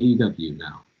in AEW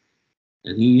now.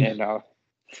 And he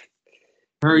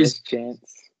hurries yes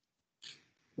chance.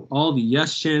 All the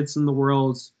yes chants in the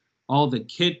world, all the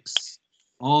kicks,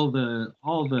 all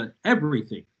the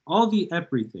everything,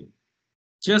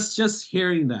 Just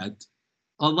hearing that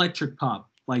electric pop,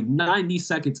 like 90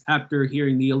 seconds after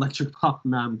hearing the electric pop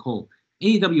from Adam Cole,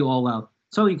 AEW All Out,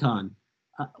 Tony Khan,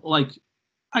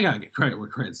 I gotta get credit where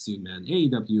credit's due, man.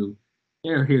 AEW,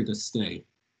 they're here to stay.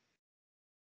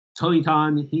 Tony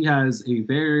Khan, he has a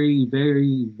very,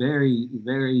 very, very,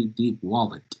 very deep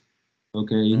wallet.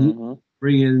 Okay, Mm-hmm. He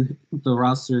bring in the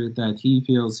roster that he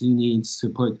feels he needs to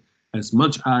put as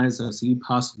much eyes as he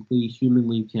possibly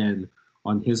humanly can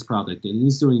on his product, and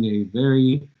he's doing a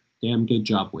very damn good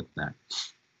job with that,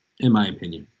 in my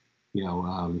opinion.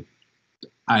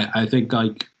 I think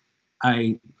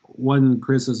one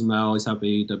criticism I always have of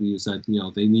AEW is that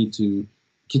they need to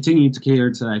continue to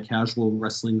cater to that casual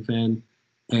wrestling fan,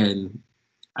 and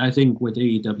I think with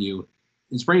AEW,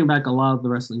 it's bringing back a lot of the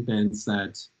wrestling fans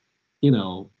that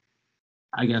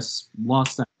I guess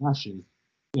lost that passion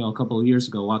a couple of years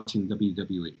ago watching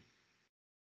WWE.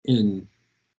 And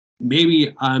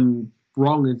maybe I'm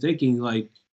wrong in thinking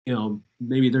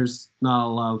maybe there's not a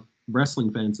lot of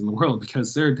wrestling fans in the world,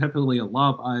 because there are definitely a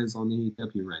lot of eyes on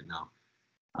AEW right now.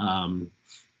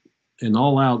 And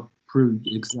All Out proved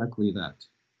exactly that.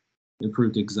 It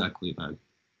proved exactly that.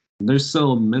 And there's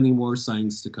still many more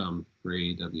signs to come for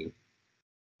AEW.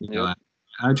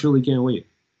 I truly can't wait.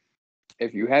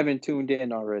 If you haven't tuned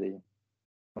in already,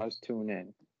 must tune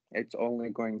in. It's only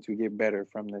going to get better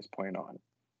from this point on.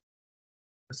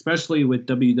 Especially with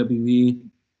WWE,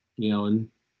 and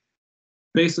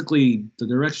basically the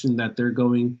direction that they're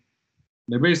going,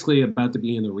 they're basically about to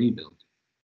be in a rebuild,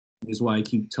 is why I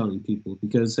keep telling people,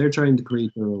 because they're trying to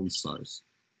create their own stars.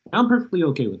 I'm perfectly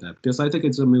okay with that, because I think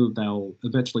it's a move that will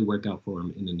eventually work out for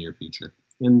them in the near future,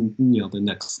 in the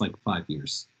next 5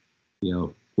 years,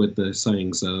 with the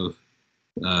signings of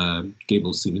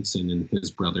Gable Stevenson and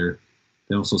his brother.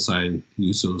 They also signed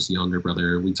Uso's younger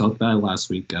brother. We talked about it last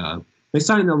week. They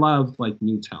signed a lot of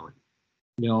new talent.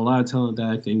 A lot of talent that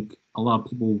I think a lot of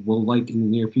people will like in the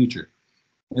near future.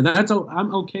 And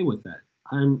I'm okay with that.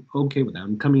 I'm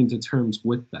coming to terms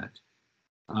with that.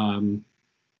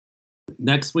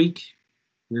 Next week,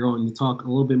 we're going to talk a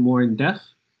little bit more in depth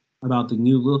about the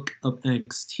new look of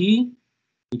NXT,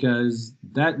 because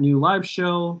that new live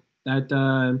show, that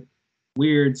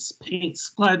weird paint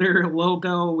splatter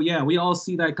logo, we all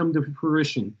see that come to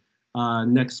fruition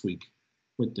next week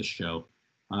with the show.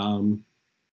 And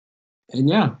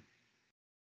yeah,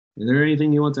 is there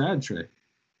anything you want to add, Trey?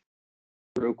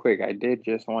 Real quick, I did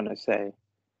just want to say,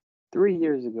 3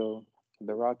 years ago,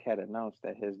 The Rock had announced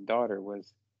that his daughter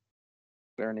was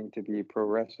learning to be a pro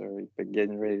wrestler, but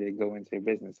getting ready to go into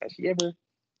business. Has she ever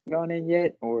gone in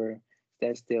yet, or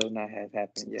that still not has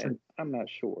happened yet? I'm not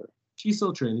sure. She's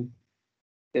still training.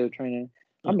 Still training.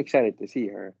 I'm excited to see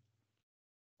her.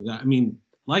 I mean,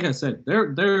 like I said, there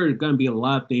are going to be a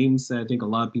lot of names that I think a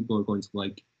lot of people are going to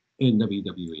like in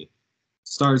WWE.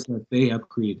 Stars that they have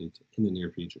created in the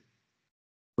near future,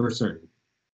 for certain.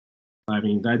 I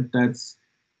mean, that's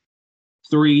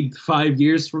 3 to 5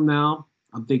 years from now.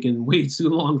 I'm thinking way too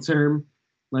long term.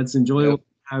 Let's enjoy what we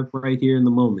have right here in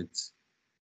the moment.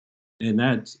 and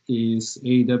that is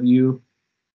AEW.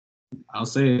 I'll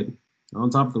say it, on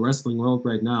top of the wrestling world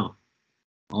right now.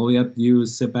 All we have to do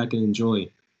is sit back and enjoy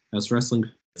as wrestling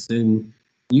fans, and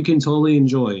you can totally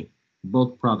enjoy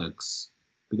both products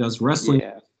because wrestling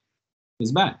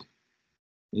is back,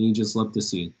 and you just love to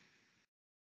see it.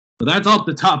 But that's off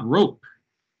the top rope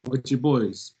with your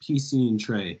boys, PC and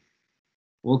Trey.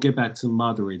 We'll get back to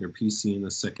moderator PC in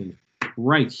a second,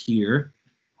 right here.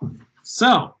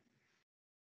 So,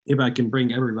 if I can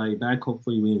bring everybody back,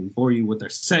 hopefully we didn't bore you with our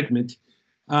segment.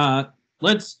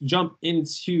 Let's jump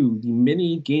into the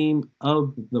mini game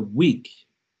of the week.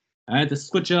 I had to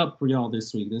switch up for y'all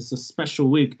this week. This is a special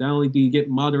week. Not only do you get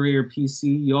moderator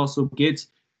PC, you also get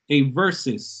a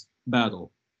versus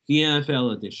battle, the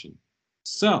NFL edition.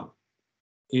 So,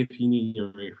 if you need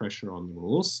a refresher on the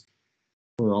rules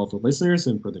for all the listeners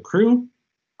and for the crew,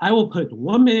 I will put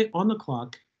 1 minute on the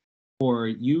clock for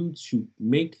you to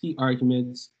make the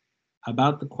arguments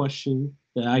about the question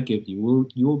that I give you.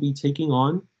 You will be taking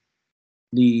on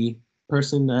the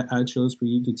person that I chose for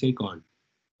you to take on.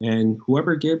 And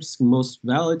whoever gives the most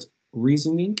valid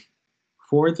reasoning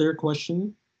for their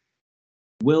question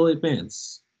will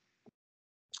advance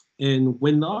and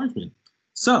win the argument.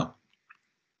 So,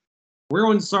 we're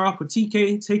going to start off with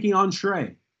TK taking on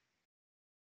Trey.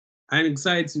 I'm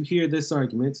excited to hear this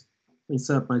argument. Let me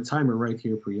set up my timer right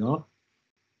here for y'all.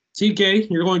 TK,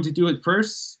 you're going to do it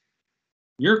first.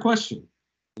 Your question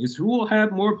is, who will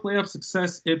have more playoff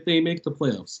success if they make the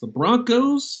playoffs? The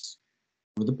Broncos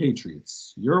or the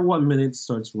Patriots? Your 1 minute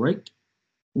starts right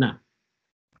now.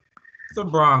 The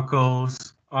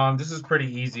Broncos. This is pretty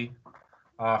easy.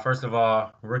 First of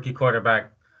all, rookie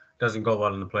quarterback doesn't go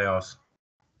well in the playoffs.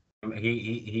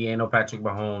 He ain't no Patrick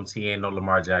Mahomes. He ain't no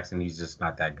Lamar Jackson. He's just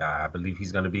not that guy. I believe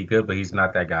he's going to be good, but he's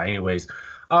not that guy. Anyways,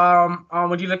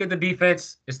 when you look at the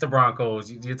defense, it's the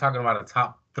Broncos. You're talking about a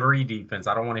top 3 defense.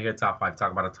 I don't want to hear top 5.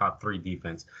 Talk about a top 3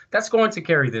 defense. That's going to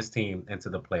carry this team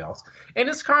into the playoffs. And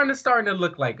it's kind of starting to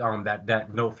look like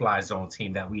that no-fly zone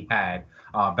team that we had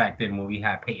back then when we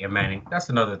had Peyton Manning. That's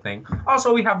another thing.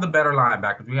 Also, we have the better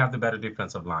linebackers. We have the better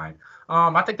defensive line.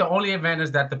 I think the only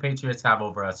advantage that the Patriots have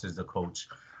over us is the coach.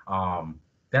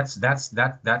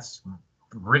 That's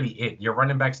really it. Your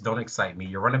running backs don't excite me.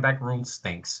 Your running back room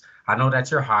stinks. I know that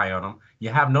you're high on them. You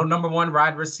have no number 1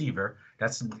 wide receiver.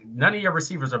 None of your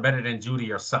receivers are better than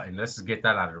Judy or Sutton. Let's just get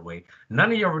that out of the way.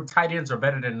 None of your tight ends are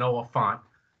better than Noah Fant.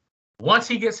 Once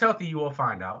he gets healthy, you will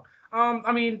find out.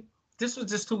 This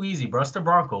was just too easy, bro. It's the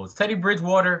Broncos. Teddy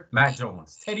Bridgewater, Mac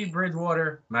Jones. Teddy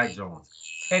Bridgewater, Mac Jones.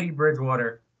 Teddy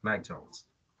Bridgewater, Mac Jones.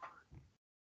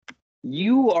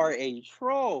 You are a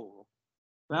troll.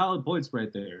 Valid points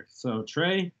right there. So,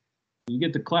 Trey, you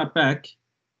get to clap back.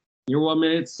 Your 1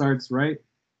 minute starts right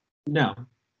now.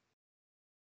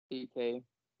 PK,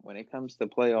 when it comes to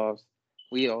playoffs,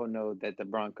 we all know that the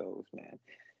Broncos, man,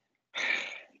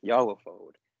 y'all will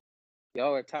fold.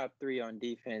 Y'all are top 3 on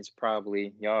defense,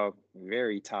 probably. Y'all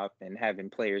very top and having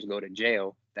players go to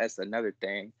jail. That's another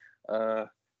thing.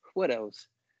 What else?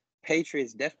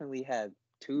 Patriots definitely have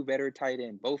 2 better tight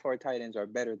ends. Both our tight ends are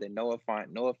better than Noah Fant.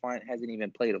 Noah Fant hasn't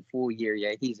even played a full year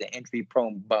yet. He's an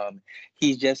injury-prone bum.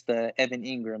 He's just Evan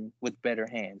Ingram with better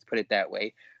hands, put it that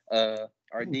way.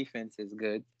 Our defense is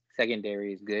good.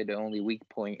 Secondary is good. The only weak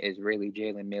point is really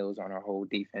Jalen Mills on our whole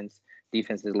defense.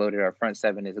 Defense is loaded. Our front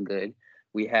 7 is good.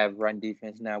 We have run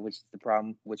defense now, which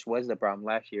was the problem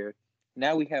last year.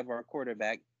 Now we have our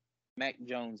quarterback, Mac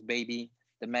Jones, baby.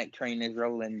 The Mac train is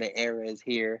rolling. The era is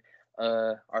here.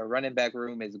 Our running back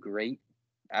room is great.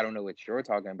 I don't know what you're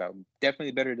talking about.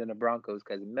 Definitely better than the Broncos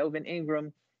because Melvin Ingram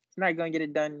is not going to get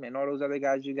it done. And all those other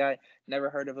guys you got, never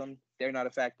heard of them. They're not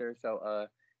a factor. So,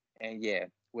 and yeah,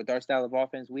 with our style of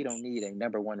offense, we don't need a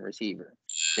number 1 receiver.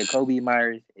 Jacoby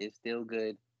Myers is still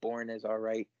good. Bourne is all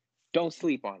right. Don't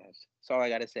sleep on us. That's all I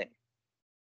got to say.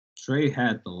 Trey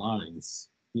had the lines.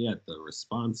 He had the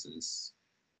responses.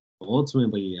 But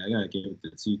ultimately, I got to give it to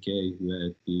TK, who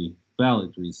had the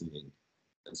valid reasoning.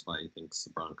 That's why he thinks the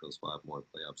Broncos will have more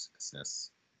playoff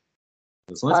success.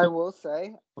 I will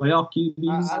say, playoff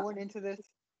QBs. I went into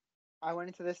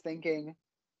this thinking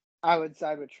I would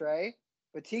side with Trey,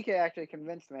 but TK actually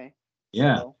convinced me.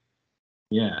 Yeah. So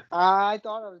yeah. I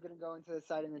thought I was going to go into the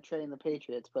side in the Trey and the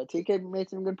Patriots, but TK made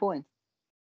some good points.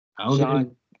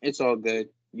 Sean, it's all good.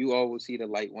 You all will see the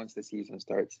light once the season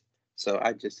starts. So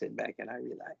I just sit back and I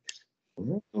relax.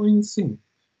 We're going to see.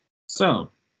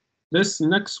 So, this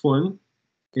next one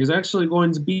is actually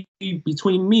going to be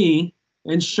between me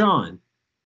and Sean.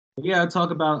 We got to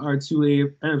talk about our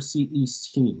 2 NFC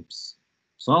East teams.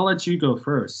 So I'll let you go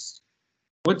first.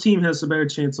 What team has a better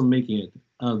chance of making it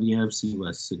out of the NFC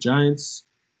West? The Giants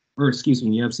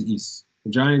NFC East.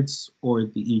 The Giants or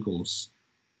the Eagles.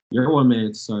 Your 1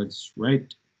 minute starts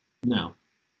right now.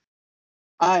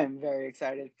 I am very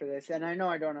excited for this, and I know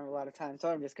I don't have a lot of time, so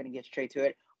I'm just going to get straight to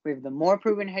it. We have the more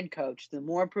proven head coach, the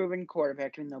more proven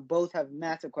quarterback, even though both have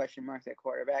massive question marks at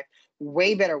quarterback,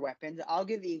 way better weapons. I'll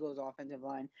give the Eagles' offensive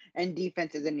line, and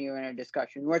defense isn't even a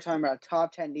discussion. We're talking about a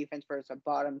top 10 defense versus a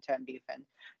bottom 10 defense.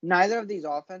 Neither of these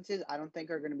offenses, I don't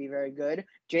think, are going to be very good.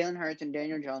 Jalen Hurts and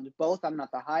Daniel Jones, both I'm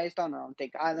not the highest on. I don't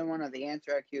think either one are the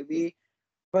answer at QB,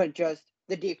 but just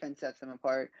the defense sets them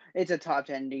apart. It's a top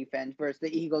 10 defense versus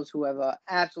the Eagles, who have an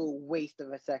absolute waste of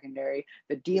a secondary.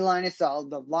 The D-line is solid.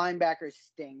 The linebackers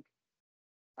stink.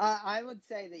 I would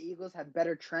say the Eagles have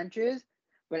better trenches,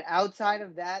 but outside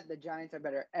of that, the Giants are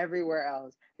better everywhere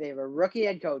else. They have a rookie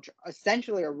head coach,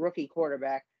 essentially a rookie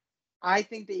quarterback. I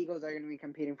think the Eagles are going to be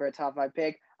competing for a top 5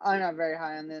 pick. I'm not very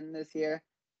high on them this year.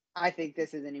 I think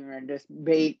this isn't even a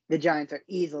debate. The Giants are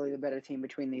easily the better team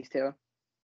between these two.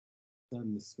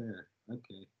 Done is fair.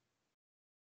 Okay.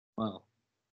 Well,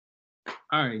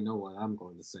 I already know what I'm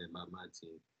going to say about my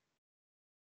team.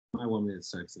 My 1 minute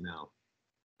starts now.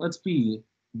 Let's be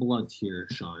blunt here,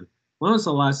 Sean. When was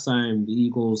the last time the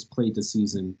Eagles played the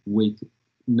season with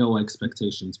no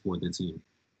expectations for the team?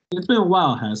 It's been a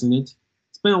while, hasn't it?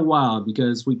 It's been a while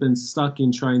because we've been stuck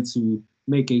in trying to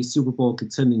make a Super Bowl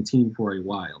contending team for a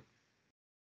while.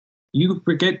 You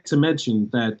forget to mention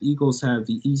that Eagles have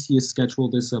the easiest schedule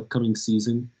this upcoming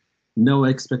season, no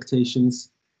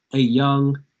expectations, a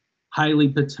young, highly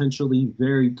potentially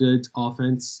very good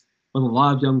offense with a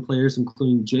lot of young players,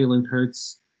 including Jalen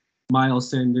Hurts, Miles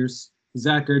Sanders,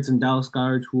 Zach Ertz, and Dallas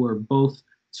Goedert, who are both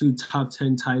 2 top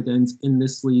 10 tight ends in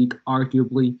this league,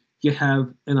 arguably. You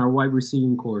have in our wide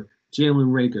receiving core, Jalen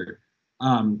Reagor,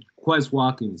 Quez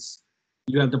Watkins.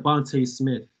 You have Devontae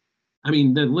Smith. I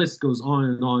mean, the list goes on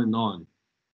and on and on.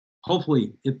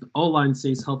 Hopefully, if the O-line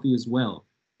stays healthy as well,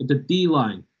 if the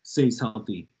D-line stays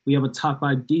healthy, we have a top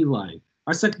 5 D-line.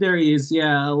 Our secondary is,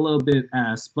 a little bit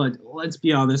ass, but let's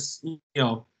be honest,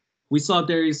 we saw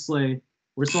Darius Slay.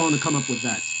 We're still on to come up with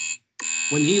that.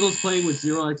 When the Eagles play with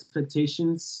 0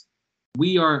 expectations,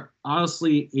 we are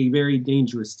honestly a very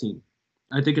dangerous team.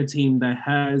 I think a team that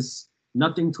has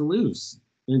nothing to lose.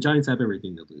 And the Giants have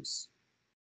everything to lose.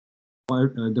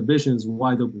 Division is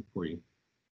wide open for you.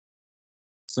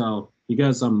 So,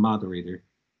 because I'm moderator,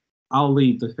 I'll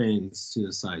leave the fans to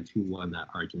decide who won that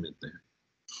argument there.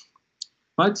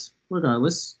 But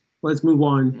regardless, let's move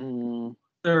on.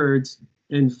 Third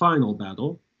and final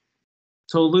battle.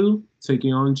 Tolu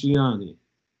taking on Gianni.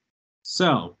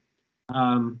 So,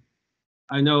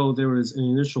 I know there was an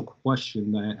initial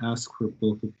question that I asked for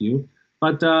both of you.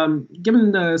 But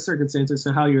given the circumstances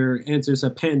and how your answers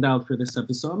have panned out for this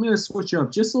episode, I'm going to switch you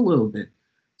up just a little bit.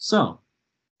 So,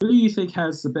 who do you think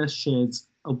has the best chance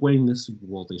of winning the Super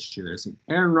Bowl this year? Is it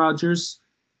Aaron Rodgers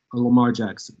or Lamar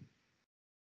Jackson?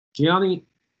 Gianni,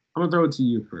 I'm going to throw it to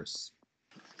you first.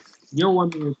 Your 1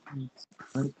 minute.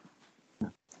 Right?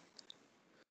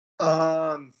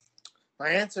 My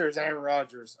answer is Aaron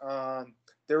Rodgers.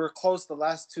 They were close the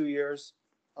last 2 years.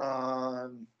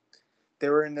 They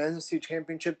were in the NFC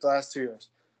Championship the last 2 years.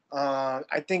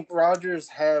 I think Rodgers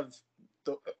have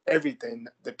everything,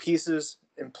 the pieces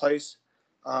in place.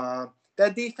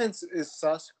 That defense is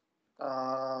sus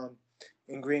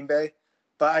in Green Bay,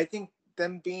 but I think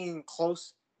them being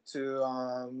close to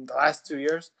the last 2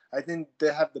 years, I think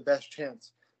they have the best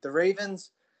chance. The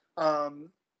Ravens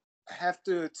have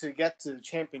to get to the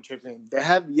championship game. They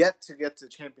have yet to get to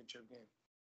the championship game.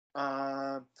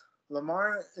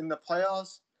 Lamar in the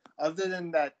playoffs, other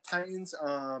than that Titans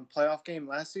playoff game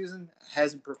last season,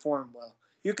 hasn't performed well.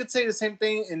 You could say the same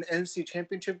thing in NFC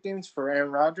Championship games for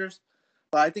Aaron Rodgers,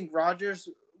 but I think Rodgers,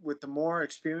 with the more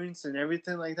experience and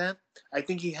everything like that, I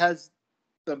think he has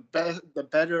the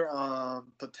better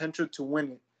potential to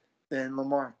win it than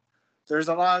Lamar. There's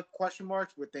a lot of question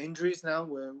marks with the injuries now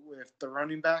with the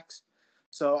running backs.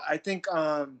 So I think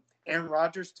Aaron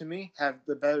Rodgers, to me, have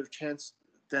the better chance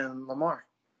than Lamar.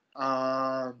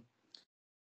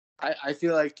 I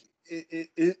feel like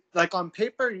it like on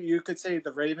paper you could say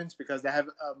the Ravens because they have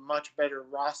a much better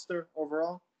roster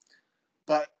overall,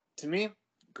 but to me,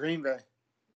 Green Bay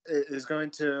is going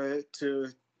to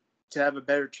have a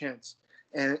better chance,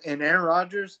 and Aaron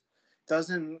Rodgers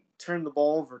doesn't turn the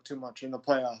ball over too much in the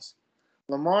playoffs.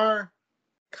 Lamar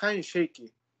kind of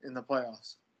shaky in the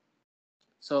playoffs,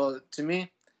 so to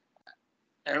me,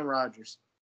 Aaron Rodgers.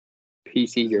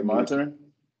 PC, Is it my turn?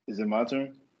 Is it my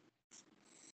turn?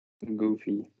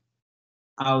 Goofy.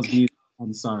 I was muted.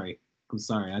 I'm sorry. I'm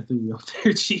sorry, I threw you off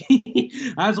there,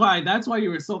 G. That's why you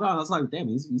were so gone. I was like, damn,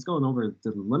 he's going over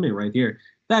the limit right here.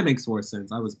 That makes more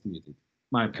sense. I was muted.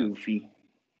 My bad. Goofy.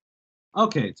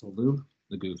 Okay, Tolu,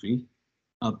 the Goofy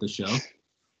of the show.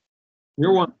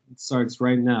 Your one starts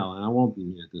right now, and I won't be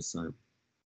muted this time.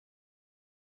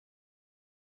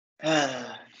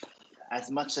 As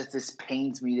much as this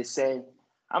pains me to say,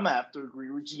 I'm gonna have to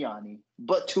agree with Gianni,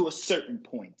 but to a certain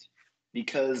point,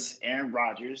 because Aaron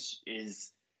Rodgers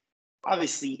is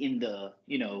obviously in the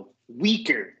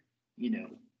weaker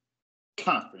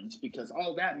conference, because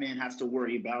all that man has to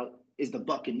worry about is the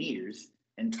Buccaneers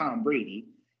and Tom Brady,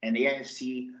 and the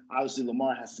AFC. Obviously,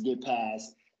 Lamar has to get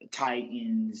past the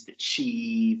Titans, the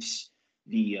Chiefs,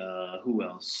 the who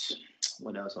else?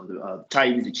 What else?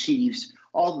 Titans, the Chiefs,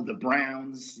 all of the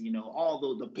Browns,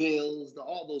 all the Bills,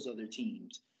 all those other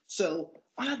teams. So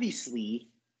obviously,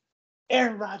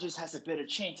 Aaron Rodgers has a better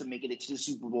chance of making it to the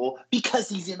Super Bowl because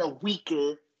he's in a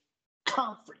weaker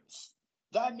conference.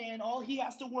 That man, all he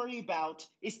has to worry about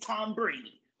is Tom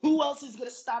Brady. Who else is going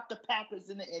to stop the Packers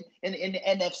in the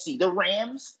NFC? The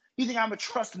Rams? You think I'm going to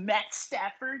trust Matt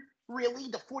Stafford? Really?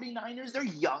 The 49ers? They're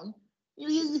young.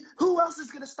 Who else is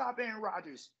going to stop Aaron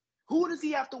Rodgers? Who does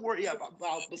he have to worry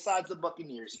about besides the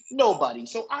Buccaneers? Nobody.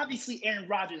 So obviously, Aaron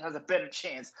Rodgers has a better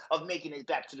chance of making it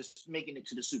to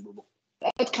the Super Bowl.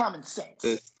 That's common sense.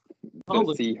 The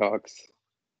Seahawks.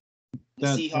 The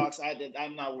Seahawks.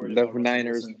 I'm not worried the about Russell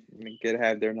Niners Wilson. could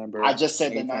have their number. I just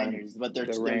said the anytime. Niners, but they're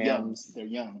young. Rams. They're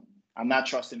young. I'm not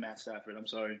trusting Matt Stafford. I'm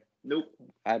sorry. Nope.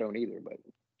 I don't either, but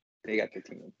they got their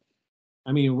team.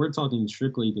 I mean, we're talking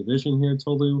strictly division here,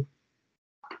 Tolu.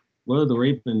 What are the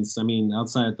Ravens? I mean,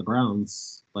 outside the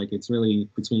Browns, like it's really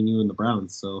between you and the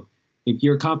Browns. So if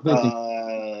you're confident,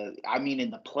 I mean,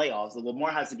 in the playoffs,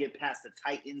 Lamar has to get past the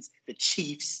Titans, the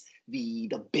Chiefs,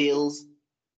 the Bills.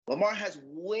 Lamar has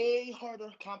way harder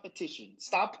competition.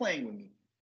 Stop playing with me.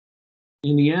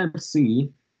 in the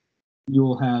NFC, you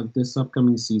will have this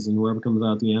upcoming season, whoever comes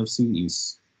out the NFC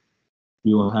East,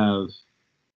 you will have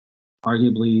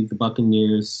arguably the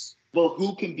Buccaneers. Well,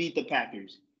 who can beat the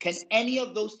Packers? Can any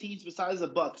of those teams besides the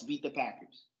Bucs beat the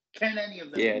Packers? Can any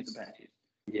of them beat the Packers?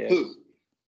 Yes. Who?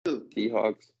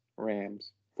 Seahawks,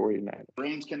 Rams, 49ers.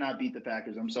 Rams cannot beat the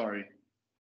Packers. I'm sorry.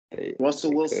 They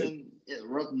Wilson,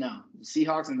 no. The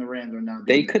Seahawks and the Rams are not.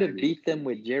 They could have beat them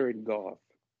with Jared Goff.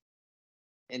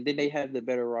 And then they have the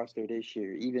better roster this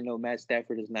year, even though Matt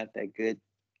Stafford is not that good.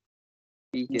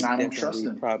 I don't trust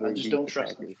him. I just don't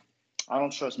trust him. I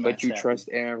don't trust Matt But you Stafford. trust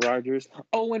Aaron Rodgers?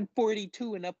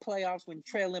 0-42 in the playoffs when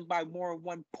trailing by more than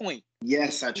 1 point.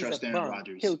 Yes, I He's trust a Aaron bum.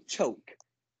 Rodgers. He'll choke.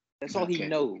 That's all he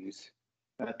knows.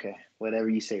 Okay, whatever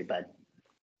you say, bud.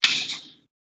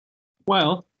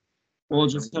 Well, we'll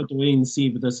just have to wait and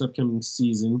see for this upcoming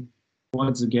season.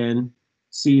 Once again,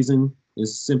 season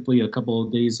is simply a couple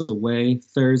of days away.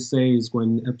 Thursday is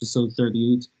when episode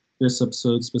 38, this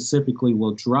episode specifically,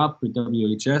 will drop for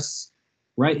WHS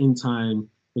right in time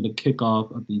for the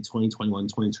kickoff of the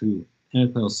 2021-22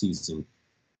 NFL season.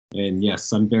 And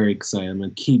yes, I'm very excited. I'm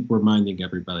going to keep reminding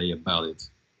everybody about it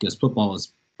because football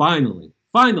is finally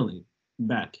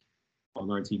back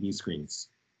on our TV screens.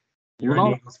 You're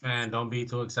an Eagles fan. Don't be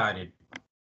too excited.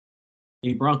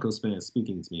 A Broncos fan is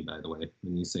speaking to me, by the way,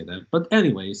 when you say that. But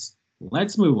anyways,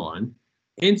 let's move on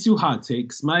into hot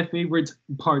takes, my favorite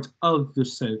part of the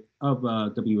set of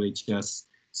WHS.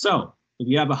 So if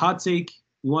you have a hot take,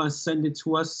 you want to send it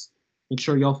to us, make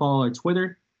sure y'all follow our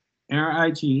Twitter and our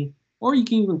IG, or you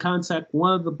can even contact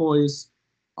one of the boys,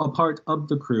 a part of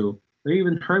the crew, or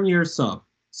even Hermie yourself.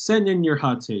 Send in your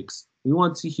hot takes. We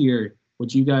want to hear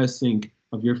what you guys think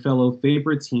of your fellow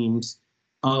favorite teams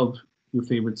of your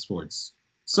favorite sports.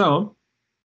 So,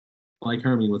 like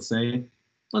Hermie would say,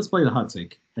 let's play the hot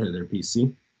take. Editor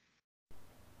PC.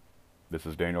 This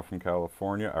is Daniel from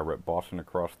California. I rep Boston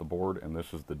across the board, and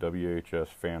this is the WHS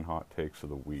Fan Hot Takes of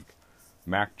the Week.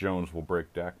 Mac Jones will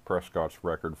break Dak Prescott's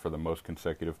record for the most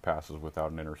consecutive passes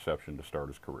without an interception to start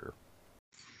his career.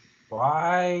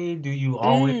 Why do you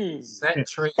always set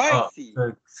Trey up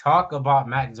to talk about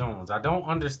Mac Jones? I don't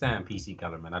understand, PC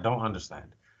Kellerman. I don't understand.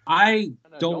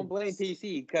 Don't blame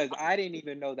PC because I didn't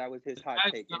even know that was his hot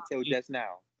take until just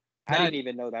now. I didn't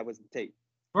even know that was the take.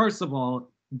 First of all,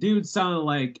 dude sounded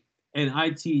like an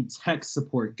IT tech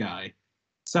support guy.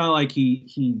 Sounded like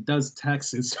he does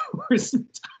Texas for his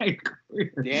entire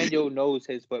career. Daniel knows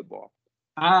his football.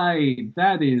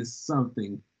 That is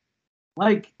something.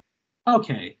 Like,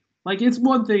 okay. Like it's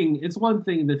one thing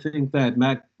to think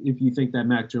that if you think that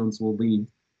Mac Jones will lead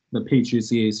the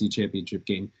Patriots AFC Championship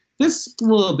game. This is a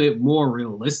little bit more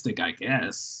realistic, I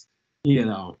guess.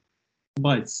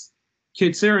 But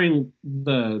considering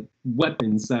the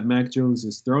weapons that Mac Jones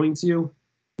is throwing to you,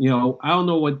 I don't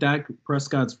know what Dak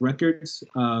Prescott's records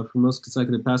for most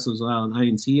consecutive passes without an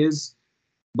INT is,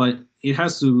 but it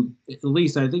has to at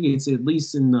least, I think it's at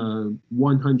least in the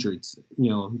 100s,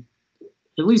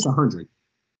 at least 100.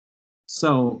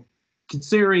 So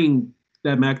considering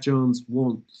that Mac Jones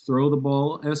won't throw the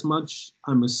ball as much,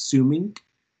 I'm assuming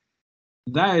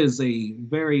that is a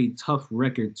very tough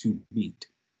record to beat,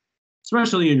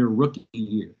 especially in your rookie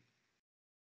year.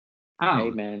 Hey,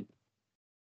 man.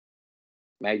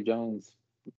 Mac Jones,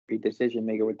 big decision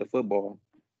maker with the football.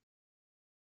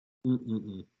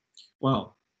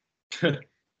 Well,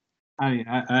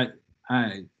 I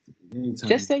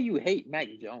just say you hate Mac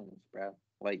Jones, bro.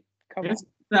 Like, come on. Just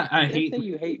say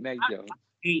you hate Mac Jones. I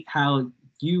hate how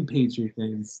you Patriot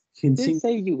fans Just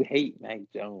say you hate Mac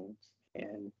Jones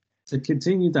and to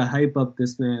continue to hype up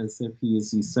this man as if he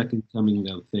is the second coming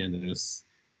of Thanos.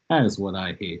 That is what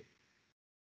I hate.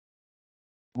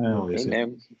 I always hate.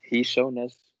 Man, he's shown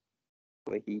us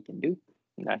what he can do.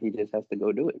 Now he just has to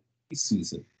go do it.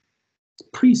 Preseason.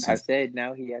 Preseason. I said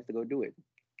now he has to go do it.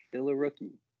 Still a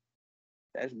rookie.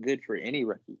 That's good for any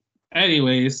rookie.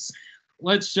 Anyways,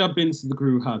 let's jump into the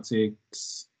crew hot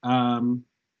takes.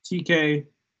 TK,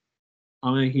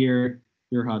 I'm going to hear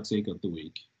your hot take of the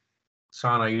week.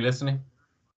 Sean, are you listening?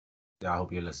 Yeah, I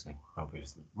hope you're listening.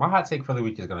 My hot take for the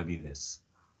week is going to be this.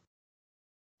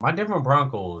 My Denver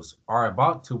Broncos are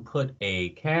about to put a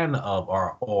can of,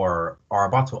 or are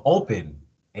about to open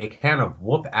a can of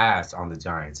whoop ass on the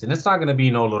Giants. And it's not going to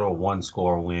be no little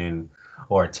 1-score win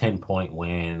or a 10-point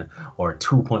win or a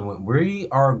 2-point win. We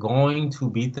are going to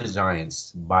beat the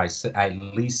Giants by at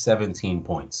least 17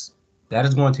 points. That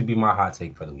is going to be my hot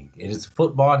take for the week. It is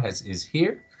football is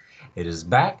here. It is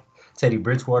back. Teddy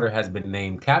Bridgewater has been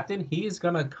named captain. He is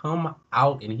going to come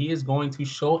out and he is going to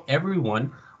show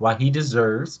everyone why he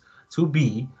deserves to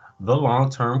be the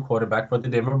long-term quarterback for the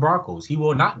Denver Broncos. He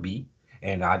will not be,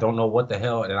 and I don't know what the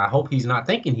hell, and I hope he's not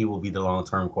thinking he will be the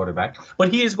long-term quarterback,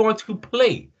 but he is going to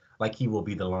play like he will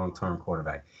be the long-term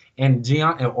quarterback. And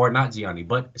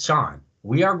Sean,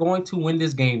 we are going to win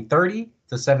this game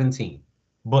 30-17.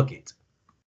 Book it.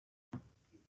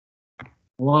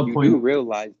 You do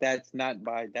realize that's not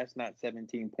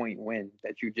 17-point win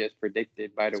that you just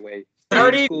predicted, by the way.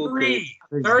 33.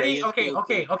 30.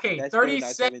 Okay.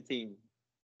 37.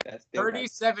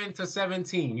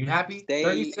 37-17. You happy? Stay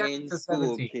 37 in to school,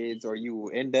 17. kids, or you will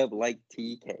end up like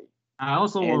TK. I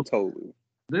also and Tolu.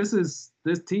 This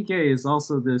TK is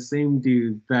also the same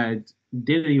dude that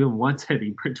didn't even want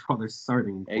Teddy Bridgewater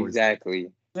starting. Exactly.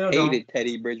 Hated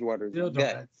Teddy Bridgewater's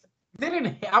guts.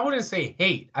 I wouldn't say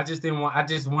hate. I just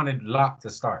wanted Locke to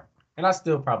start. And I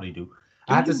still probably do.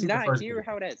 I had to see not the first hear game.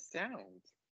 how that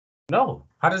sounds? No.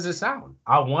 How does it sound?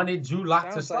 I wanted Drew Lock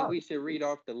to Sounds start. like we should read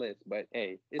off the list, but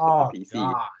hey, it's up to PC.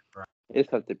 God, bro.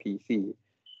 It's up to PC. If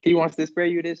he wants to spare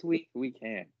you this week, we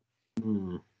can.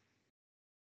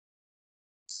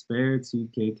 Spare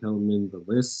TK Kelman the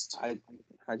list. I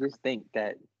just think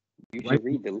that you should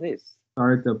read the list.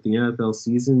 Start of the NFL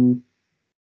season.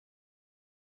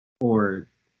 Or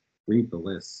read the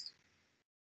list.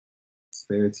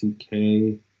 Spare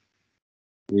TK.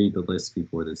 Read the list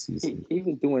before the season. He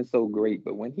was doing so great,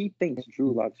 but when he thinks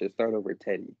Drew Lock should start over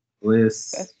Teddy,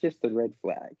 list. That's just a red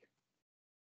flag.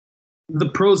 The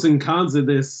pros and cons of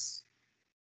this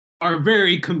are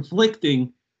very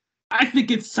conflicting. I think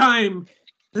it's time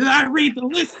that I read the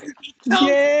list.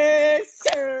 Yes,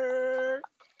 sir.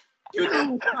 You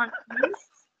know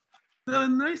the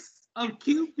list of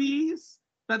QBs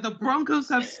that the Broncos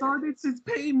have started since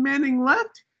Peyton Manning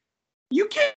left. You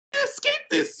can't escape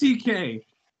this, TK.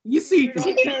 You see,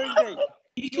 Thursday.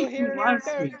 You'll hear it on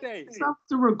Thursday. Stop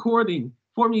the recording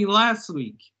for me last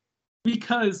week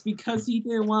because he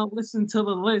didn't want to listen to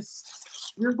the list.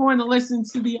 You're going to listen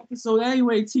to the episode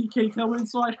anyway, TK Kelman,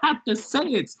 so I have to say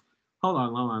it. Hold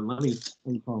on. Let me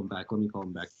call him back.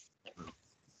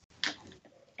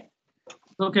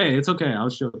 It's okay. I'll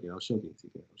show you,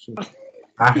 TK.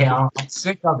 I'm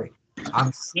sick of it.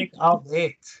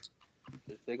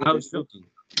 I was joking.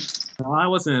 No, I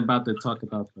wasn't about to talk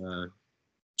about the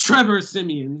Trevor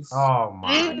Simeons. Oh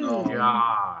my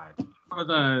God. Or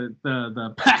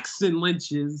the Paxton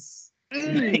Lynches.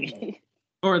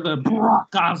 Or the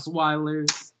Brock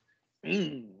Osweilers.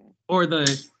 Or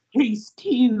the Case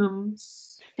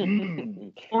Keenums.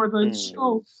 Or the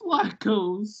Joe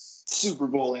Flacco's. Super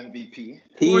Bowl MVP.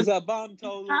 He's a bum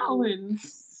total.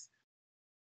 Allens.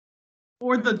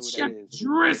 Or the Jeff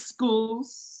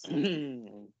Driscolls.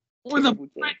 Or the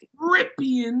Brett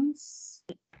Rippians.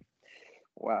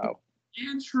 Wow.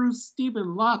 Andrew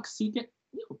Stephen Locke.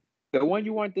 The one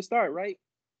you want to start, right?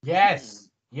 Yes.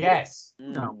 Yes.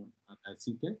 No, not that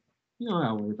CK. You don't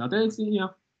gotta worry about that. It's,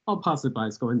 all positive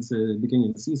vibes going to the beginning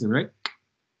of the season, right?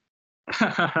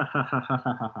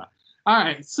 All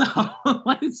right, so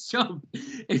let's jump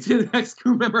into the next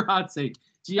crew member hot take.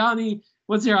 Gianni,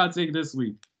 what's your hot take this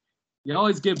week? You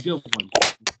always give good ones.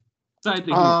 Excited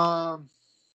to hear.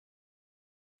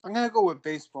 I'm gonna go with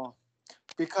baseball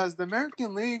because the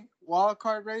American League wild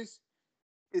card race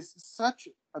is such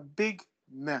a big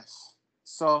mess.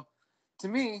 So, to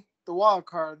me, the wild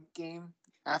card game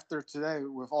after today,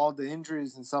 with all the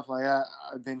injuries and stuff like that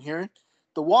I've been hearing,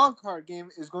 the wild card game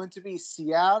is going to be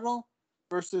Seattle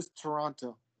versus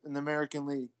Toronto in the American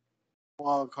League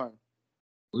wild card.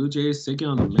 Blue Jays taking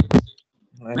on the Mets.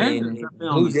 I mean,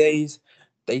 Blue Jays,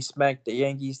 they smacked the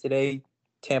Yankees today.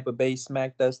 Tampa Bay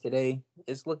smacked us today.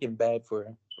 It's looking bad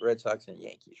for Red Sox and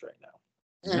Yankees right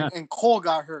now. And Cole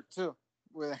got hurt too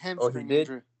with a hamstring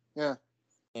injury. Yeah.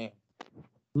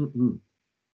 Mm-mm.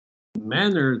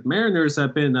 Mariners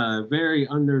have been a very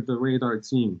under the radar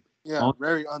team. Yeah,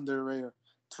 very underrated.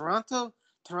 Toronto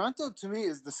to me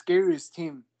is the scariest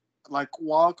team, like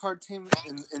wild card team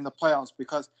in the playoffs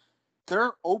because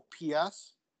their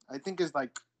OPS I think is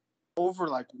like over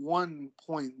like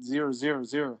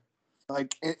 1.000.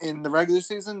 Like in the regular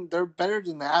season, they're better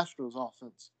than the Astros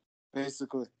offense,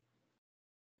 basically.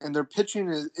 And their pitching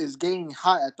is getting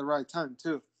hot at the right time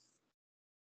too.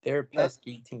 They're a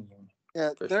pesky team.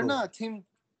 Yeah, they're not a team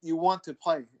you want to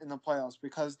play in the playoffs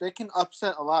because they can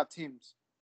upset a lot of teams.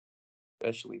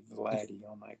 Especially Vladdy.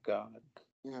 Oh my God.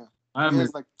 Yeah, he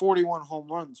has like 41 home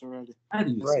runs already.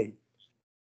 Right.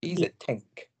 He's a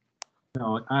tank.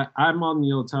 No, I'm on the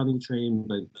Ohtani train,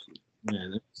 but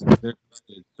man, there's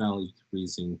valid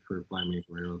reason for Vladimir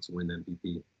Guerrero to win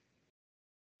MVP.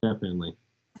 Definitely.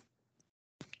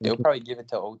 They'll probably give it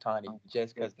to Ohtani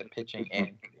just because the pitching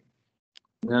and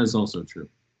that is also true.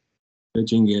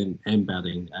 Pitching and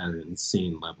batting at an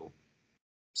insane level.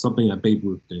 Something that Babe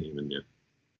Ruth didn't even do.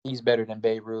 He's better than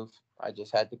Babe Ruth. I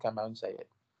just had to come out and say it.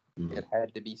 It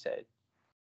had to be said.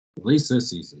 At least this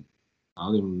season.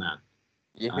 I'll give him that.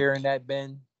 You hearing that,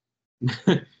 Ben?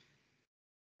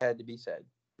 Had to be said.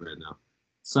 Right now.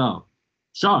 So,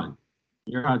 Sean,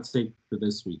 your hot take for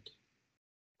this week.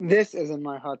 This isn't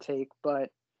my hot take,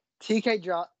 but TK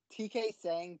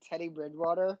saying Teddy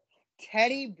Bridgewater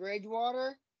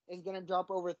is going to drop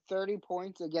over 30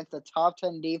 points against the top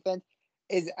 10 defense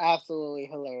is absolutely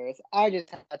hilarious. I just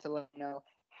had to let you know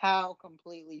how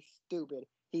completely stupid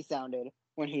he sounded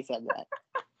when he said that.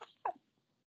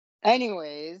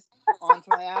 Anyways, on to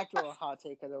my actual hot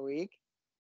take of the week.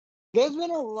 There's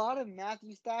been a lot of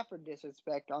Matthew Stafford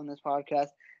disrespect on this podcast,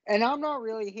 and I'm not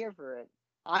really here for it.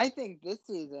 I think this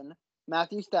season,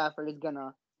 Matthew Stafford is going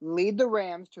to lead the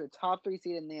Rams to a top 3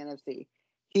 seed in the NFC.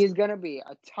 He's going to be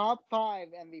a top 5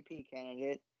 MVP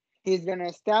candidate. He's going to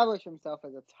establish himself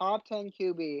as a top 10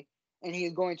 QB, and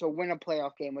he's going to win a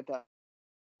playoff game with the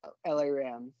LA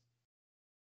Rams.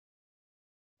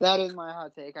 That is my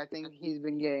hot take. I think he's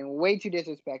been getting way too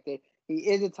disrespected. He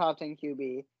is a top 10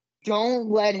 QB. Don't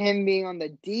let him be on the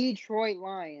Detroit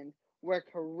Lions, where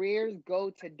careers go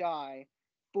to die,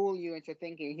 fool you into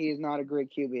thinking he is not a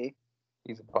great QB.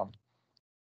 He's a bum.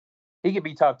 He could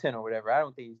be top 10 or whatever. I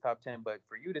don't think he's top 10, but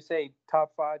for you to say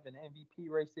top 5 in the MVP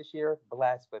race this year,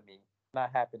 blasphemy.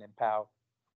 Not happening, pal.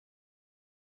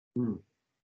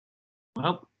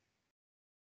 Well,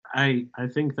 I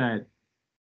think that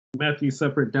Matthew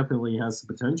Stafford definitely has the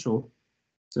potential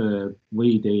to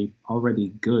lead a already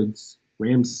good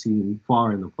Rams team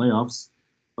far in the playoffs,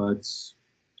 but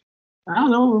I don't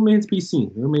know. It remains to be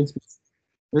seen.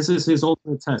 This is his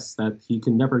ultimate test that he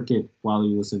can never get while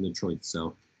he was in Detroit.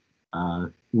 So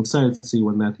I'm excited to see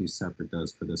what Matthew Stafford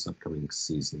does for this upcoming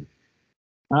season.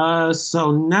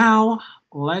 So now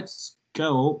let's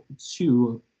go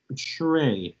to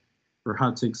Trey for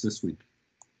hot takes this week.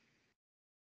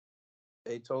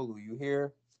 Hey, Tolu, you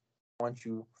here? Want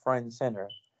you front and center.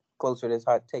 Closer to this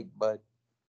hot take, bud.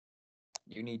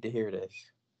 You need to hear this.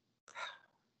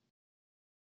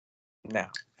 Now.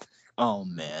 Oh,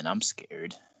 man, I'm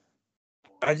scared.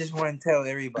 I just want to tell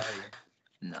everybody.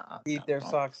 Keep their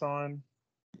socks on.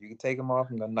 You can take them off.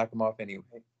 I'm going to knock them off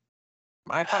anyway.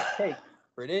 My hot take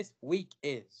for this week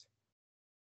is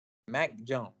Mac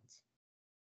Jones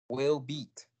will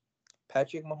beat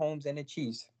Patrick Mahomes and the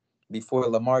Chiefs before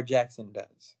Lamar Jackson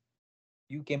does.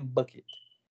 You can book it.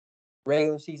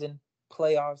 Regular season,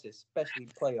 playoffs, especially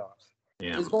playoffs.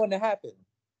 Yeah. It's going to happen.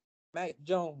 Mac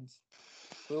Jones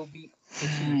will beat the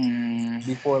Chiefs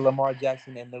before Lamar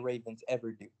Jackson and the Ravens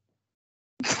ever do.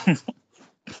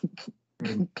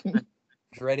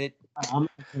 Dread it.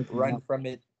 Run from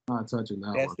it. Not touching that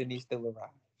one. Destiny still arrives.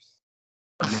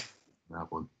 I'm not touching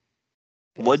that one.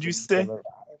 What'd you Destiny say? still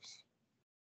arrives.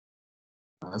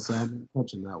 I said I'm not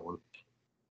touching that one.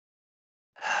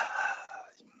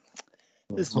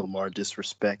 This Lamar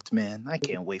disrespect, man. I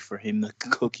can't wait for him to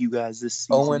cook you guys this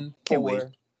season. Can't wait.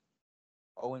 0-4.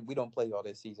 Owen, we don't play all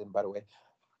this season, by the way.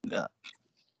 Nah.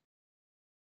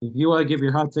 If you want to give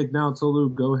your hot take now, Tolu,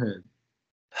 go ahead.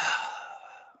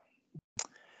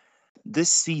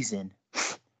 This season,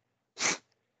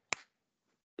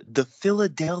 the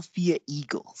Philadelphia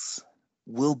Eagles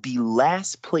will be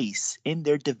last place in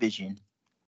their division,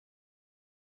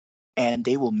 and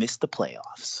they will miss the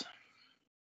playoffs.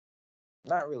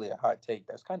 Not really a hot take.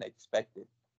 That's kind of expected.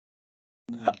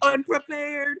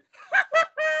 Unprepared.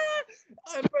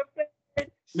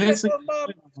 Unprepared. Missing Shut 'em up.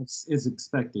 playoffs is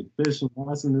expected. Finishing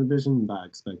last in the division, not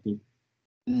expected.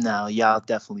 No, y'all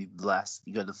definitely last.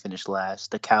 You got to finish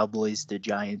last. The Cowboys, the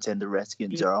Giants, and the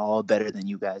Redskins are all better than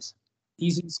you guys.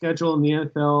 Easy schedule in the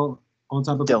NFL on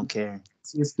top of Don't care. the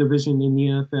easiest division in the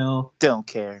NFL. Don't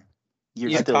care. You're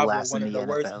Yeah, still Cowboys, last one in of the the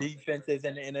worst NFL. defenses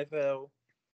in the NFL.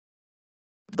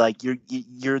 Like you're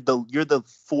the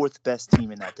fourth best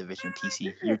team in that division,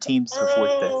 PC. Your team's the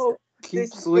fourth best. Oh, Keep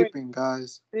this is sleeping,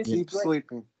 guys. This Keep is great.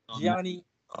 sleeping. Johnny.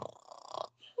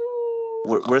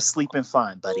 We're sleeping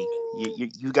fine, buddy.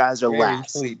 You guys are Very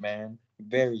last. sleep, man.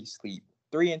 Very sleep.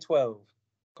 3-12.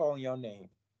 Calling your name.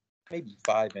 Maybe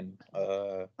 5 and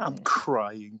I'm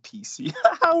crying, PC.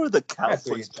 How are the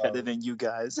Cowboys 3-12. better than you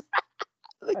guys? The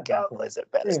That's not Cowboys are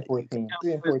better 3-14.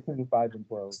 3-14,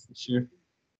 5-12. Sure.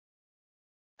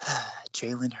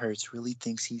 Jalen Hurts really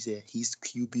thinks he's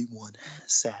QB1.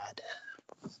 Sad.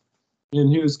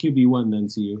 And who's QB1 then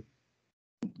to you?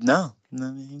 No.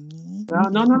 No. You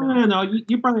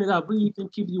brought it up. Who do you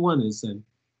think QB1 is then?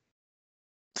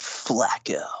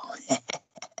 Flacco.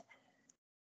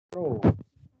 Bro.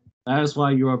 That's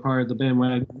why you are part of the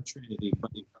bandwagon Trinity,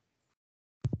 buddy.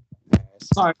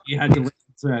 Sorry you had to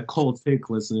listen to that cold take,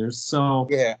 listeners. So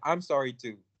Yeah, I'm sorry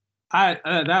too.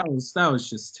 that was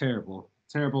just terrible.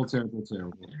 Terrible.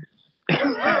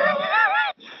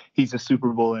 He's a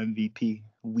Super Bowl MVP.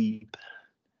 Weep.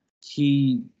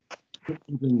 He could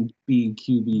even be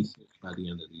QB by the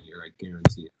end of the year, I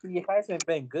guarantee it. He hasn't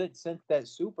been good since that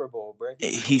Super Bowl, bro.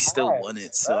 He still won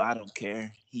it, so I don't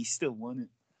care. He still won it.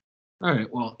 All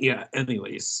right, well, yeah,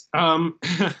 anyways.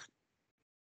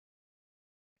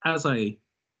 As I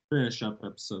finish up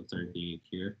episode 38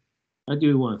 here, I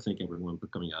do want to thank everyone for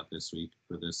coming out this week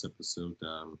for this episode.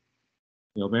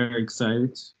 Very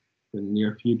excited for the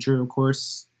near future, of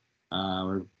course.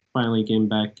 We're finally getting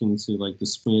back into like the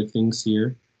swing of things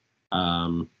here.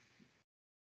 And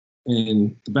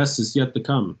the best is yet to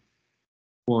come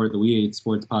for the We 8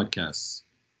 Sports podcast.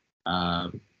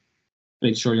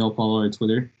 Make sure y'all follow our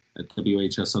Twitter at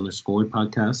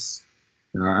WHS_podcasts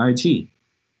and our IG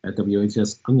at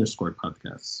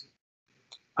WHS_podcasts.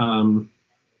 I'll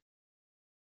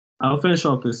finish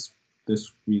off this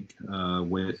week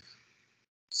with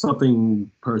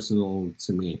something personal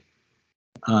to me.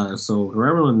 So for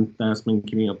everyone that's been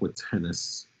keeping up with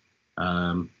tennis,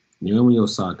 Naomi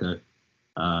Osaka,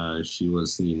 she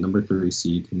was the number 3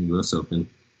 seed in the U.S. Open,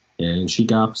 and she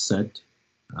got upset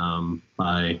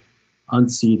by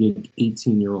unseeded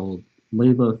 18-year-old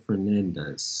Leylah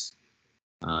Fernandez.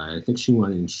 I think she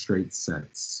won in straight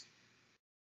sets.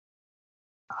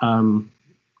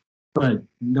 But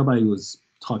nobody was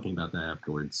talking about that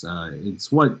afterwards.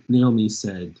 It's what Naomi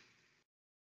said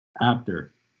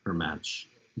after her match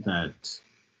that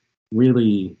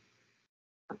really,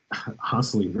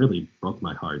 honestly, really broke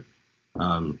my heart.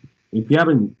 If you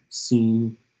haven't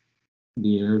seen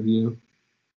the interview,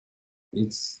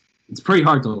 it's pretty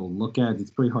hard to look at.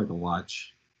 It's pretty hard to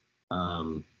watch.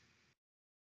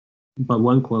 But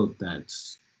one quote that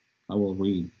I will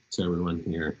read to everyone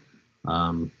here.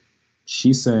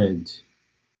 She said,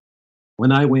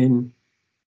 "When I win,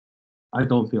 I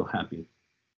don't feel happy.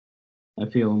 I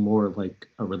feel more like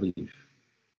a relief.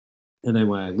 And then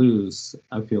when I lose,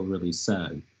 I feel really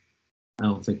sad. I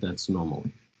don't think that's normal."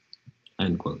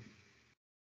 End quote.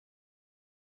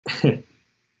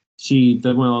 She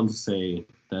then went on to say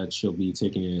that she'll be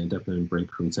taking an indefinite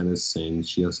break from tennis and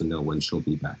she doesn't know when she'll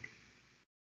be back.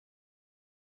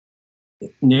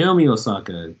 Naomi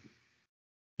Osaka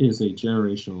is a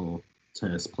generational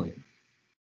tennis player.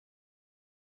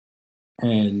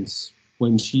 And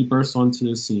when she burst onto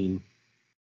the scene,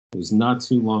 it was not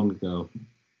too long ago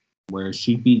where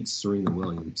she beat Serena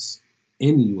Williams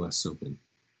in the U.S. Open.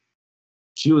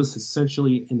 She was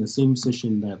essentially in the same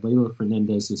position that Leylah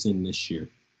Fernandez is in this year.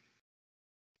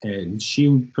 And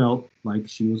she felt like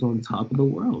she was on top of the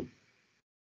world.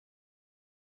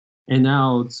 And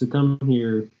now to come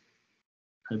here,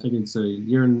 I think it's a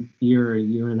year and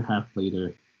a half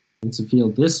later, and to feel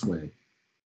this way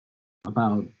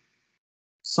about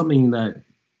something that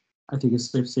I think it's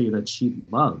safe to say that she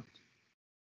loved.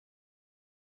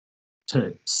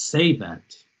 To say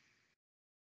that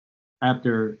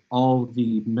after all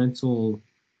the mental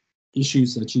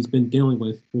issues that she's been dealing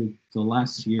with for the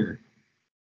last year,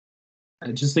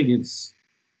 I just think it's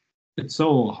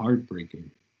so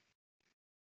heartbreaking.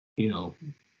 You know,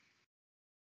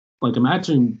 like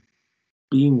imagine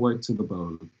being worked to the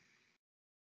bone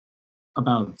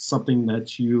about something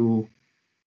that you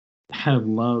have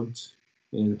loved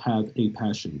and have a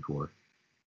passion for.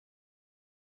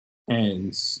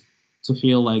 And to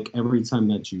feel like every time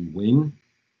that you win,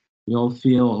 you'll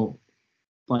feel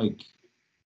like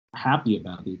happy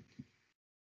about it.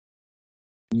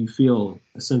 You feel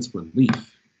a sense of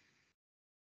relief.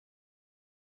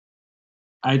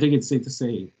 I think it's safe to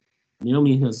say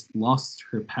Naomi has lost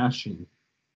her passion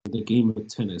for the game of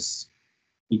tennis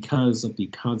because of the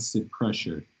constant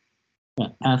pressure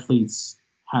that athletes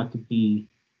have to be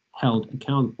held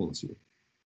accountable to.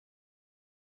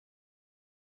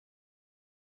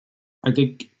 I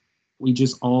think we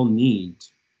just all need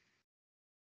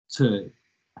to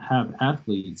have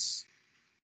athletes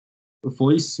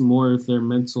voice more of their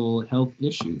mental health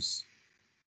issues.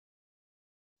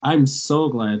 I'm so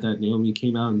glad that Naomi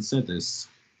came out and said this.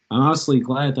 I'm honestly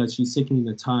glad that she's taking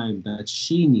the time that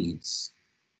she needs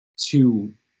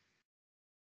to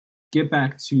get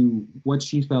back to what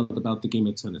she felt about the game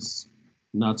of tennis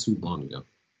not too long ago.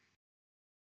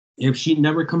 If she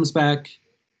never comes back,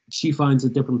 she finds a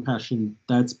different passion,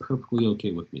 that's perfectly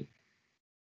okay with me.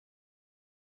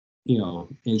 You know,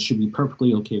 and should be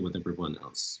perfectly okay with everyone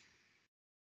else.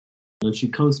 If she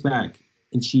comes back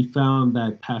and she found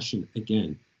that passion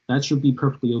again, that should be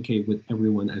perfectly okay with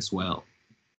everyone as well.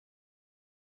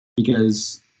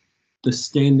 Because the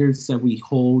standards that we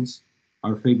hold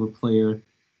our favorite player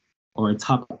or a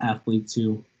top athlete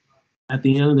to, at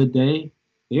the end of the day,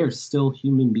 they are still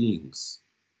human beings.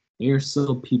 They are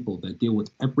still people that deal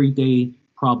with everyday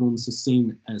problems the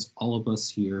same as all of us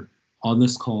here on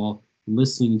this call,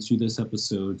 listening to this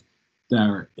episode, that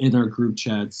are in our group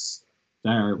chats,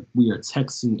 we are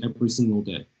texting every single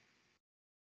day.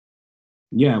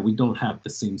 Yeah, we don't have the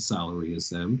same salary as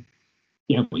them.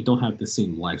 Yeah, we don't have the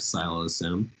same lifestyle as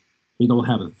them. We don't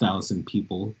have 1,000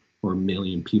 people or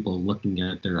 1,000,000 people looking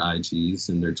at their IGs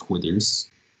and their Twitters.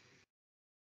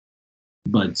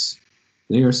 But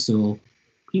they are still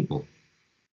people.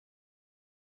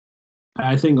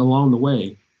 I think along the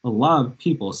way, a lot of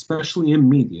people, especially in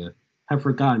media, have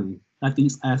forgotten that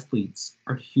these athletes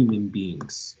are human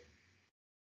beings.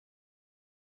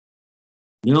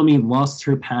 Naomi lost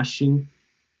her passion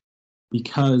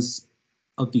because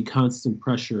of the constant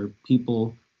pressure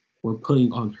people were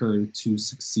putting on her to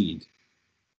succeed.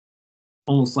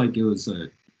 Almost like it was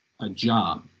a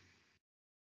job.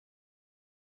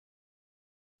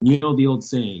 You know the old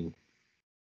saying,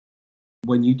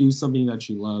 when you do something that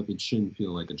you love, it shouldn't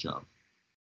feel like a job.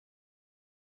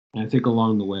 And I think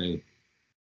along the way,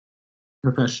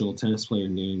 professional tennis player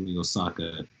Naomi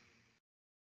Osaka,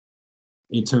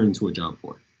 it turned into a job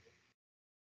for her.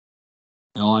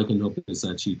 And all I can hope is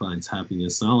that she finds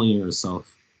happiness not only in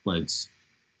herself, but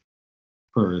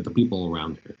for the people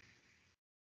around her.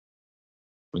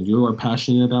 When you are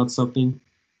passionate about something,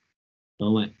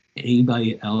 don't let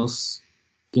anybody else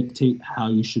dictate how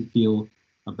you should feel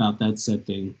about that said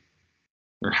thing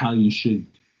or how you should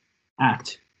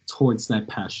act towards that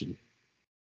passion.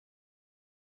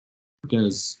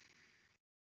 Because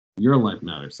your life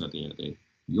matters at the end of the day.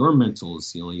 Your mental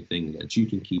is the only thing that you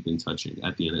can keep in touch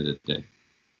at the end of the day.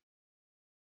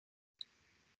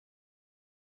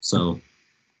 So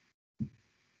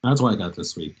that's what I got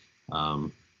this week.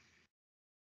 Like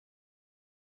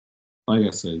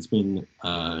I said, it's been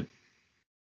a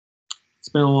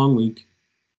long week.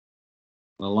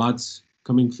 A lot's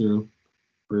coming through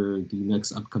for the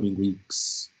next upcoming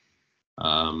weeks.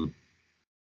 And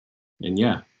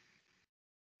yeah,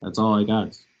 that's all I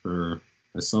got for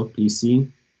myself,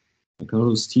 PC, my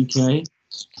co-host TK,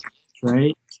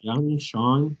 Trey, Johnny,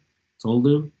 Sean,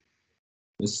 Tolu,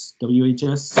 this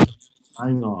WHS,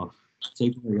 signing off.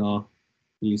 Take care, y'all.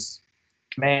 Peace.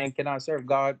 Man, can I serve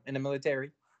God in the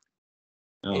military?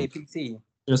 Oh, APC.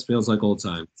 just feels like old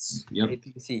times. Yep.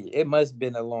 APC. It must have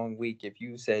been a long week if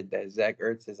you said that Zach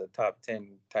Ertz is a top 10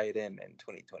 tight end in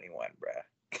 2021, bruh.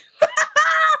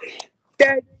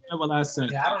 That's what I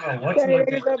said. Yeah, I don't know what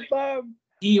That is a bum.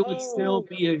 He would still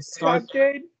be a start. Top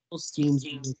 10? Most teams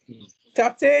in this game.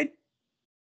 Top 10?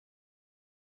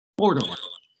 Borderline.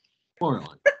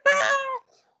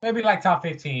 Maybe like top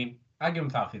 15. I give him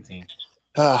top 15.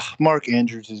 Mark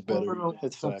Andrews is better. Overall,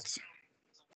 It's facts.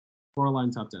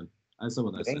 Borderline top 10. I said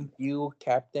what I said. Thank you,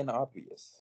 Captain Obvious.